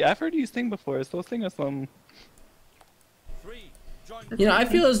Facility. I've heard you sing before, so sing us some. You know, I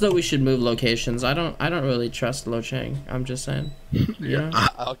feel as though we should move locations. I don't really trust Lo Chang. I'm just saying. You know?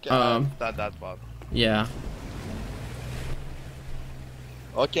 Okay, I understand that one. Yeah.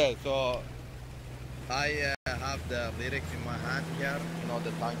 Okay, so I have the lyrics in my hand here. You know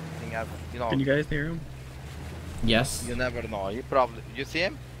the tongue thing. You know. Can you guys hear him? Yes. You never know. You see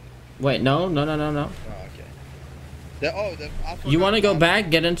him? Wait, no. Oh, okay. You want to go back,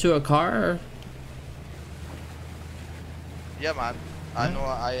 get into a car? Or? Yeah, man. I know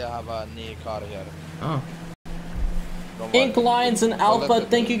I have a new car here. Oh. Don't worry. Ink Lions and So Alpha, listen,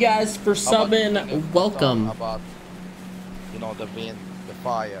 thank you guys for how about you sing us subbing. a Welcome. song about, you know, the wind, the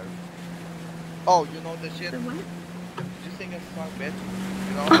fire. Oh, you know the shit? what? Just sing us a song, bitch.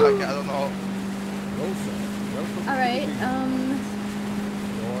 You know, like, I don't know. Alright,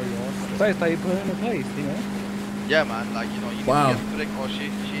 That's how you put it in place, you know? Yeah, man, like, you know, you Wow. can get or she.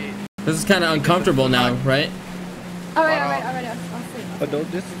 This is kind of uncomfortable now, right? alright, I'll sing. But don't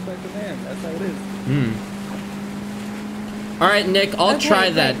disrespect the man. That's how it is. All right, Nick, I'll Okay, try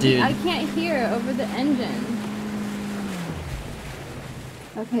but that, dude. I can't hear over the engine.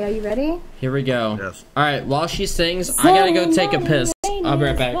 Okay, are you ready? Here we go. Yes. All right, while she sings, I gotta go take a piss. I'll be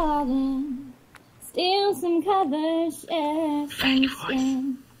right back. Steal some colors, share some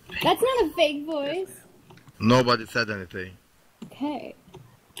skin. That's not a fake voice. Nobody said anything. Okay.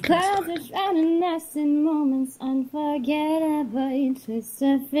 Clouds are shrouding us in moments unforgettable. You twist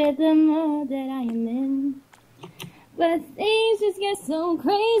to fit the mood that I am in. But things just get so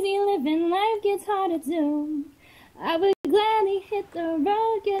crazy, living life gets hard to do. I would gladly hit the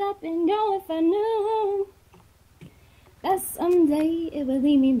road, get up and go if I knew that someday it would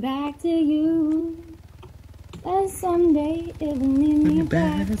lead me back to you. That someday it will lead me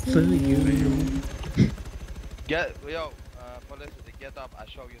back to you. Felicity, get up. I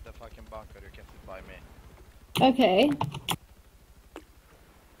show you the fucking bunker. You can sit by me. Okay.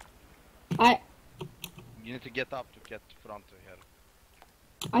 You need to get up to get front to here.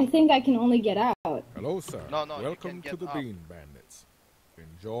 I think I can only get out. Hello, sir. No, you Welcome can to get the up. Bean Bandits.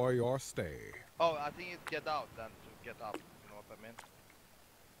 Enjoy your stay. Oh, I think it's get out then to get up. You know what I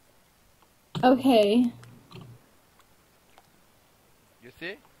mean? Okay. You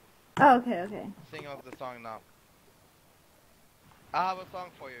see? Oh, okay. Sing us the song now. I have a song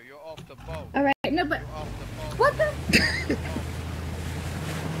for you. You're off the boat. Alright, no, but... You're off the boat. What the...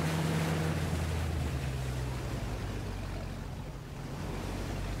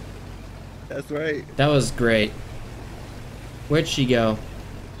 That's right. That was great. Where'd she go?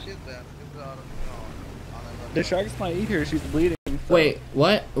 She's there. The sharks might eat her. She's bleeding. So. Wait,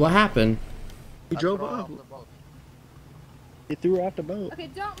 what? What happened? He drove off. He threw her off the boat. Okay,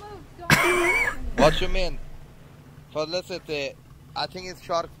 don't move. Don't move. What you mean? Felicity, I think it's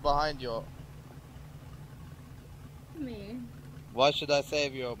sharks behind you. Me. Why should I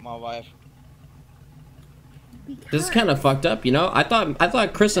save you, my wife? This is kind of fucked up, you know? I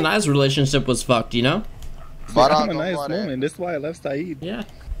thought Chris and I's relationship was fucked, you know? But I'm a nice woman. This is why I left Saeed. Yeah.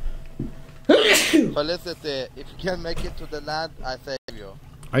 Felicity, if you can make it to the land, I save you.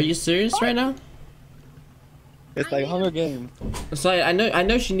 Are you serious right now? It's like Hunger Games. It's like I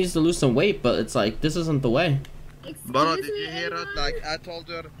know she needs to lose some weight, but it's like this isn't the way. Bro, did you hear it? Like I told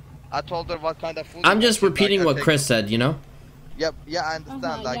her what kind of food. I'm just repeating what Chris said, you know? Yep, yeah, I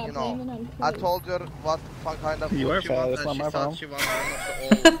understand. Like, you know, I told her what kind of food she wants, and she thought she was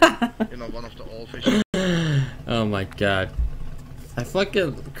one of the old fishes. Oh my god.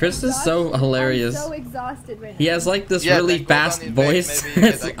 Chris is so hilarious. I'm so exhausted right now. He has like this really fast voice.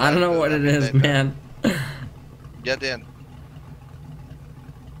 I don't know what it is, man. Get in.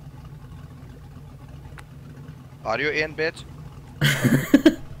 Are you in, bitch?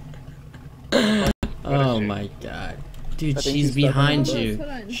 Oh my god. Dude, she's behind you.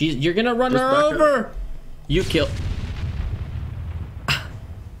 You're gonna run her over! You kill.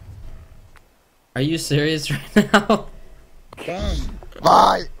 Are you serious right now?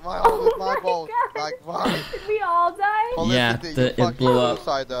 Why? Why always my fault? Like, why? Did we all die? Yeah, it blew up.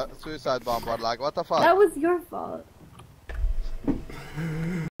 Suicide bomber, like, what the fuck? That was your fault.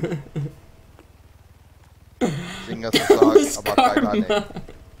 Sing us a song about Titanic.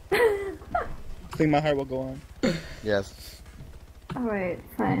 Sing My Heart Will Go On. Yes. Alright,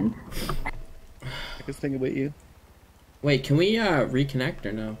 fine. I can sing it with you. Wait, can we reconnect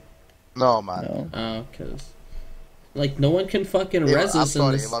or no? No, man. No. Oh, cause like no one can fucking res us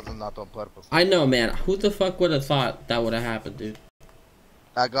in this. It wasn't not on purpose. I know, man. Who the fuck would have thought that would have happened, dude?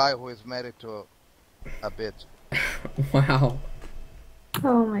 A guy who is married to a bitch. Wow.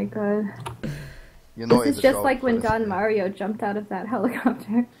 Oh my god. You know, this is just like when Don Mario jumped out of that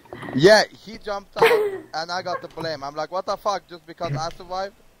helicopter. Yeah, he jumped out and I got the blame. I'm like, what the fuck? Just because I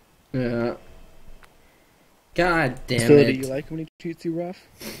survived? Yeah. God damn So, it. do you like when he treats you rough?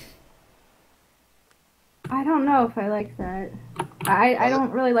 I don't know if I like that. I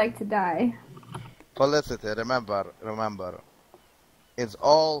don't really like to die. Felicity, remember. It's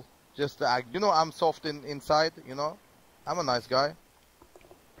all just the act. You know, I'm soft inside, you know? I'm a nice guy.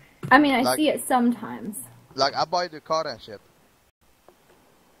 I mean, I see it sometimes. Like, I buy the car and shit.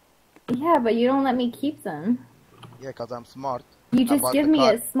 Yeah, but you don't let me keep them. Yeah, because I'm smart. You just give me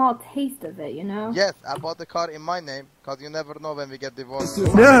a small taste of it, you know? Yes, I bought the car in my name, because you never know when we get divorced.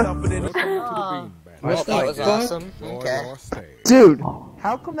 Yeah. Well, that was awesome. Okay. Dude,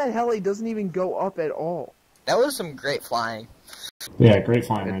 how come that heli doesn't even go up at all? That was some great flying. Yeah, great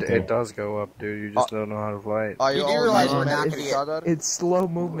flying right there. It does go up, dude. You just don't know how to fly it. You do realize we're not gonna get... It's slow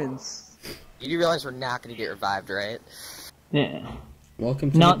movements. You do realize we're not gonna get revived, right? Yeah.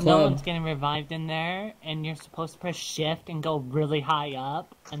 Welcome to no, the club. No one's getting revived in there, and you're supposed to press shift and go really high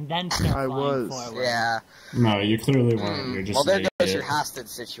up, and then start flying forward. Yeah. No, you clearly weren't. You're just well, there an goes idiot. your hostage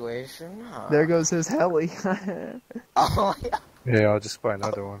situation. There goes his heli. Oh, yeah. Yeah, I'll just buy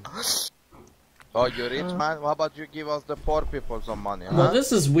another one. Oh, you rich man? How about you give us the poor people some money, huh? Well,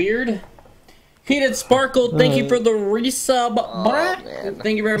 this is weird. Heated Sparkle, thank you for the resub.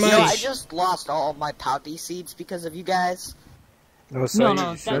 Thank you very much. You know, I just lost all of my poppy seeds because of you guys. No,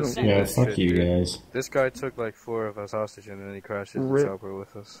 yeah, fuck you guys. This guy took like 4 of us hostage and then he crashed his chopper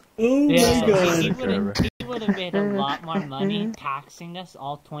with us. Yeah, he would have made a lot more money taxing us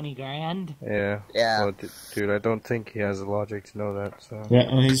all 20 grand. Yeah. Yeah. Well, dude, I don't think he has the logic to know that. So.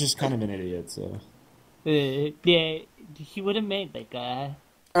 Yeah, well, he's just kind of an idiot. So. Yeah, he would have made like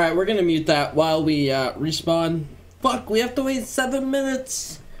Alright, we're gonna mute that while we respawn. Fuck, we have to wait 7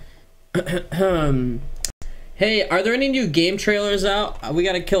 minutes. Hey, are there any new game trailers out? We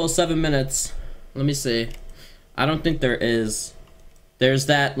gotta kill 7 minutes. Let me see. I don't think there is. There's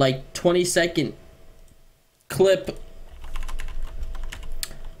that like 20-second clip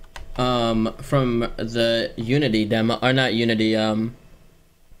from the Unity demo, or not Unity,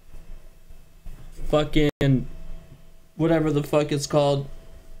 fucking whatever the fuck it's called.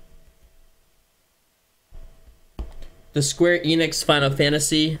 The Square Enix Final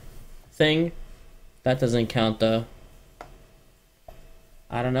Fantasy thing. That doesn't count though.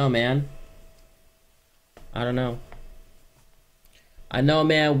 I don't know, man. I don't know. I know,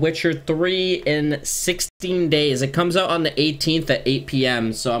 man. Witcher 3 in 16 days. It comes out on the 18th at 8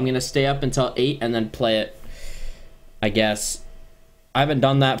 p.m. So I'm gonna stay up until 8 and then play it, I guess. I haven't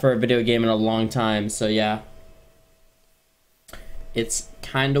done that for a video game in a long time, so yeah. It's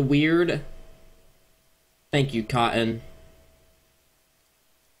kind of weird. Thank you, Cotton.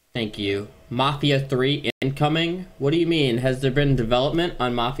 Thank you. Mafia 3 incoming? What do you mean? Has there been development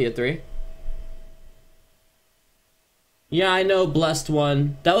on Mafia 3? Yeah, I know, Blessed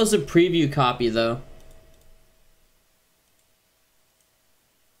One. That was a preview copy, though.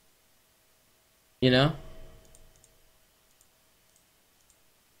 You know?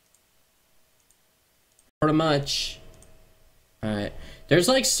 Pretty much. Alright. There's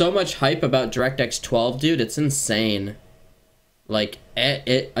like so much hype about DirectX 12, dude. It's insane. Like,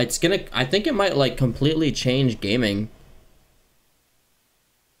 it's gonna... I think it might, like, completely change gaming.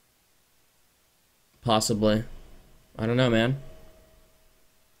 Possibly. I don't know, man.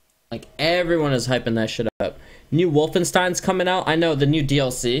 Like, everyone is hyping that shit up. New Wolfenstein's coming out. I know, the new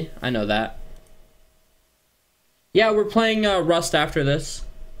DLC. I know that. Yeah, we're playing Rust after this.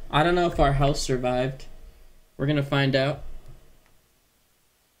 I don't know if our house survived. We're gonna find out.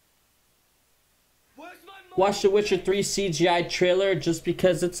 Watch the Witcher 3 CGI trailer just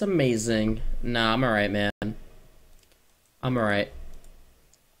because it's amazing. Nah, I'm alright, man. I'm alright.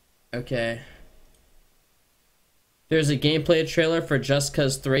 Okay. There's a gameplay trailer for Just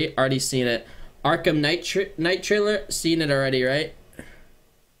Cause 3. Already seen it. Arkham Knight trailer. Seen it already, right?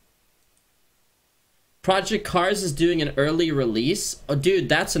 Project Cars is doing an early release. Oh, dude,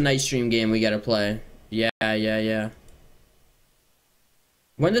 that's a nice stream game we gotta play. Yeah.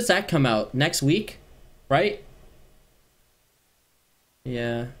 When does that come out? Next week? Right?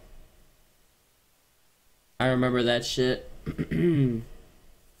 Yeah. I remember that shit.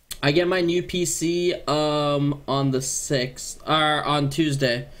 I get my new PC on the 6th, or on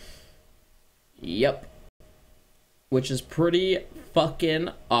Tuesday. Yep. Which is pretty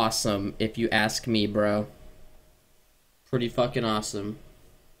fucking awesome, if you ask me, bro. Pretty fucking awesome.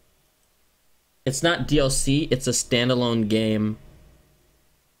 It's not DLC, it's a standalone game.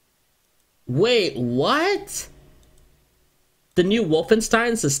 Wait, what? The new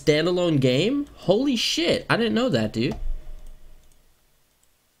Wolfenstein's a standalone game? Holy shit, I didn't know that, dude.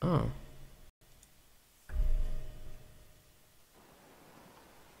 Oh.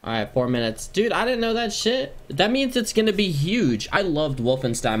 Alright, 4 minutes. Dude, I didn't know that shit. That means it's gonna be huge. I loved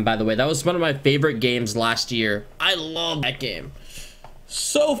Wolfenstein, by the way. That was one of my favorite games last year. I love that game.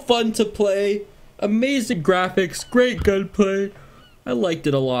 So fun to play. Amazing graphics. Great gunplay. I liked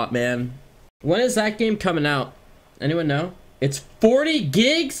it a lot, man. When is that game coming out? Anyone know? It's 40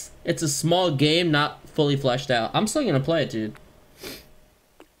 gigs? It's a small game, not fully fleshed out. I'm still gonna play it, dude.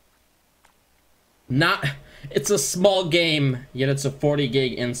 It's a small game, yet it's a 40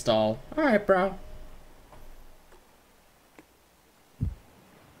 gig install. Alright, bro.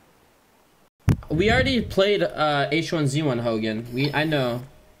 We already played H1Z1, Hogan. I know.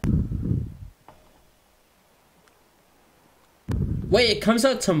 Wait, it comes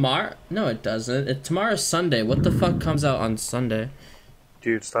out tomorrow? No, it doesn't. Tomorrow's Sunday. What the fuck comes out on Sunday?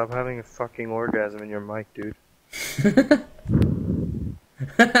 Dude, stop having a fucking orgasm in your mic, dude.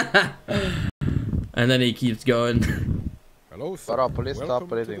 And then he keeps going. Hello, sir. Please stop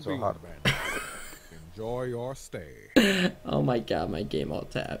breathing so hard. Enjoy your stay. Oh my god, my game all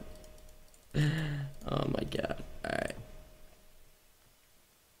tapped. Oh my god. Alright.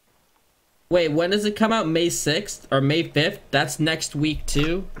 Wait, when does it come out? May 6th? Or May 5th? That's next week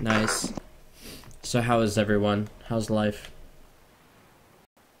too? Nice. So how is everyone? How's life?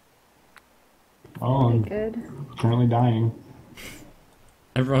 Oh, I'm good. Currently dying.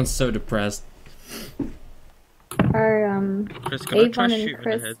 Everyone's so depressed. Are Chris, can I try Avon and shooting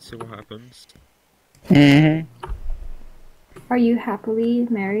Chris, the head, see what happens? are you happily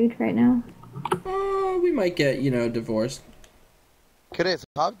married right now? We might get, you know, divorced. Chris,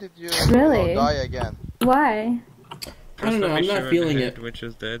 how did you Really? die again? Why? I don't know, I'm not feeling it. Which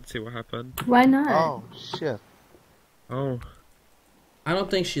is dead, see what happened? Why not? Oh, shit. Oh. I don't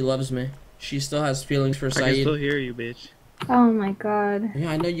think she loves me. She still has feelings for I Saeed. can still hear you, bitch. Oh my god.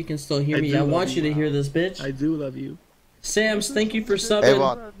 Yeah, I know you can still hear me. I want you to hear this, bitch. I do love you. Sams, thank you for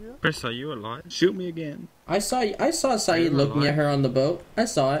subbing. Chris, are you alive? Shoot me again. I saw Saeed looking at her on the boat. I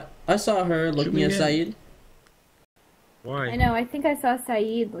saw it. I saw her looking at Saeed. Why? I know, I think I saw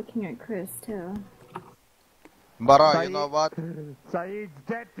Saeed looking at Chris too. Bara, you know what? Saeed's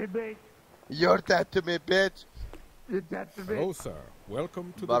dead to me. You're dead to me, bitch. You're dead to me. Hello, sir.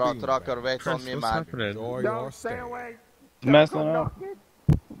 Welcome to Bara, the bean trucker, bag. wait on me, man. Enjoy No, your stay stay. away. Messing up.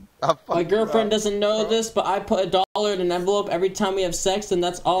 My girlfriend doesn't know this, but I put $1 in an envelope every time we have sex, and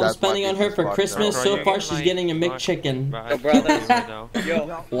that's all I'm spending on her for Christmas. So far, she's getting a McChicken.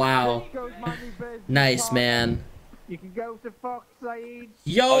 Wow. Nice, man. You can go to Fox, Saeed.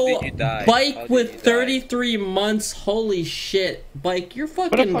 Yo, Bike with 33 months. Holy shit. Bike, you're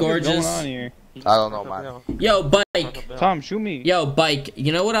fucking gorgeous. What's going on here? I don't know, man. Yo, Bike. Tom, shoot me. Yo, Bike,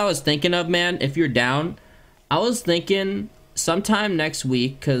 you know what I was thinking of, man? If you're down, I was thinking sometime next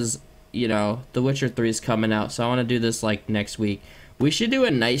week, because, you know, The Witcher 3 is coming out, so I want to do this, like, next week. We should do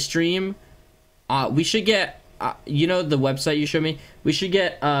a night stream. We should get, you know the website you showed me? We should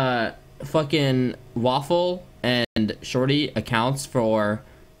get, fucking Waffle and Shorty accounts for,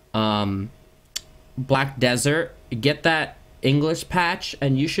 Black Desert. Get that English patch,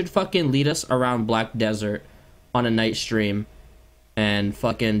 and you should fucking lead us around Black Desert on a night stream and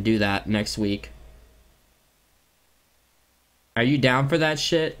fucking do that next week. Are you down for that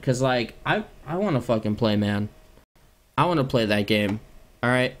shit? Cause like I want to fucking play, man. I want to play that game. All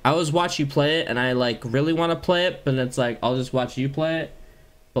right, I always watch you play it, and I like really want to play it, but it's like I'll just watch you play it.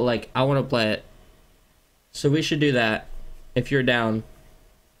 But like I want to play it, so we should do that if you're down.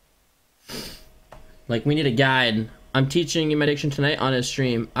 Like we need a guide. I'm teaching him addiction tonight on his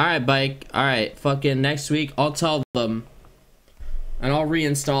stream. All right, Bike. All right, fucking next week I'll tell them, and I'll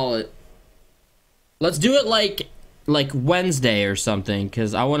reinstall it. Let's do it like Wednesday or something,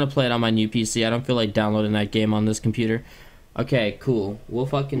 cause I want to play it on my new PC. I don't feel like downloading that game on this computer. Okay, cool. We'll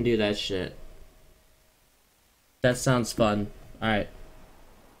fucking do that shit. That sounds fun. Alright.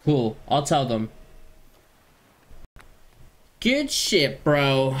 Cool. I'll tell them. Good shit,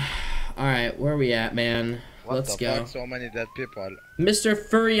 bro. Alright, where are we at, man? Let's go. Fuck? So many dead people. Mr.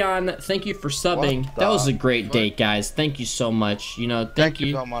 Furion, thank you for subbing. That was a great date, guys. Thank you so much. You know, thank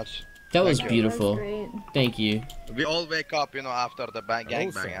you so much. That was beautiful. That was great. Thank you. We all wake up, you know, after the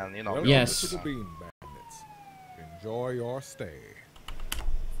gangbang, and you know. Yes. To the Bean Bandits. Enjoy your stay.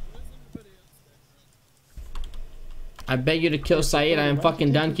 I beg you to kill Saeed. I am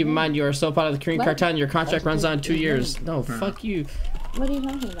fucking done. Keep in mind, you are still part of the Korean cartel, and your contract runs on in 2 years. No, fuck you. What are you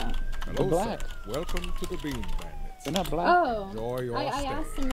talking about? Hello, black. Welcome to the Bean Bandits. They're not black. Oh, I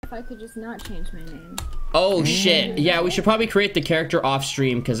asked him if I could just not change my name. Oh shit. Yeah, we should probably create the character off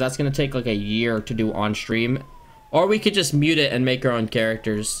stream, because that's going to take like a year to do on stream. Or we could just mute it and make our own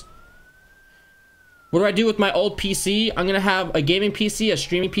characters. What do I do with my old PC? I'm going to have a gaming PC, a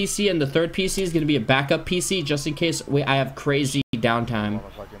streaming PC, and the third PC is going to be a backup PC just in case I have crazy downtime. I'm gonna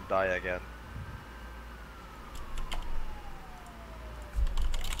fucking die again.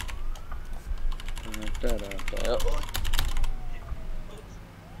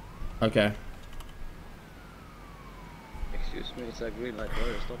 Okay. Excuse me, it's a green light.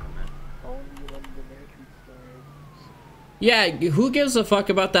 Where is stopping, man? Yeah, who gives a fuck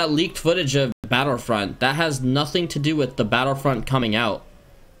about that leaked footage of Battlefront? That has nothing to do with the Battlefront coming out.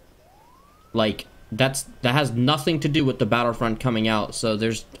 Like, that has nothing to do with the Battlefront coming out. So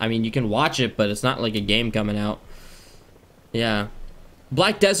there's, I mean, you can watch it, but it's not like a game coming out. Yeah.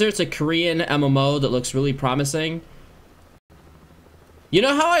 Black Desert's a Korean MMO that looks really promising. You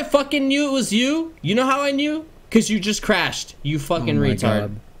know how I fucking knew it was you? You know how I knew? Because you just crashed. You fucking retard.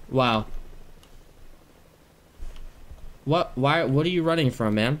 God. Wow. What? Why? What are you running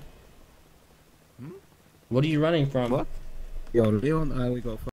from, man? What are you running from? What? Yo, Leon, we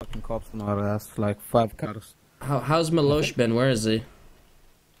got fucking cops on our ass, like 5 cars. How's Milosh been? Where is he?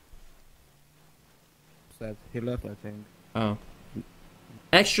 Said he left, I think. Oh.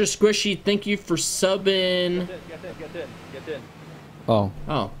 Extra Squishy, thank you for subbing. Get in. Oh.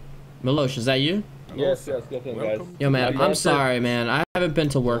 Milosh, is that you? Yes, get in, guys. Yo, man, I'm sorry, man. I haven't been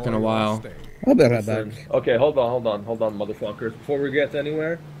to work in a while. I'll be right back. Okay, hold on, motherfuckers. Before we get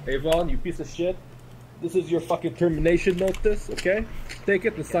anywhere, Avon, you piece of shit. This is your fucking termination notice, okay? Take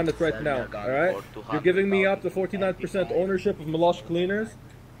it and sign it right now, alright? You're giving me up to 49% ownership of Milosh Cleaners,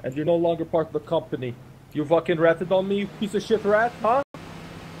 and you're no longer part of the company. You fucking ratted on me, you piece of shit rat, huh?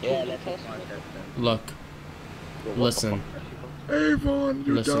 Yeah, let's also Look. Listen. Avon,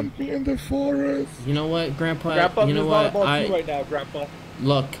 you dumped me in the forest. You know what, Grandpa? Grandpa, you know what? what? Right now, Grandpa.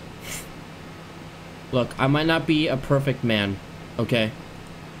 Look, I might not be a perfect man, okay?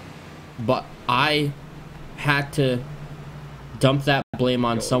 But I had to dump that blame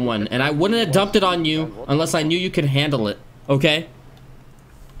on someone, and I wouldn't have dumped it on you unless I knew you could handle it, okay?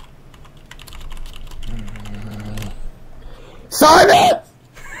 Simon!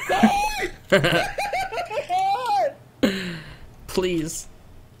 Please.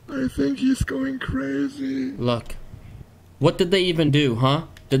 I think he's going crazy. Look. What did they even do, huh?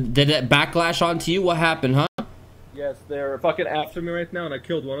 Did it backlash onto you? What happened, huh? Yes, they're fucking after me right now, and I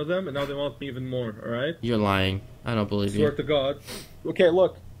killed one of them, and now they want me even more, alright? You're lying. I don't believe Swear you. to God. Okay,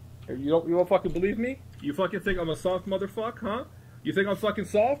 look. You don't fucking believe me? You fucking think I'm a soft motherfucker, huh? You think I'm fucking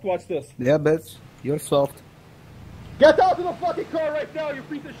soft? Watch this. Yeah, bitch. You're soft. Get out of the fucking car right now, you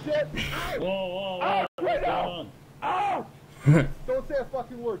piece of shit! Whoa, out right now! Out! Don't say a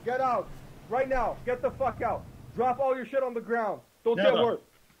fucking word. Get out. Right now. Get the fuck out. Drop all your shit on the ground. Don't say a word.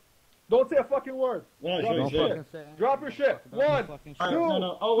 Don't say a fucking word. Drop your shit. Drop your shit. 1, 2,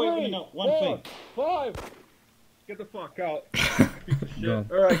 no. Oh, wait, no. One thing. 5. Get the fuck out. Piece of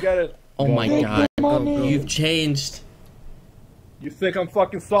shit. Alright, get it. Oh my God. You've changed. You think I'm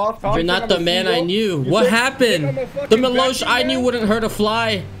fucking soft? Huh? You're not the man I knew. What happened? The Milosh I knew wouldn't hurt a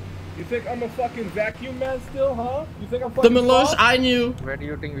fly. You think I'm a fucking vacuum man still, huh? You think I'm fucking The Milosh soft? I knew. Where do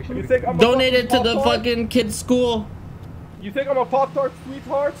you think we should You be? think I'm a Donated to fucking the Pop-Tart? fucking kids' school. You think I'm a Pop-Tart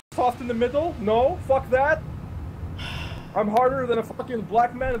sweetheart? Soft in the middle? No, fuck that. I'm harder than a fucking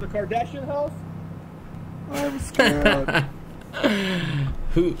black man in the Kardashian house? I'm scared.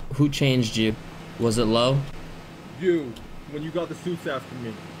 Who changed you? Was it low? You, when you got the suits after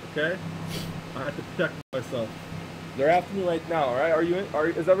me, okay? I had to protect myself. They're after me right now,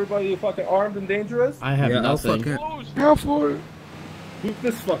 alright? Is everybody fucking armed and dangerous? I have nothing. Careful. Who's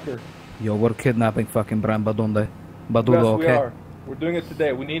this fucker? Yo, we're kidnapping fucking Bram Badunde. Yes, Badulo, we okay? are. We're doing it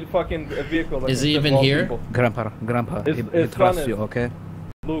today. We need fucking a vehicle. That Is can he fit even all here? people. Grandpa, he His trusts son you, is. okay?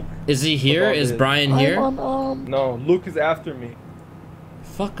 Luke. Is he here? Is Brian here? No, Luke is after me.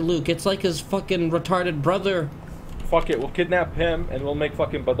 Fuck Luke, it's like his fucking retarded brother. Fuck it, we'll kidnap him and we'll make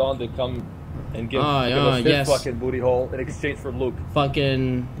fucking Badonde come and give us his yes. fucking booty hole in exchange for Luke.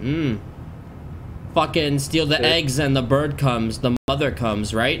 Fucking steal the eggs and the bird comes, the mother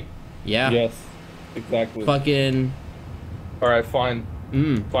comes, right? Yeah. Yes, exactly. Fucking. Alright, fine.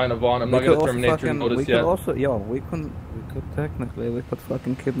 Fine, Yvonne. I'm not gonna terminate your notice yet. We could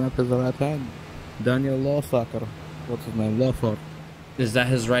fucking kidnap his right hand. Daniel Lawsucker. What's his name? Lawford. Is that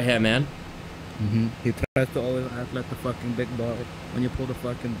his right hand man? He tries to always act like the fucking big boy. When you pull the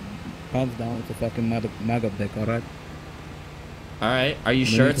fucking pants down, it's a fucking maggot dick, alright? Alright, are you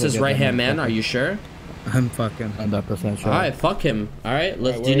sure it's his right hand man? Are you sure? I'm fucking 100% sure. Alright, fuck him. Alright,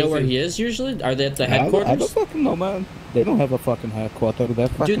 do you know where he is usually? Are they at the I headquarters? don't fucking know, man. They don't have a fucking headquarters. They're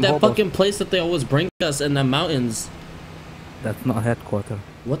fucking Dude, that hobos. fucking place that they always bring us in the mountains. That's not a headquarter.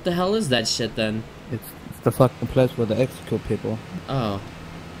 What the hell is that shit then? It's the fucking place where they execute people. Oh.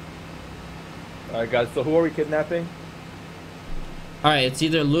 Alright guys, so who are we kidnapping? Alright, it's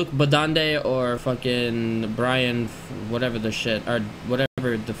either Luke Badande or fucking Brian, whatever the shit, or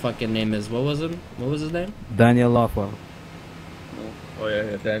whatever the fucking name is. What was him? What was his name? Daniel Lawford. Oh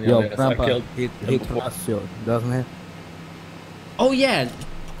yeah, Daniel. Yo, yes, Grandpa, I killed he him before. trusts you, doesn't he? Oh yeah,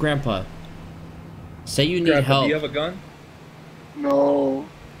 Grandpa. Say you need Grandpa, help. do you have a gun? No,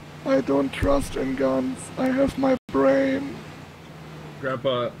 I don't trust in guns. I have my brain.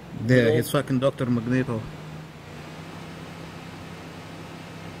 Grandpa. Yeah, he's fucking Dr. Magneto.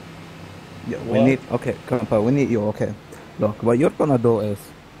 Yeah, we need, okay, Grandpa, we need you, okay. Look, what you're gonna do is,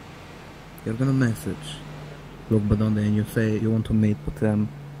 you're gonna message Luke Badonde and you say you want to meet with him.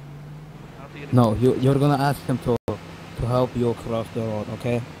 No, you're gonna ask him to help you cross the road,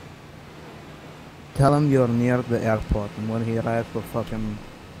 okay? Tell him you're near the airport and when he arrives we'll fucking,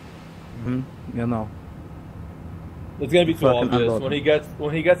 you know. It's gonna be too Fucking obvious unload.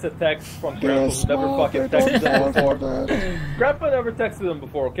 when he gets a text from Grandpa who never fucking texted him before. Grandpa never texted him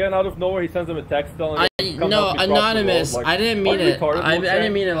before, okay? And out of nowhere he sends him a text telling him come No, help me cross the anonymous. road. Like, I didn't mean are you it. retarded, I Luke?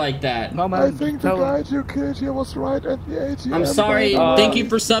 didn't mean it like that. No, man, I think the guy you killed here was right at the ATM. I'm sorry. Thank you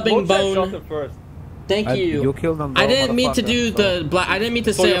for subbing, Bone. First. Thank you. You killed him. I didn't mean to do the black. I didn't mean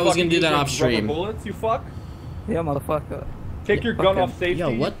to say I was gonna do that off stream. Bullets, you fuck. Yeah, motherfucker. Take your gun off safety.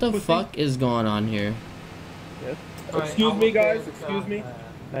 Yo, what the fuck is going on here? Yes. Excuse me, guys. Excuse me.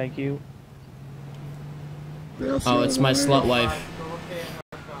 Thank you. Oh, it's my slut wife.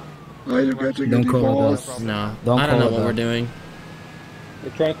 Are you getting Don't a call divorce? us. No, Don't I don't know call what that. we're doing.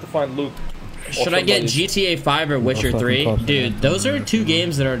 We're trying to find Luke. Should I get GTA 5 or Witcher 3? Dude, those are two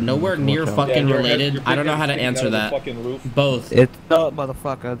games that are nowhere near fucking your related. your I don't know how to sticking answer out of the that. fucking roof. Both. It's not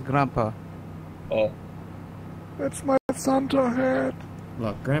motherfucker, it's Grandpa. Oh. That's my Santa hat.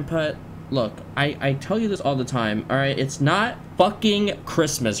 Look, Grandpa, look, I tell you this all the time, alright? It's not fucking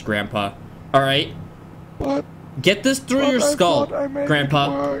Christmas, Grandpa. Alright? What? Get this through your skull,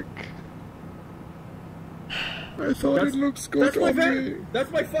 Grandpa. I thought it looks good That's my on van. me.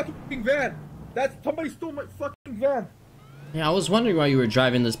 That's my fucking van. Somebody stole my fucking van. Yeah, I was wondering why you were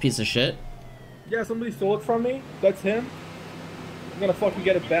driving this piece of shit. Yeah, somebody stole it from me. That's him. I'm gonna fucking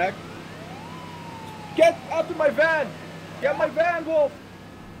get it back. Get out of my van! Get my van, Wolf!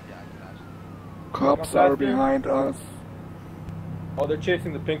 Cops are behind us. Oh, they're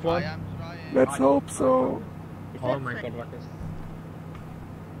chasing the pink one? Let's hope so. Oh my god.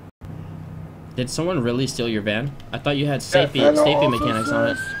 Did someone really steal your van? I thought you had safety Fellow mechanics on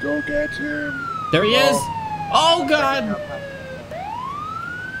it. officers, go get him. There he is! Oh god!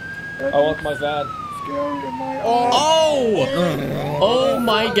 I want my van. Scary in my Oh! Oh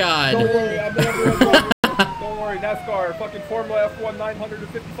my god. Don't worry, I'm the number one driver. Don't worry, NASCAR, fucking Formula F1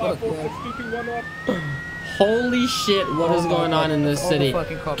 955 46221 up. Holy shit, what is going on in this city?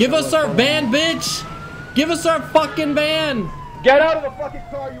 Give us our van, bitch! Give us our fucking van! Get out of the fucking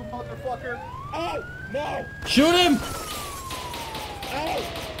car, you motherfucker! Oh, no! Shoot him! Ow!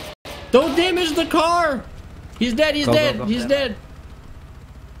 Don't damage the car! He's dead, he's dead, he's dead.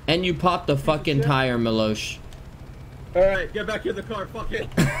 And you popped the fucking tire, Milosh. Alright, get back in the car, fuck it.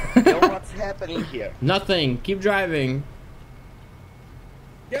 Yo, what's happening here? Nothing, keep driving.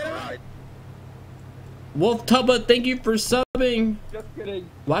 Get out! Wolf Tubba, thank you for subbing. Just kidding.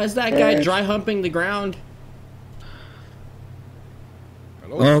 Why is that guy dry humping the ground?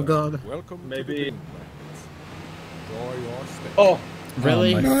 Hello, Oh, sir. God. Welcome Maybe. to the Enjoy your stay. Oh,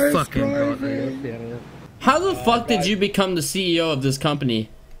 really? Oh, my Nice fucking God. driving. How the fuck did you become the CEO of this company?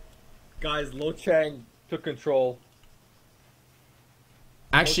 guys, Lo Chang took control.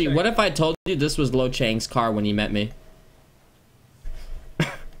 Actually, what if I told you this was Lo Chang's car when he met me?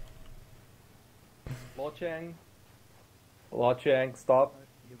 Lo Chang, stop.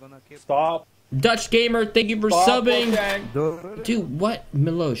 Stop. Dutch Gamer, thank you for Stop, subbing. Lo Chang. Dude, what?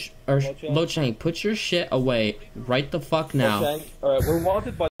 Milosh, or Lo Chang. Lo Chang, put your shit away right the fuck now. Lo Chang. Alright, we're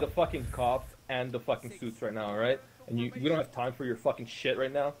wanted by the fucking cops and the fucking suits right now, alright? And we don't have time for your fucking shit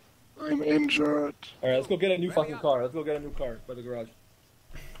right now. I'm injured. Alright, let's go get a new fucking car. Let's go get a new car by the garage.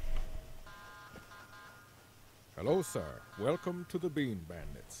 Hello, sir. Welcome to the Bean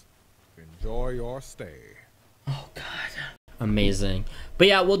Bandits. Enjoy your stay. Oh, God. Amazing. But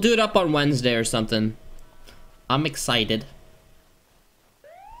yeah, we'll do it up on Wednesday or something. I'm excited.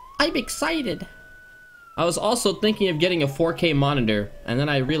 I'm excited. I was also thinking of getting a 4K monitor, and then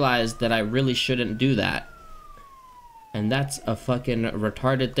I realized that I really shouldn't do that. And that's a fucking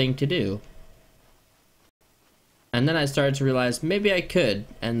retarded thing to do. And then I started to realize maybe I could,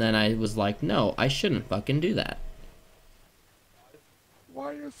 and then I was like, no, I shouldn't fucking do that. Why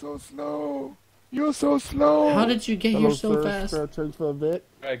are you so slow? You're so slow. How did you get here so fast? For a bit.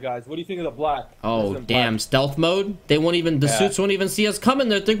 Alright, guys, what do you think of the black? Oh, damn, stealth mode? They won't even, the suits won't even see us coming.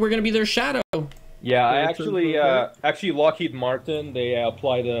 They think we're gonna be their shadow. Yeah, I actually, Lockheed Martin, they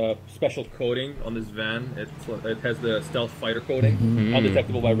applied a special coating on this van. It has the stealth fighter coating,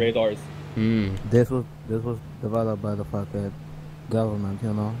 undetectable by radars. This was developed by the fucking government,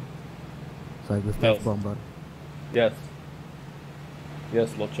 you know. It's like the stealth bomber. Yes.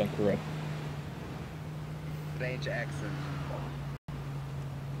 Yes, Lo Chang, correct. Strange accent.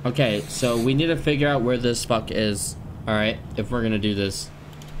 Okay, so we need to figure out where this fuck is. Alright, if we're gonna do this.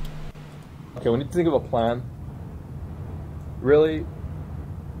 Okay, we need to think of a plan. Really,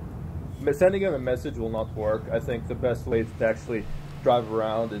 sending him a message will not work. I think the best way is to actually drive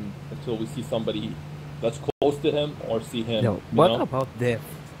around until we see somebody that's close to him or see him. Yo, what about this?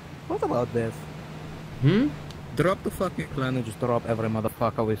 What about this? Drop the fucking plan and just drop every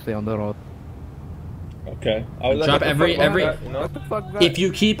motherfucker we see on the road. Okay. Drop every What the fuck, if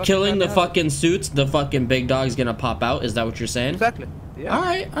you keep killing the fucking suits, the fucking big dog's gonna pop out. Is that what you're saying? Exactly. Yeah.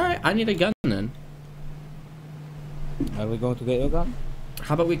 Alright. I need a gun then. Are we going to get your gun?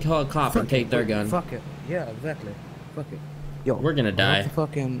 How about we call a cop and take their gun? Fuck it. Yeah, exactly. Fuck it. Yo, we're gonna die. The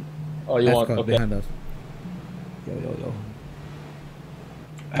fucking you want escort okay. behind us. Yo.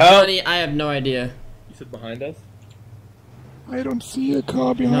 Johnny, I have no idea. You said behind us? I don't see a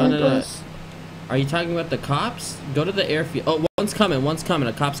car behind us. Are you talking about the cops? Go to the airfield. Oh, one's coming.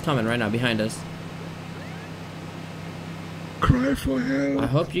 A cop's coming right now behind us. Cry for help. I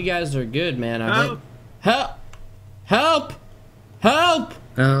hope you guys are good, man. Help! Help! Help! Help!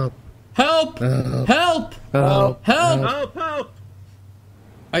 Help! Help! Help! Help! Help! Help! Help!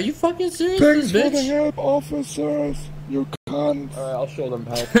 Are you fucking serious, Thanks bitch? for the help, officers. You can't. Alright, I'll show them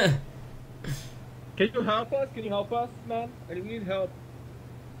help. Can you help us? Can you help us, man? We need help.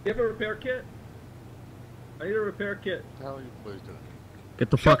 Do you have a repair kit? I need a repair kit. How are you supposed to? Get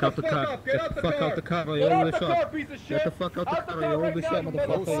the fuck out the car. Get the fuck out the car. Get out the car, piece of shit! Get the fuck out the car. You already shot,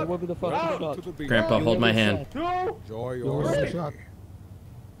 motherfucker. You will be the fucking shot. Grandpa, hold my hand. Enjoy You your will be stay. shot.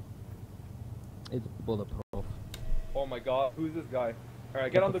 It's bulletproof. Oh my god, who's this guy?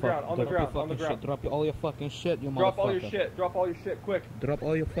 Alright, get on the ground, on the ground, on the ground. Drop all your fucking shit, you motherfucker. Drop all your shit, drop all your shit, quick. Drop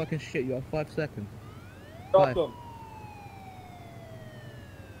all your fucking shit. You have 5 seconds. Drop them.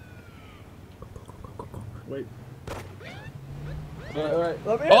 Wait. Alright,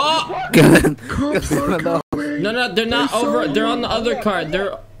 let me Oh! Cops are coming. No, they're not over. They're on the other car.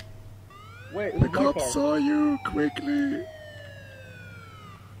 They're. Wait, The cops saw you. Quickly.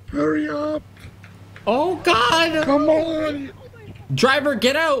 Hurry up. Oh God! Come on. Driver,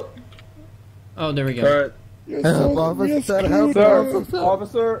 get out! Oh, there we go. Alright. Help, officer, help,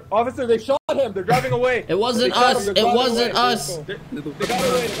 Sir, officer, they shot him. They're driving away. It wasn't us. It wasn't us. They got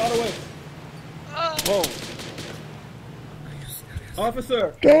away. They got away. Whoa.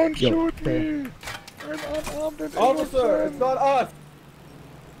 Officer. Don't shoot me. I'm unarmed and Officer, it's not us.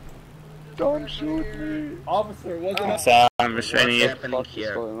 Don't shoot me. Officer, it wasn't us. I'm restraining you. What's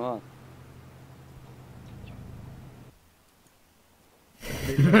going on?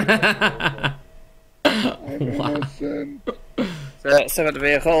 I'm innocent. So at the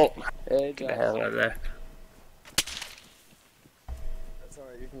vehicle. Get the hell out of there. That's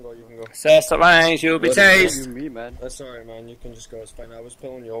alright, you can go, you can go. Sir, stop lying, you'll be tased. Me, man. That's alright, man, you can just go, it's fine. I was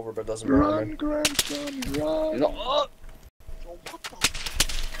pulling you over, but it doesn't matter, man. Grandson, run!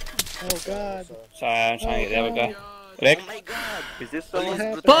 Oh god. Sorry, I'm trying to get the other guy. Lirik? Oh my god! Is this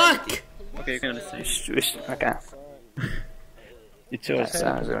someone? Fuck! Okay, you can understand. Okay. It's yours.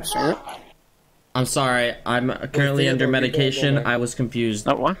 I'm sorry. I'm currently under medication. I was confused.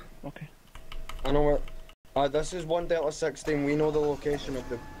 Oh, what? Okay. I know what. This is 1 Delta 16. We know the location of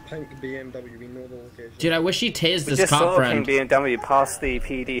the pink BMW. We know the location. Dude, I wish he tased We this just cop saw friend. King BMW past the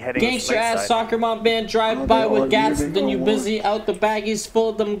PD heading Gangster to ass Lakeside. soccer mom band drive by with gas, then you busy out the baggies full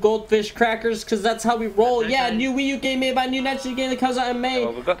of them goldfish crackers, cause that's how we roll. Yeah, new Wii U game made by new Next game that comes out in May.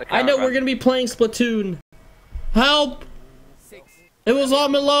 Well, we've got the I know camera. we're gonna be playing Splatoon. Help! It was all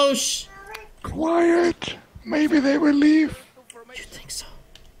Milosh. Quiet! Maybe they will leave. You think so?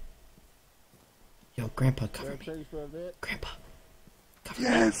 Yo, Grandpa, cover me. Grandpa, cover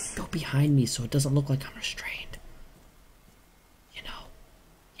me. Go behind me so it doesn't look like I'm restrained. You know?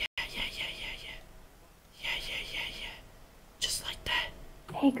 Yeah. Just like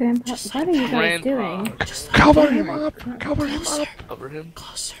that. Hey, Grandpa, what are you guys doing? Just Cover him up! Cover him up! Cover him.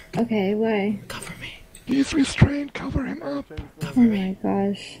 Closer. Okay, why? Cover me. He's restrained, cover him up! Oh my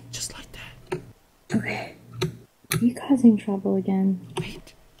gosh. Just like that. Okay. Are you causing trouble again?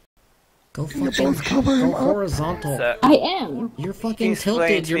 Wait. Go Can you fucking both cover him go up? horizontal. So, I am. You're fucking explain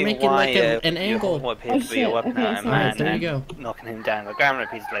tilted. to You're me making why, like an angle. What appears to be a shit. weapon Okay, at a sorry. man Alright, there you and go. knocking him down the ground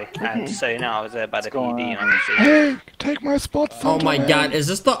repeatedly. Okay. And so you know, I was there by the PD and I can see. Hey, take my spot, Oh my Santa god, Man. is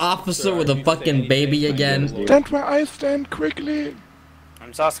this the officer with a fucking baby again? Stand where I stand, quickly! I'm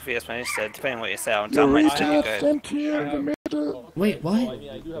just asking for your explanation, depending on what you say, I'm You telling my retard, good. stand here in the middle! Wait, what?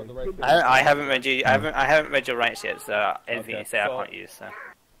 I haven't read you. I haven't read your rights yet, so anything you say I can't use. So.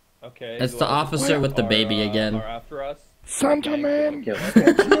 Okay. It's the officer with the baby again. Are after us. Santa Man! Stand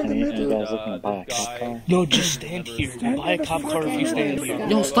here in the middle! No, just stand here. Buy a cop car if you stand here.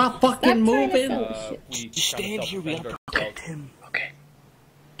 Yo, stop fucking moving! Just stand here, we gotta protect him. Okay.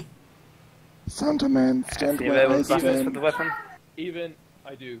 Santa Man, stand Do you where have I any buttons for stand. the weapon? Even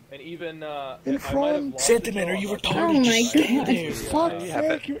I do, and even In front. Santa Man, are you retarded? Oh my Just stand god. there. Fuck's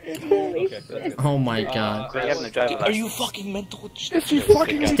sake, you idiot! Oh my god. You have no driver Are you license. fucking mental? Is he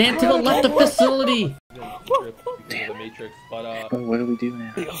fucking Stand to the left of facility! because of the Matrix, but What do we do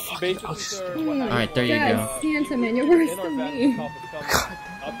now? basically, sir, what Alright, there you go. God, Santa Man, you're worse in our than van, me. the cop was coming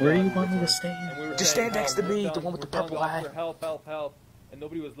up Where to do you us, want me to stand? and we were Just saying, stand next to "Help, me, we're the done. one with the We're done, purple officer, eye. help, and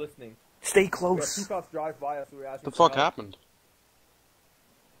nobody was listening. Stay We had close. two cops drive by us, we were asking The for fuck help. happened?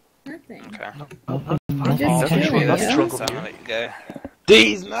 Nothing. Okay. I'm just That's chilling, really yo. drunk, so I'm gonna let you go.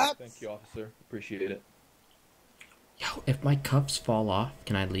 These nuts! Thank you, officer. Appreciate it. Yo, if my cuffs fall off,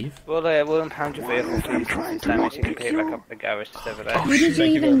 can I leave? Well, we'll impound your vehicle for you some damage. You can pick it back up at the garage just over there. What did you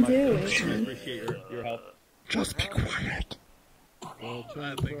Thank you very even much. do? Appreciate your help. Just be quiet.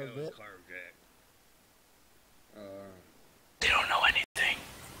 They don't know anything.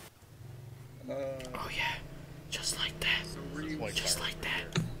 Oh yeah. Just like that. Just like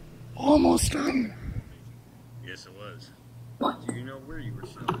that. Almost done. Yes, it was. Do you know where you were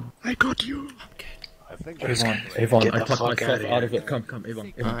sitting? I got you. I'm good. I think Avon, Get I the took fuck myself outta out of here. it. Come,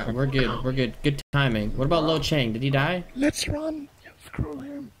 Avon. Alright, we're good. We're good. Good timing. What about Lo Chang? Did he die? Let's run. Screw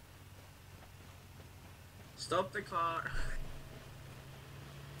him. Stop the car.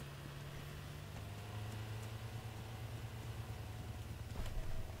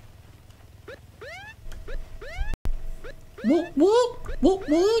 Whoop whoop whoop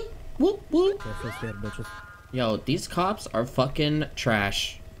whoop whoop whoop. Yo, these cops are fucking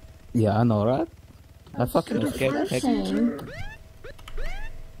trash. Yeah, I know, right? I fucking escaped. Refreshing.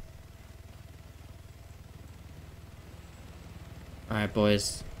 Alright,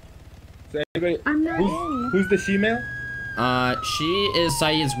 boys. So anybody, I'm not in. who's the she-male? She is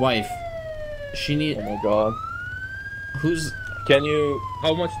Saeed's wife. She need. Oh my god. Who's? Can you?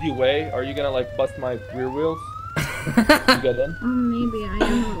 How much do you weigh? Are you gonna like bust my rear wheels? You get in? Oh, maybe I am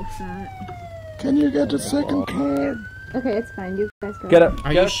a little fat. Can you get a second car? Okay, it's fine. You guys go. Get a.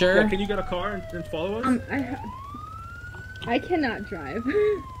 Are get you a- sure? Yeah, can you get a car and follow us? I cannot drive.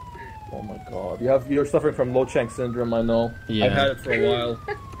 Oh my god. You're suffering from Lo Chang syndrome. I know. Yeah. I've had it for a while.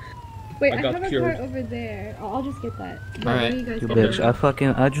 Wait, I I got have a cured. car over there. I'll just get that. Alright. You guys You go.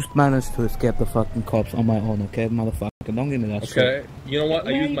 bitch, I just managed to escape the fucking cops on my own, okay, motherfucker? Don't give me that shit. Okay. You know what?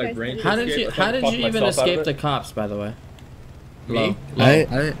 I Where are used you my guys brain. to How did escape. you? I was How trying to did talk you even myself out of escape it. the cops? By the way. Me?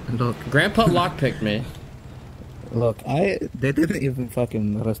 I look. Grandpa lockpicked me. Look, they didn't even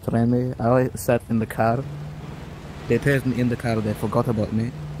fucking restrain me. I sat in the car. They tased me in the car. They forgot about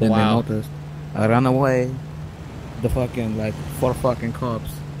me. Then they noticed. I ran away. The fucking like 4 fucking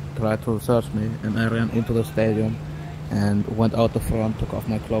cops tried to search me, and I ran into the stadium and went out the front, took off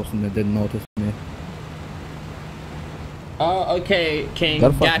my clothes, and they didn't notice me. Oh, okay, King.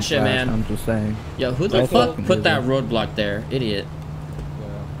 They're Gotcha, fucking man. trash, I'm just saying. Yo, who the They're fuck fucking put that evil. roadblock there? Idiot.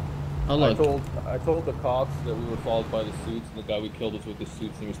 Oh, look. I told the cops that we were followed by the suits, and the guy we killed was with the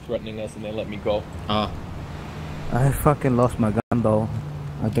suits, and he was threatening us, and they let me go. Oh. I fucking lost my gun though.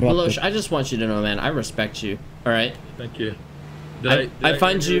 I dropped Milosh, it. I just want you to know, man, I respect you. Alright? Thank you. I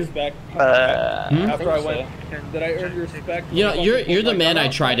find you... After I went, did I earn your respect? You know, you're the man I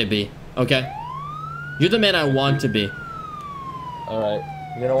try to be, okay? You're the man I want to be. Alright.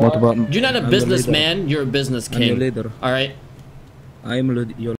 You know What what? about You're not a I'm your businessman, leader. you're a business I'm your king. leader. Alright? I'm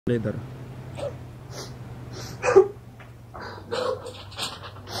your leader.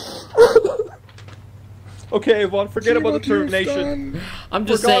 Okay, Yvonne, forget about the termination. I'm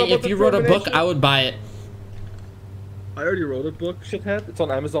just Forgot saying, about if the you wrote a book, termination. I would buy it. I already wrote a book, shithead. It's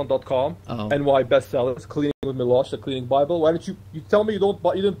on Amazon.com. Oh. NY bestsellers, Cleaning with Milosh, the Cleaning Bible. Why didn't you tell me you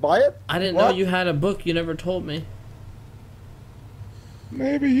didn't buy it? I didn't What? know you had a book, you never told me.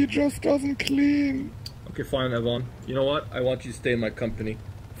 Maybe he just doesn't clean. Okay, fine, Yvonne. You know what? I want you to stay in my company.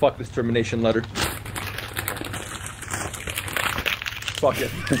 Fuck this termination letter. Fuck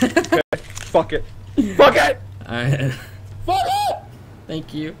it. Okay? Fuck it. Fuck it! Alright. Fuck it!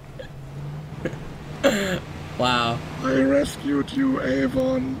 Thank you. Wow. I rescued you,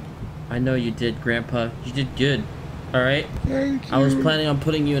 Avon. I know you did, Grandpa. You did good. Alright? Thank you. I was planning on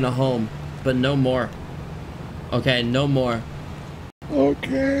putting you in a home, but no more. Okay, no more.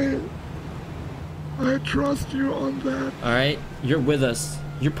 Okay. I trust you on that. Alright? You're with us.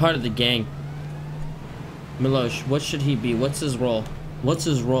 You're part of the gang. Milosh, what should he be? What's his role? What's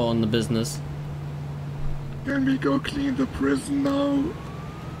his role in the business? Can we go clean the prison now?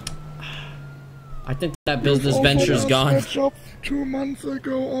 I think that business venture's gone. That job 2 months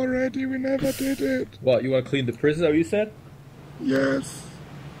ago already. We never did it. What, you want to clean the prison, is that what you said? Yes.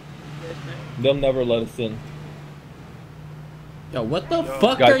 They'll never let us in. Yo, what the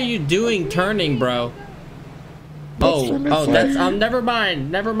fuck Guys. are you doing turning, bro? Oh, that's, never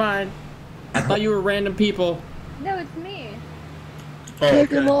mind, never mind. I thought you were random people. No, it's me.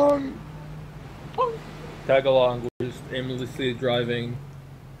 Tag along. Tag along, we're just aimlessly driving.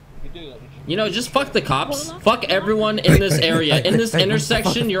 You know, just fuck the cops. Fuck everyone in this area. In this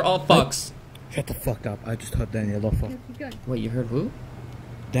intersection, you're all fucks. Shut the fuck up. I just heard Daniel Loffa. Wait, you heard who?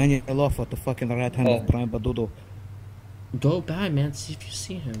 Daniel Loffa, the fucking right hand of Brian Badudo. Go by, man. See if you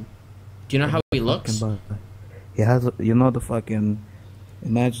see him. Do you know how he looks? He has, you know, the fucking.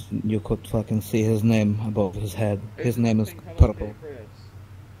 Imagine you could fucking see his name above his head. His name is purple.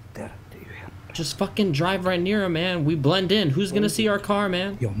 Just fucking drive right near him, man. We blend in. Who's gonna see our car,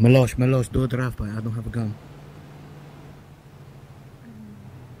 man? Yo, Milosh, do a drive by. I don't have a gun.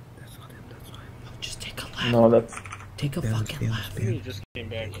 Just take a lap. No, that's... Take a fucking lap. He just came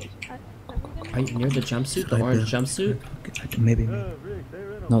back. Are you near the jumpsuit? The orange jumpsuit? Maybe.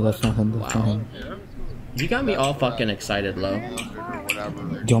 No, that's not him. That's not him. You got me all fucking excited, Lo.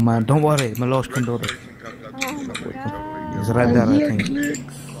 Yo, man, don't worry. Milosh can do this. He's right there, I think.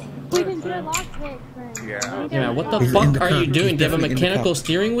 We can do a lockpick then. Yeah, man, what the He's in fuck the are car. you doing? He's Do you have a definitely in the mechanical car.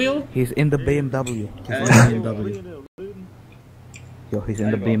 steering wheel? He's in the BMW. He's in the BMW. Yo, he's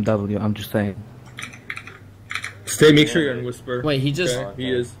in the BMW. I'm just saying. Stay, make sure you're in Whisper. Wait, he just... Okay,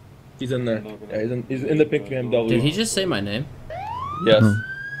 he is. He's in there. Yeah, he's in the pink BMW. Did he just say my name? Yes.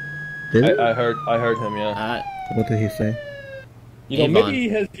 Did he? I heard him, yeah. What did he say? You know, Avon. maybe he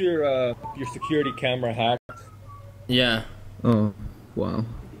has your security camera hacked. Yeah. Oh, wow.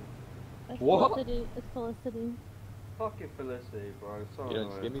 What? Felicity. It's Felicity. Fucking Felicity, bro.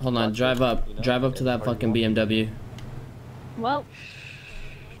 Sorry. Hold on, drive up. Drive up to that fucking BMW. Well.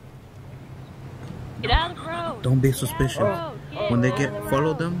 Get out of the road. Don't be suspicious. Oh, When they get,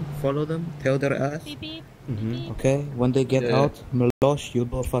 follow them, tell their ass. Okay? When they get out, Milosh, you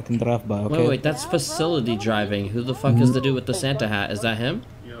do a fucking drive-by, okay? Wait, that's facility driving. Who the fuck is the dude with the Santa hat? Is that him?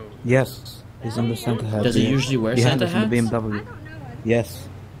 Yes, he's in the Santa hat. Does he usually wear Behind Santa us in the hats? BMW. Yes,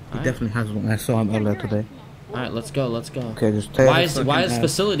 he definitely has one. I saw him earlier today. Alright, let's go, let's go. Okay, just tell Why his is fucking ass.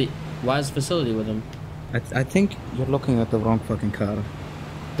 Why is facility with him? I think you're looking at the wrong fucking car.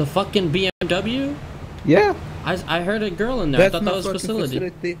 The fucking BMW? Yeah. I heard a girl in there. I thought that was fucking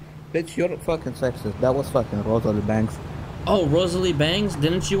facility. Bitch, you're fucking sexist. That was fucking Rosalie Banks. Oh, Rosalie Bangs?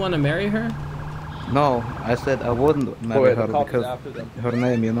 Didn't you want to marry her? No, I said I wouldn't marry wait, the her cop is because after them. her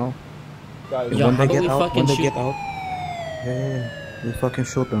name, you know. Guys, Yo, when how they about we get out, fucking when they shoot? get out, yeah, we fucking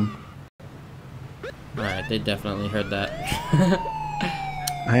shoot them. Alright, they definitely heard that.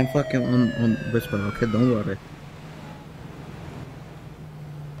 I am fucking on Whisper, okay? Don't worry.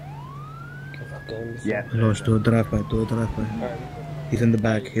 Yeah. Losh, do a drive-by, do a drive-by. He's in the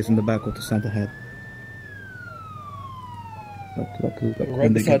back with the center head. Look, We're when right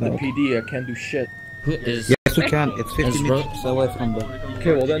they beside get the out. PD, I can't do shit. Who is... Yes, we can. It's 50 meters away from them.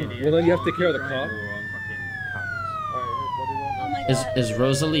 Okay, well then you have to take care of the cop. Is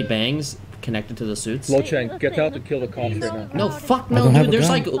Rosalie Bangs connected to the suits? Lo Chang, get out and kill the cops right now. No, fuck I no, don't have dude. a There's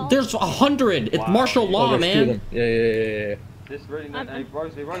gun. like, there's 100. It's martial law, there's two of man. them. Yeah. This really not. Hey,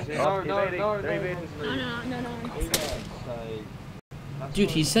 Rosie, no. Dude,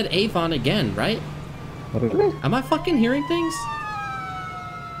 he said Avon again, right? Am I fucking hearing things?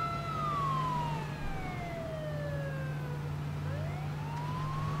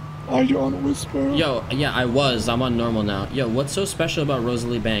 Are you on Whisper? Yo, yeah, I was. I'm on normal now. Yo, what's so special about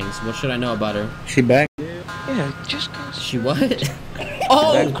Rosalie Bangs? What should I know about her? She back? Yeah, just cause. She what?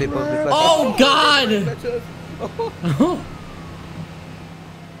 Oh! Oh, God!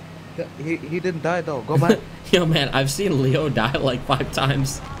 He didn't die though. Go back. Yo, man, I've seen Leo die like 5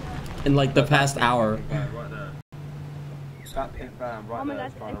 times in like the past hour. That pink van right there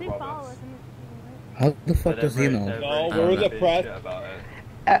is trying to rob us. How the fuck does he know? No, we're the press.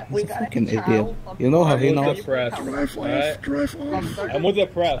 He's a fucking idiot. You know how he I'm knows? with the press, Drive alright? drive off. I'm with the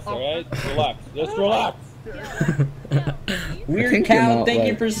press, alright? Relax. Just relax. Weird Cow, thank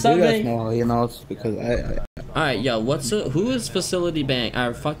you for You guys subbing. know how he knows because I Alright, yo, who is Facility Bang?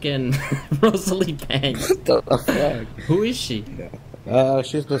 Fucking Rosalie Bangs. what the fuck? Who is she?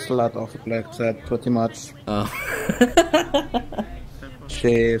 She's the slut of Black Set, pretty much. Oh.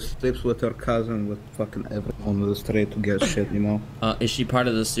 She sleeps with her cousin, with fucking everyone on the street to get shit, you know? Is she part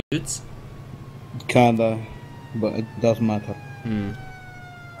of the suits? Kinda, but it doesn't matter.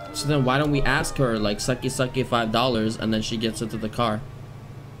 So then why don't we ask her, like, sucky $5, and then she gets into the car?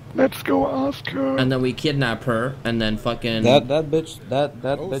 Let's go ask her. And then we kidnap her, and then fucking... That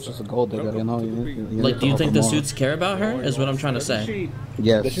bitch is a gold digger, you know? Like, do you think the suits care about her, is what I'm trying to say?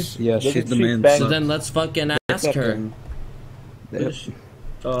 Yes, she's the main. So then let's fucking ask her. The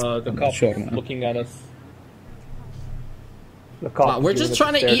cop looking at us. Wow, we're just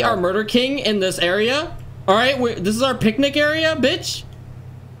trying to eat our Murder King in this area? Alright, this is our picnic area, bitch?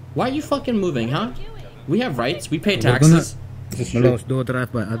 Why are you fucking moving, huh? We have rights, we pay taxes. Milos, do a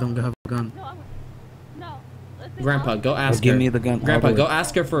drive-by, I don't have a gun. Grandpa, go ask her. Give me the gun. Grandpa, go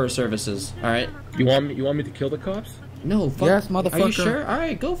ask her for her services, alright? You want me to kill the cops? No, fuck. Yes, motherfucker. Are you sure?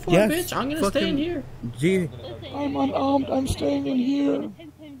 Alright, go for it, bitch. I'm gonna stay in here. G. I'm unarmed. I'm staying in here.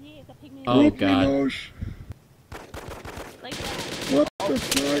 Oh, Rip me, God. Losh. What the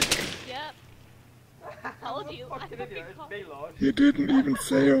fuck? You didn't even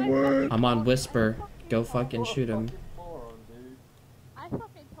say a word. I'm on Whisper. Go fucking shoot him.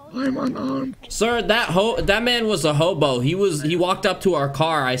 I'm unarmed. Sir, that man was a hobo. He walked up to our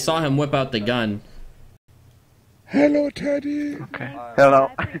car. I saw him whip out the gun. Hello, Teddy. Okay. Hello.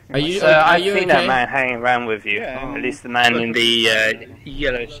 Are you? So are I've you seen okay? that man hanging around with you. Yeah. At least the man in the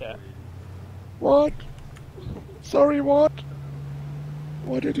yellow shirt. What? Sorry, what?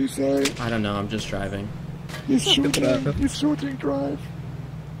 What did he say? I don't know. I'm just driving. He's shooting. He's shooting drive.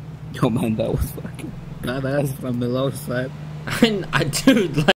 Yo, man, that was fucking badass from Milos' side.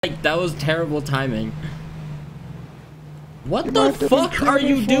 Dude, like, that was terrible timing. What You the might have fuck been are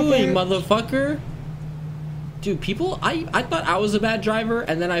you careful, doing, bitch. motherfucker? Dude, people, I thought I was a bad driver,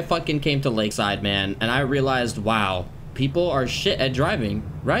 and then I fucking came to Lakeside, man, and I realized, wow, people are shit at driving,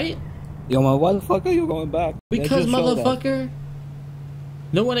 right? Yo, man, why the fuck are you going back? Because, motherfucker,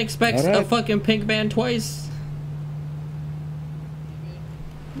 no one expects a Alright. fucking pink van twice.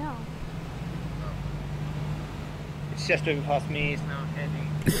 No. It's just driven past me. It's now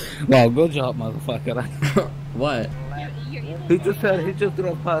heading. Wow, good job, motherfucker. What? He just said he just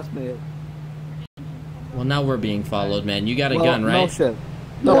drove past me. Well, now we're being followed, man. You got a Well, gun, right? No shit.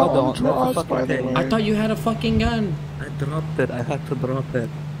 No, I don't. to That's a us, fucking by the thing. way. I thought you had a fucking gun. I dropped it. I had to drop it.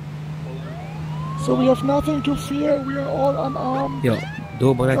 So we have nothing to fear. We are all unarmed. Yo, do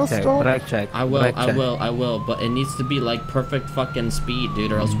a brake Just check. stop. Brake check. I will, brake I check. will, but it needs to be like perfect fucking speed,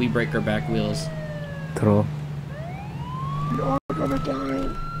 dude, or else we break our back wheels. True. We are gonna die.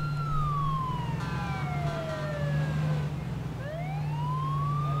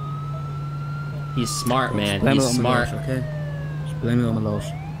 He's smart, man. Blame He's it on smart. Milos, okay? Just blame it on Milos.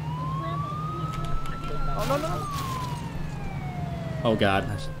 Oh god.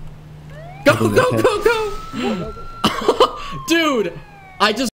 Go, go, go, go! Dude!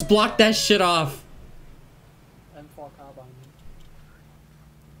 I just block that shit off.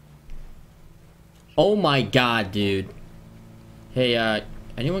 Oh my god, dude. Hey,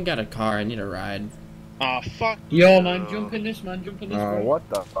 anyone got a car? I need a ride. Ah, fuck. Yo, man, jump in this, man. Jump in this. What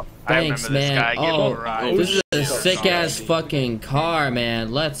the fuck? Thanks, man. Oh, this is a sick ass fucking car,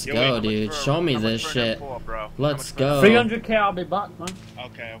 man. Let's go, dude. Show me this shit. Let's go. 300k, I'll be back, man.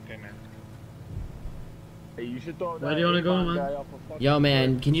 Okay, man. Hey, you should throw Where do you wanna go, man? Yo,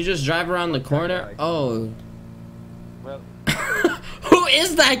 man, can you just drive around the corner? Oh. Well, who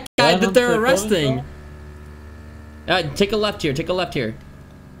is that guy that they're arresting? Take a left here. Take a left here.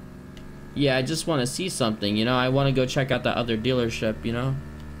 Yeah, I just want to see something, you know? I want to go check out that other dealership, you know?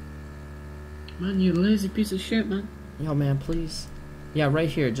 Man, you lazy piece of shit, man. Yo, man, please. Yeah, right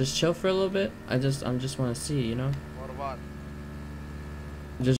here. Just chill for a little bit. I just want to see, you know? What?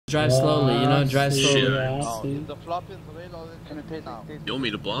 Just drive slowly, you know? Drive slowly. The flop is reloaded. Can I pay now? You want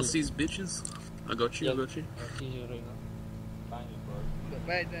me to boss these bitches? I got you, I got you.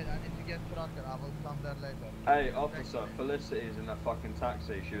 Wait, I need to get Franken. I will come there later. Hey, officer, Felicity is in that fucking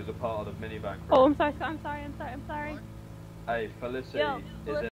taxi. She was a part of the minivan crash. Oh, I'm sorry. Hey, Felicity Yo,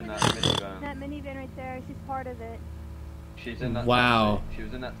 is in that minivan. That minivan right there, she's part of it. She's in that Wow. taxi. She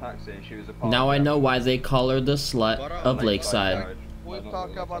was in that taxi and she was a part Now of I know why they call her the slut of Lakeside. We'll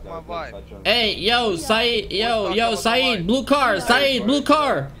talk about my wife. Hey, yo, Saeed, yo, Saeed, blue car, Saeed, blue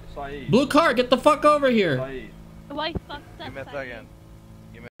car. Blue car, get the fuck over here. Why fuck that?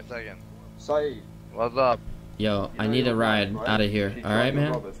 Give me a second. Saeed. What's up? Yo, I need a ride out of here. Alright,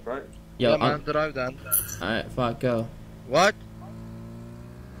 man? Yo, yeah, man, drive then. Alright, fuck, go. What?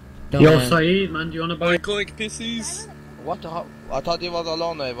 Yo, Saeed, man, do you wanna buy? Click pissies. What the hell? I thought you was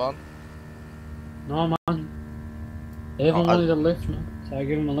alone, Avon. No, man. Avon wanted a lift, man. So I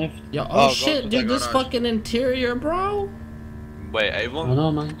give him a lift. Yo, oh shit, dude, this fucking interior, bro. Wait, Avon? I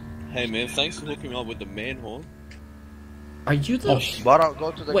know, man. Hey, man, thanks for hooking me up with the man horn. Are you the...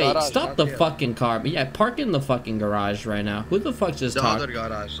 Go to the Wait, garage, stop the here. fucking car. But yeah, park in the fucking garage right now. Who the fuck just The talked? other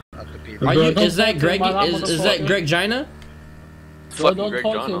garage at the people. Are you... Is that Greg... Is that Greg Gina? So don't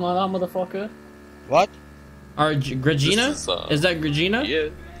talk to him like that, motherfucker. What? Regina? Is that Regina? Yeah.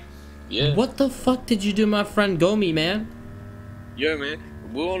 Yeah. What the fuck did you do my friend Gomi, man? Yo, man,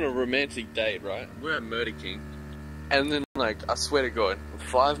 we're on a romantic date, right? We're at Murder King. And then, like, I swear to God,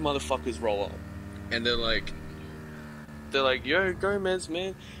 5 motherfuckers roll up. And they're like, yo, Gomez,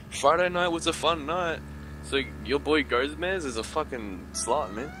 man, Friday night was a fun night. So your boy Gomez is a fucking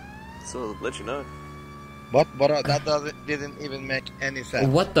slut, man. So I'll let you know. What? But that didn't even make any sense.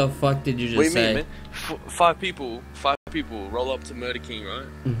 What the fuck did you just what do you say? mean, man? 5 people roll up to Murder King, right?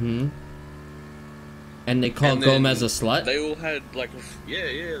 Mm-hmm. And they called Gomez a slut? They all had like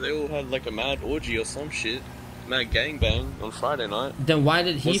they all had like a mad orgy or some shit. Mad gangbang on Friday night. Then why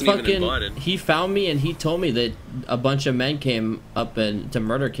did he he found me and he told me that a bunch of men came up to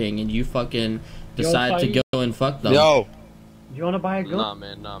Murder King and you fucking decided to go and fuck them? Yo! You wanna buy a gun? Nah,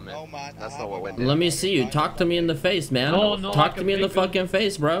 man. No, man. That's not what went down. Let me see you. Talk to me in the face, man. No, Talk to me in the fucking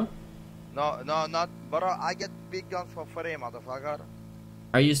face, bro. No, not. Bro, I get big guns for free, motherfucker.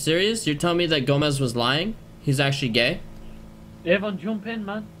 Are you serious? You're telling me that Gomez was lying? He's actually gay? Everyone jump in,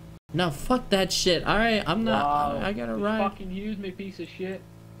 man. No, fuck that shit. Alright, I'm not. Wow. I gotta You ride. fucking use me, piece of shit.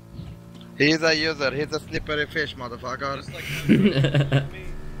 He's a user. He's a slippery fish, motherfucker.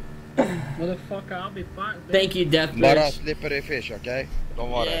 Motherfucker, I'll be back. Thank you, Death But a Bitch. slippery fish, okay?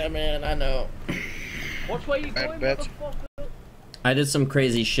 Don't worry. Yeah, man, I know. Watch where you going, motherfucker. I did some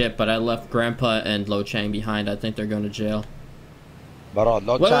crazy shit, but I left Grandpa and Lo Chang behind. I think they're going to jail. But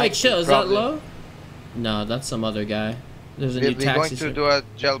Lo Wait, Chang chill. Is that probably- Lo? No, that's some other guy. There's a new We're going taxi. to do a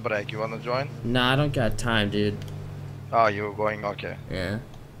jailbreak. You wanna join? Nah, I don't got time, dude. Oh, you're going? Okay. Yeah.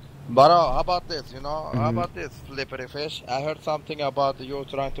 But how about this? You know, how Mhm. about this, slippery fish? I heard something about you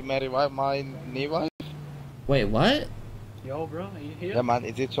trying to marry my new wife. Wait, what? Yo, bro, are you here? Yeah, man.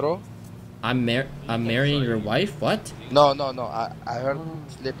 Is it true? I'm marrying your wife? What? No. I heard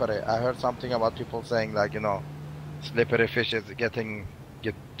slippery. I heard something about people saying like, you know, slippery fish is get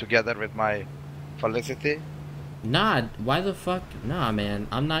together with my Felicity. Nah, why the fuck? Nah, man.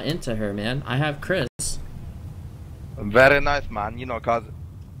 I'm not into her, man. I have Chris. Very nice, man. You know, cause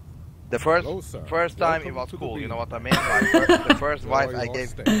the first time it was cool. You know what I mean? Like the first wife I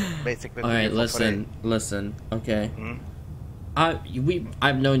gave basically. All right, listen. Okay.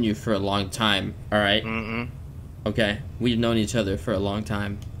 I've known you for a long time. All right? Okay, we've known each other for a long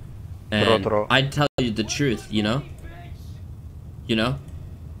time, and True. I tell you the truth. You know.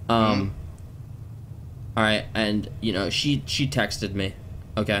 All right, and you know she texted me.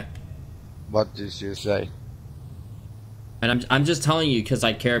 Okay. What did she say? And I'm just telling you because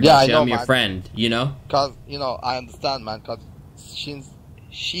I care Yeah, about I you. know, I'm your man. friend, you know? Cause, you know, I understand, man, cause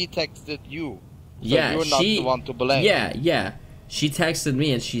she texted you. So Yeah, you're not the one to blame. Yeah. She texted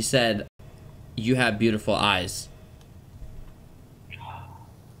me and she said, "You have beautiful eyes."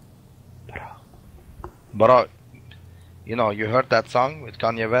 Bro, you know, you heard that song with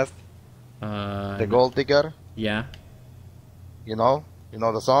Kanye West? The Gold Digger? Yeah. You know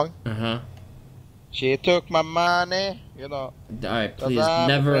the song? Uh-huh. She took my money, you know. Alright, please,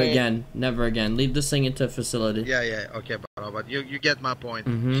 never again. Never again. Leave this thing into a facility. Yeah, okay, bro, but you get my point.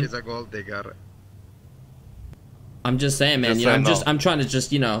 Mhm. She's a gold digger. I'm just saying, man. Just You know, say no. I'm trying to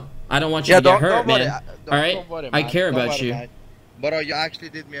just, you know, I don't want you to get hurt, worry, man. don't Alright? worry, I man. care Don't about worry, you. man. Bro, you actually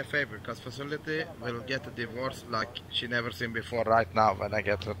did me a favor, because facility will get a divorce like she never seen before right now when I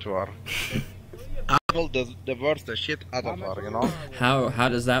get her to her. I will divorce the shit out of her, you know? How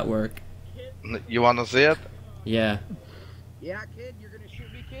does that work? You wanna see it? Yeah. Yeah, kid, you're gonna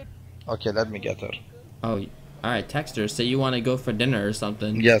shoot me, kid? Okay, let me get her. Oh, alright, text her. Say you want to go for dinner or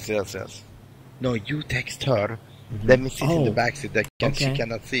something. Yes. No, you text her. Let me sit in the backseat that she Okay.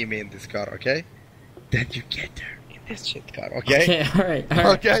 cannot see me in this car, okay? Then you get her in this shit car, okay? Okay, alright.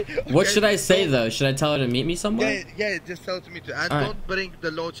 Okay. What should I say, though? Should I tell her to meet me somewhere? Yeah, just tell it to me too. And Alright. don't bring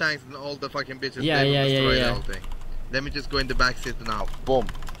the low chanks and all the fucking bitches. Yeah, They will yeah, destroy yeah. the whole thing. Let me just go in the backseat now. Boom.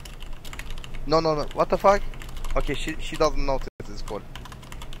 No. What the fuck? Okay, she doesn't notice it's cool.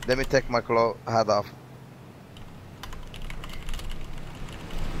 Let me take my hat off.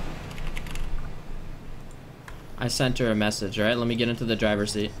 I sent her a message, alright? Let me get into the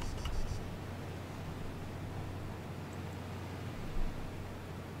driver's seat.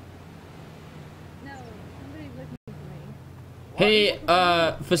 No, somebody's looking for me. Hey,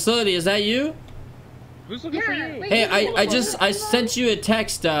 facility, is that you? Who's looking for you? Wait, Hey, wait, I sent you a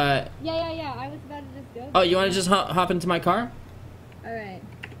text, Yeah, I was about to just go. Oh, you want to just hop into my car? Alright.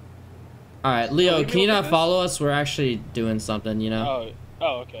 Alright, Leo, can you not follow us? We're actually doing something, you know?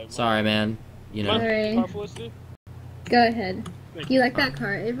 Oh, okay. Sorry, man. You know. Sorry. Go ahead. Do you like that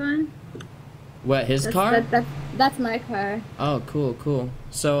car, Avon? What, his car? That's my car. Oh, cool.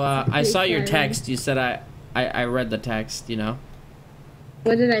 So, I saw your text. You said I read the text, you know?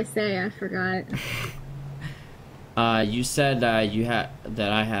 What did I say? I forgot. You said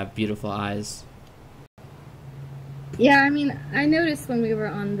that I have beautiful eyes. Yeah, I mean, I noticed when we were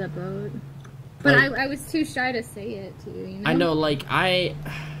on the boat. But Like- I was too shy to say it to you, you know? I know, like, I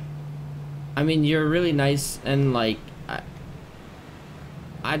mean, you're really nice, and like,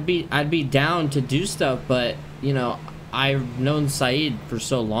 I'd be down to do stuff, but you know, I've known Saeed for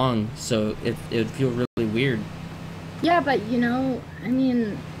so long, so it would feel really weird. Yeah, but you know, I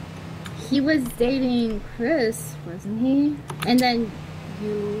mean, he was dating Chris, wasn't he? And then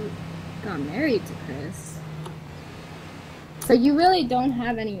you got married to Chris. So you really don't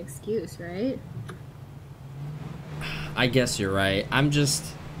have any excuse, right? I guess you're right.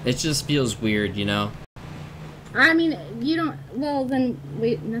 It just feels weird, you know? I mean, you don't. Well, then,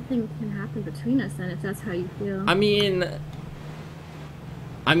 wait, nothing can happen between us then if that's how you feel. I mean,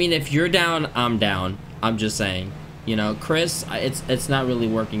 if you're down, I'm down. I'm just saying. You know, Chris, it's not really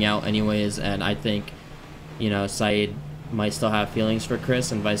working out anyways, and I think, you know, Saeed might still have feelings for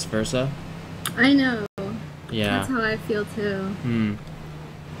Chris and vice versa. I know. Yeah. That's how I feel too.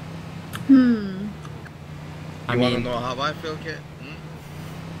 I You wanna mean, know how I feel, kid?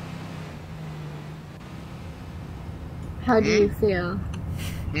 How do you feel?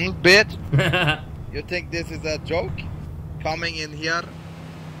 Bitch? You think this is a joke? Coming in here,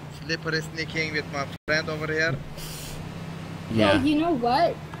 slippery sneaking with my friend over here? Yeah. Well, you know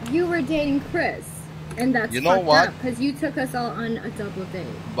what? You were dating Chris, and that's You know fucked what? up because you took us all on a double date.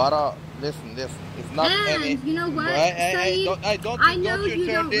 But listen, it's not And any. you know what, Hey, Saeed? don't I know you you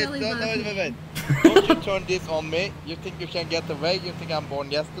turn don't this. really Don't, love wait. Don't you turn this on me? You think you can get away? You think I'm born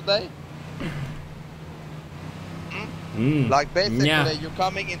yesterday? Like basically, you're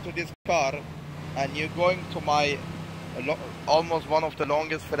coming into this car, and you're going to my almost one of the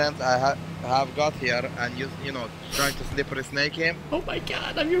longest friends I have got here, and you know trying to slippery snake him. Oh my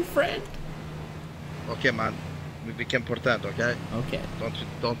God, I'm your friend. Okay, man, we can pretend, okay? Okay.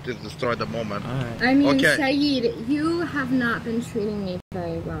 Don't destroy the moment. I mean, okay. Saeed, you have not been treating me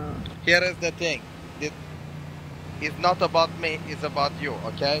very well. Here is the thing. It's not about me. It's about you,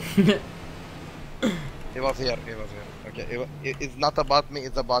 okay? He was here. Okay, it's not about me.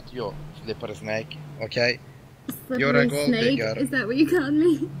 It's about you, slippery snake. Okay. You're a gold snake? digger. Is that what you called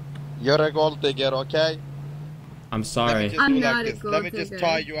me? You're a gold digger, okay? I'm sorry. I'm not a gold Let me just digger.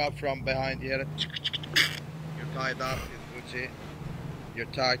 tie you up from behind here. You're tied up, it's Gucci. You're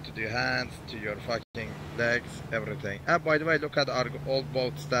tied to your hands, to your fucking decks, everything. And by the way, look at our old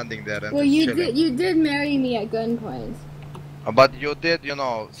boat standing there and Well, just you chilling. did marry me at gunpoint. But you did, you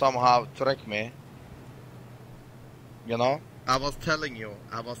know, somehow trick me. You know? I was telling you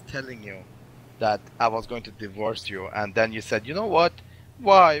that I was going to divorce you, and then you said, you know what?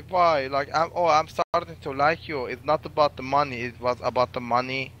 Why? Like, I'm starting to like you. It's not about the money. It was about the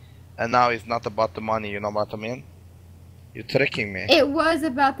money, and now it's not about the money. You know what I mean? You're tricking me. It was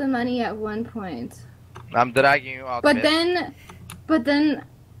about the money at one point. I'm dragging you out. But man.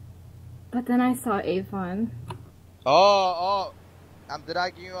 then I saw Avon. Oh, I'm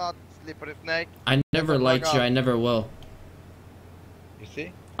dragging you out, slippery snake. I never liked you. I never will. You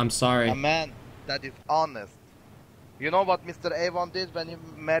see? I'm sorry. A man that is honest. You know what Mr. Avon did when he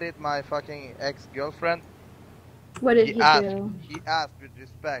married my fucking ex-girlfriend? What did he asked, do? He asked with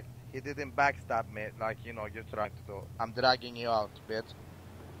respect. He didn't backstab me like, you know, you're trying to do. I'm dragging you out, bitch.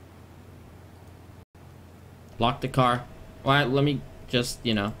 Lock the car. Alright, let me just,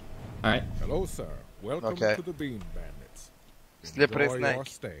 you know. Alright. Hello, sir. Welcome to the Bean Bandits. Slippery Enjoy snake. your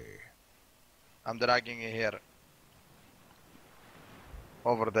stay. I'm dragging you here.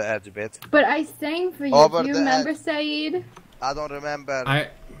 Over the edge, bitch. But I sang for you. Over Do you the remember, edge. Saeed? I don't remember.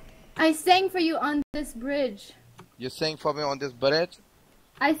 I sang for you on this bridge. You sing for me on this bridge?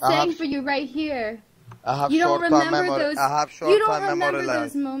 I sang for you right here. I have You don't short-term remember memory. those? I have You short-term don't remember memory.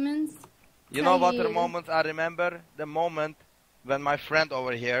 those moments? You know what the Saeed. moments I remember? The moment when my friend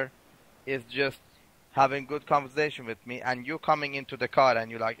over here is just having good conversation with me, and you coming into the car and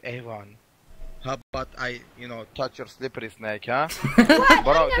you're like, Avon, how about I, you know, touch your slippery snake, huh? What?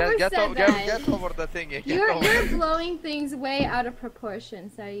 Bro, I never get said that. get over the thing. Get You're over it. blowing things way out of proportion,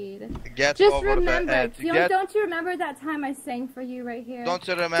 Saeed. Get Just over the remember. edge. Don't you remember that time I sang for you right here? Don't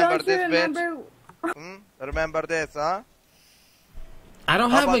you remember Don't this, you remember? bitch? Remember this, huh? I don't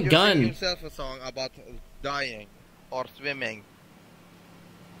How have about a you gun. sing yourself a song about dying or swimming?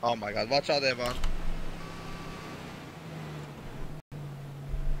 Oh my god, watch out, Evan.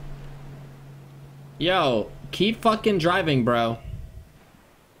 Yo, keep fucking driving, bro.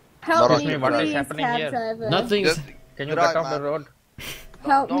 Help me, what is please, happening cab here? driver. Nothing's. Can you Drive, get off the man. road?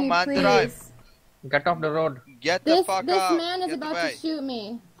 Help No, me, man, please. drive. Get off the road. Get the This fuck this out. man is Get about away. to shoot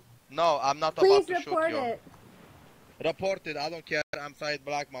me. No, I'm not Please about to shoot report you. it. Report it, I don't care. I'm Said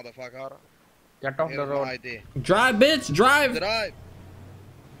Black, motherfucker. Get off Here's the road. my ID. Drive, bitch, drive. Drive.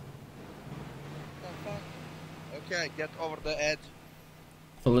 The fuck? Okay, get over the edge.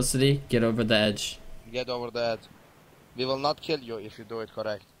 Felicity, get over the edge. Get over the edge. We will not kill you if you do it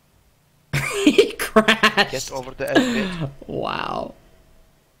correct. He crashed. Get over the edge, bitch. Wow.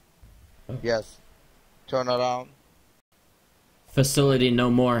 Yes. Turn around. Facility no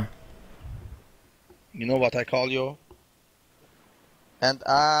more. You know what I call you? And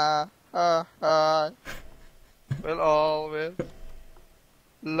I will always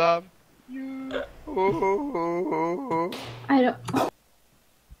love you. I don't.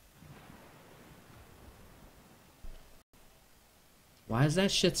 Why is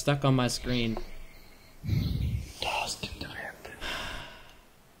that shit stuck on my screen? Lost in the wind.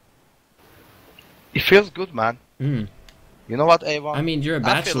 It feels good, man. Mm. You know what, Avon? I mean, you're a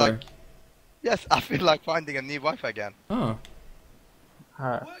I feel bachelor. like, yes, I feel like finding a new wife again. Oh.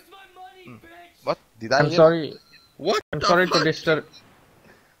 What? Did I I'm hear? sorry. What I'm the sorry fuck? to disturb.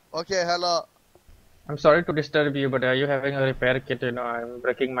 Okay, hello. I'm sorry to disturb you, but are you having a repair kit? You know, I'm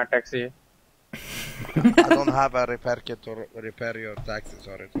breaking my taxi. I don't have a repair kit to repair your taxi,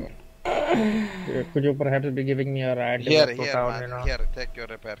 sorry. Could you perhaps be giving me a ride? Here, to here, town, man. you know? Here, take your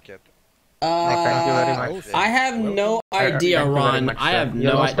repair kit. Thank you very much. I have no idea, Thank you very Ron. much, I sir. have You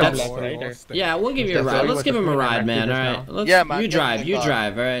no lost a idea. black, right? Yeah, we'll give you a Mr. ride. Sorry, Let's what give the him a fuck ride, am I man. doing All just right. now? Let's, Yeah, man, you get in drive. the You car.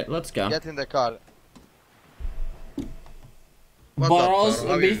 drive. All right. Let's go. Get in the car. Boros,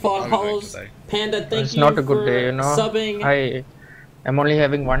 How before you doing Halls, today? Panda, thank It's you not a for good day, you know. subbing. I am only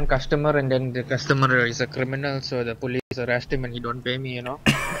having one customer, and then the customer is a criminal, so the police arrest him and he don't pay me, you know.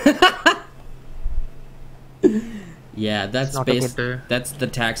 Yeah, that's not a based. good day. That's the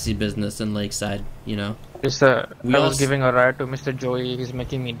taxi business in Lakeside. You know. I was giving a ride to Mr. Joey. He's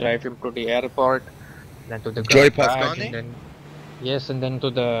making me drive him to the airport, then to the Joey garage, Pascani? and then yes, and then to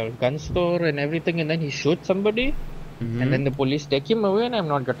the gun store and everything, and then he shoots somebody, Mm-hmm. and then the police take him away, and I'm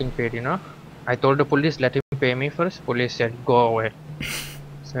not getting paid. You know, I told the police let him pay me first. Police said go away.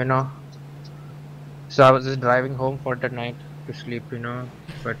 So you know, so I was just driving home for the night to sleep. You know,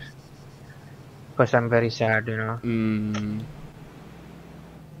 but because I'm very sad. You know. Mm.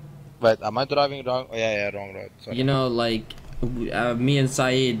 Wait, am I driving wrong? Oh, yeah, wrong road. Sorry. You know, like me and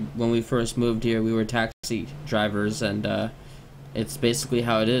Saeed, when we first moved here, we were taxi drivers, and it's basically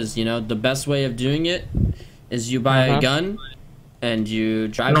how it is. You know, the best way of doing it is you buy a gun and you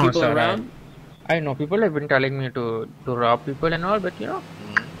drive No, people sir, around. I know people have been telling me to rob people and all, but you know,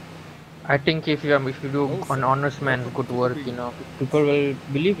 I think if you do an honest man's good work, you know, people will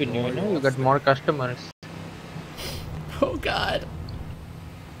believe in you. You know, you get more customers. Oh God.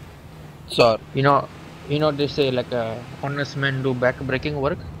 So you know they say like honest men do back-breaking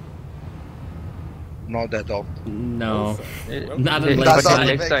work. No, they don't. No, Not in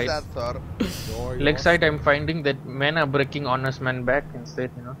Lakeside. Lakeside, I'm finding that men are breaking honest men back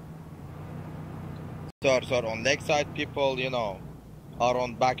instead. You know. Sir, on Lakeside, people, you know, are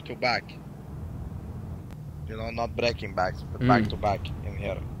on back to back. You know, not breaking backs, but back to back in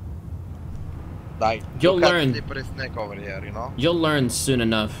here. Like, you'll learn. Slippery snake over here, you know. You'll learn soon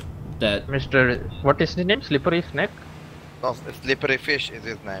enough that Mr. What is his name? Slippery Snake? No, Slippery Fish is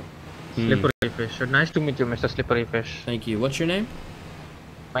his name. Slippery Fish. Nice to meet you, Mr. Slippery Fish. Thank you. What's your name?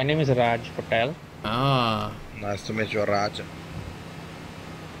 My name is Raj Patel. Ah. Nice to meet you, Raj.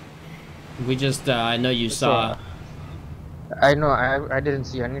 We just, I know you saw. I know, I didn't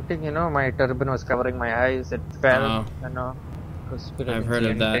see anything, you know, my turban was covering my eyes, it fell, you know. I've heard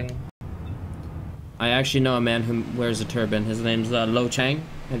of that. I actually know a man who wears a turban. His name's Lo Chang.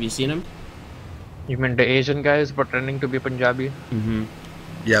 Have you seen him? You mean the Asian guy is pretending to be Punjabi? Mm-hmm.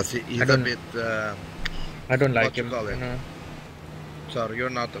 Yes, he's a bit... I don't like him, you know. Sorry, you're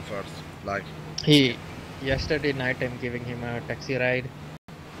not the first. Like... Yesterday night I'm giving him a taxi ride.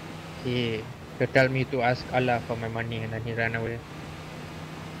 He tell me to ask Allah for my money and then he ran away.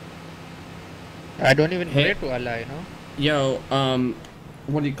 I don't even pray to Allah, you know. Yo,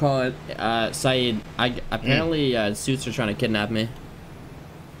 what do you call it? Saeed, apparently suits are trying to kidnap me.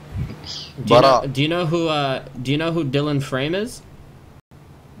 Do you know who Dylan Frame is?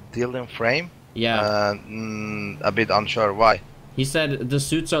 Dylan Frame? Yeah. A bit unsure. Why? He said the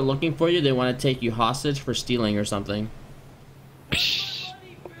suits are looking for you. They want to take you hostage for stealing or something.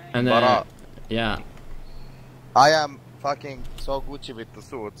 And then, yeah. I am fucking so Gucci with the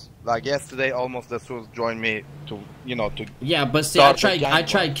suits. Like yesterday, almost the suits joined me to, you know, to. Yeah, but see, I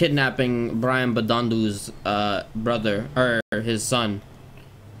tried kidnapping Brian Badondu's brother or his son.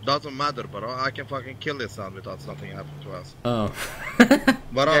 Doesn't matter, bro. I can fucking kill his son without something happening to us. Oh.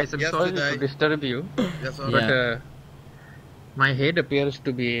 But guys, I'm sorry to disturb you. Yes, sir. But my head appears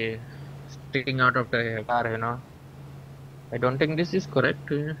to be sticking out of the car, you know. I don't think this is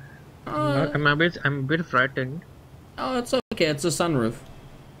correct. I'm a bit frightened. Oh, it's okay. It's a sunroof.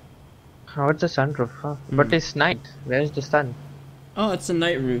 Oh, it's a sunroof, huh? But it's night. Where's the sun? Oh, it's a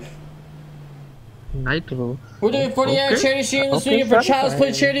night roof. Night roof. We're doing 40-hour charity stream this weekend for Child's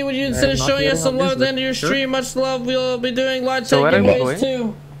Play Charity. Would you consider showing us some love at the end of your stream? Much love. We'll be doing live chat giveaways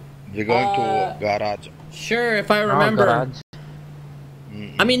too. We're going to garage. Sure, if I remember.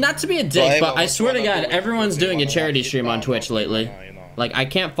 I mean, not to be a dick, but I swear to God, everyone's doing a charity stream on Twitch lately. Like, I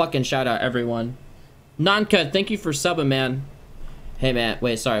can't fucking shout out everyone. Non-cut, thank you for subbing, man. Hey, man.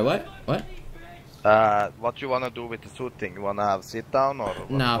 Wait, sorry, what? What? What you wanna do with the suit thing? You wanna have sit down or?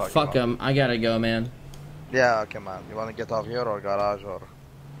 Nah, fuck him. I gotta go, man. Yeah, okay, man. You wanna get off here or garage or?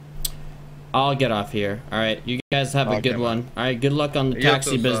 I'll get off here. Alright, you guys have a good one. Alright, good luck on the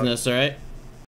taxi business, alright?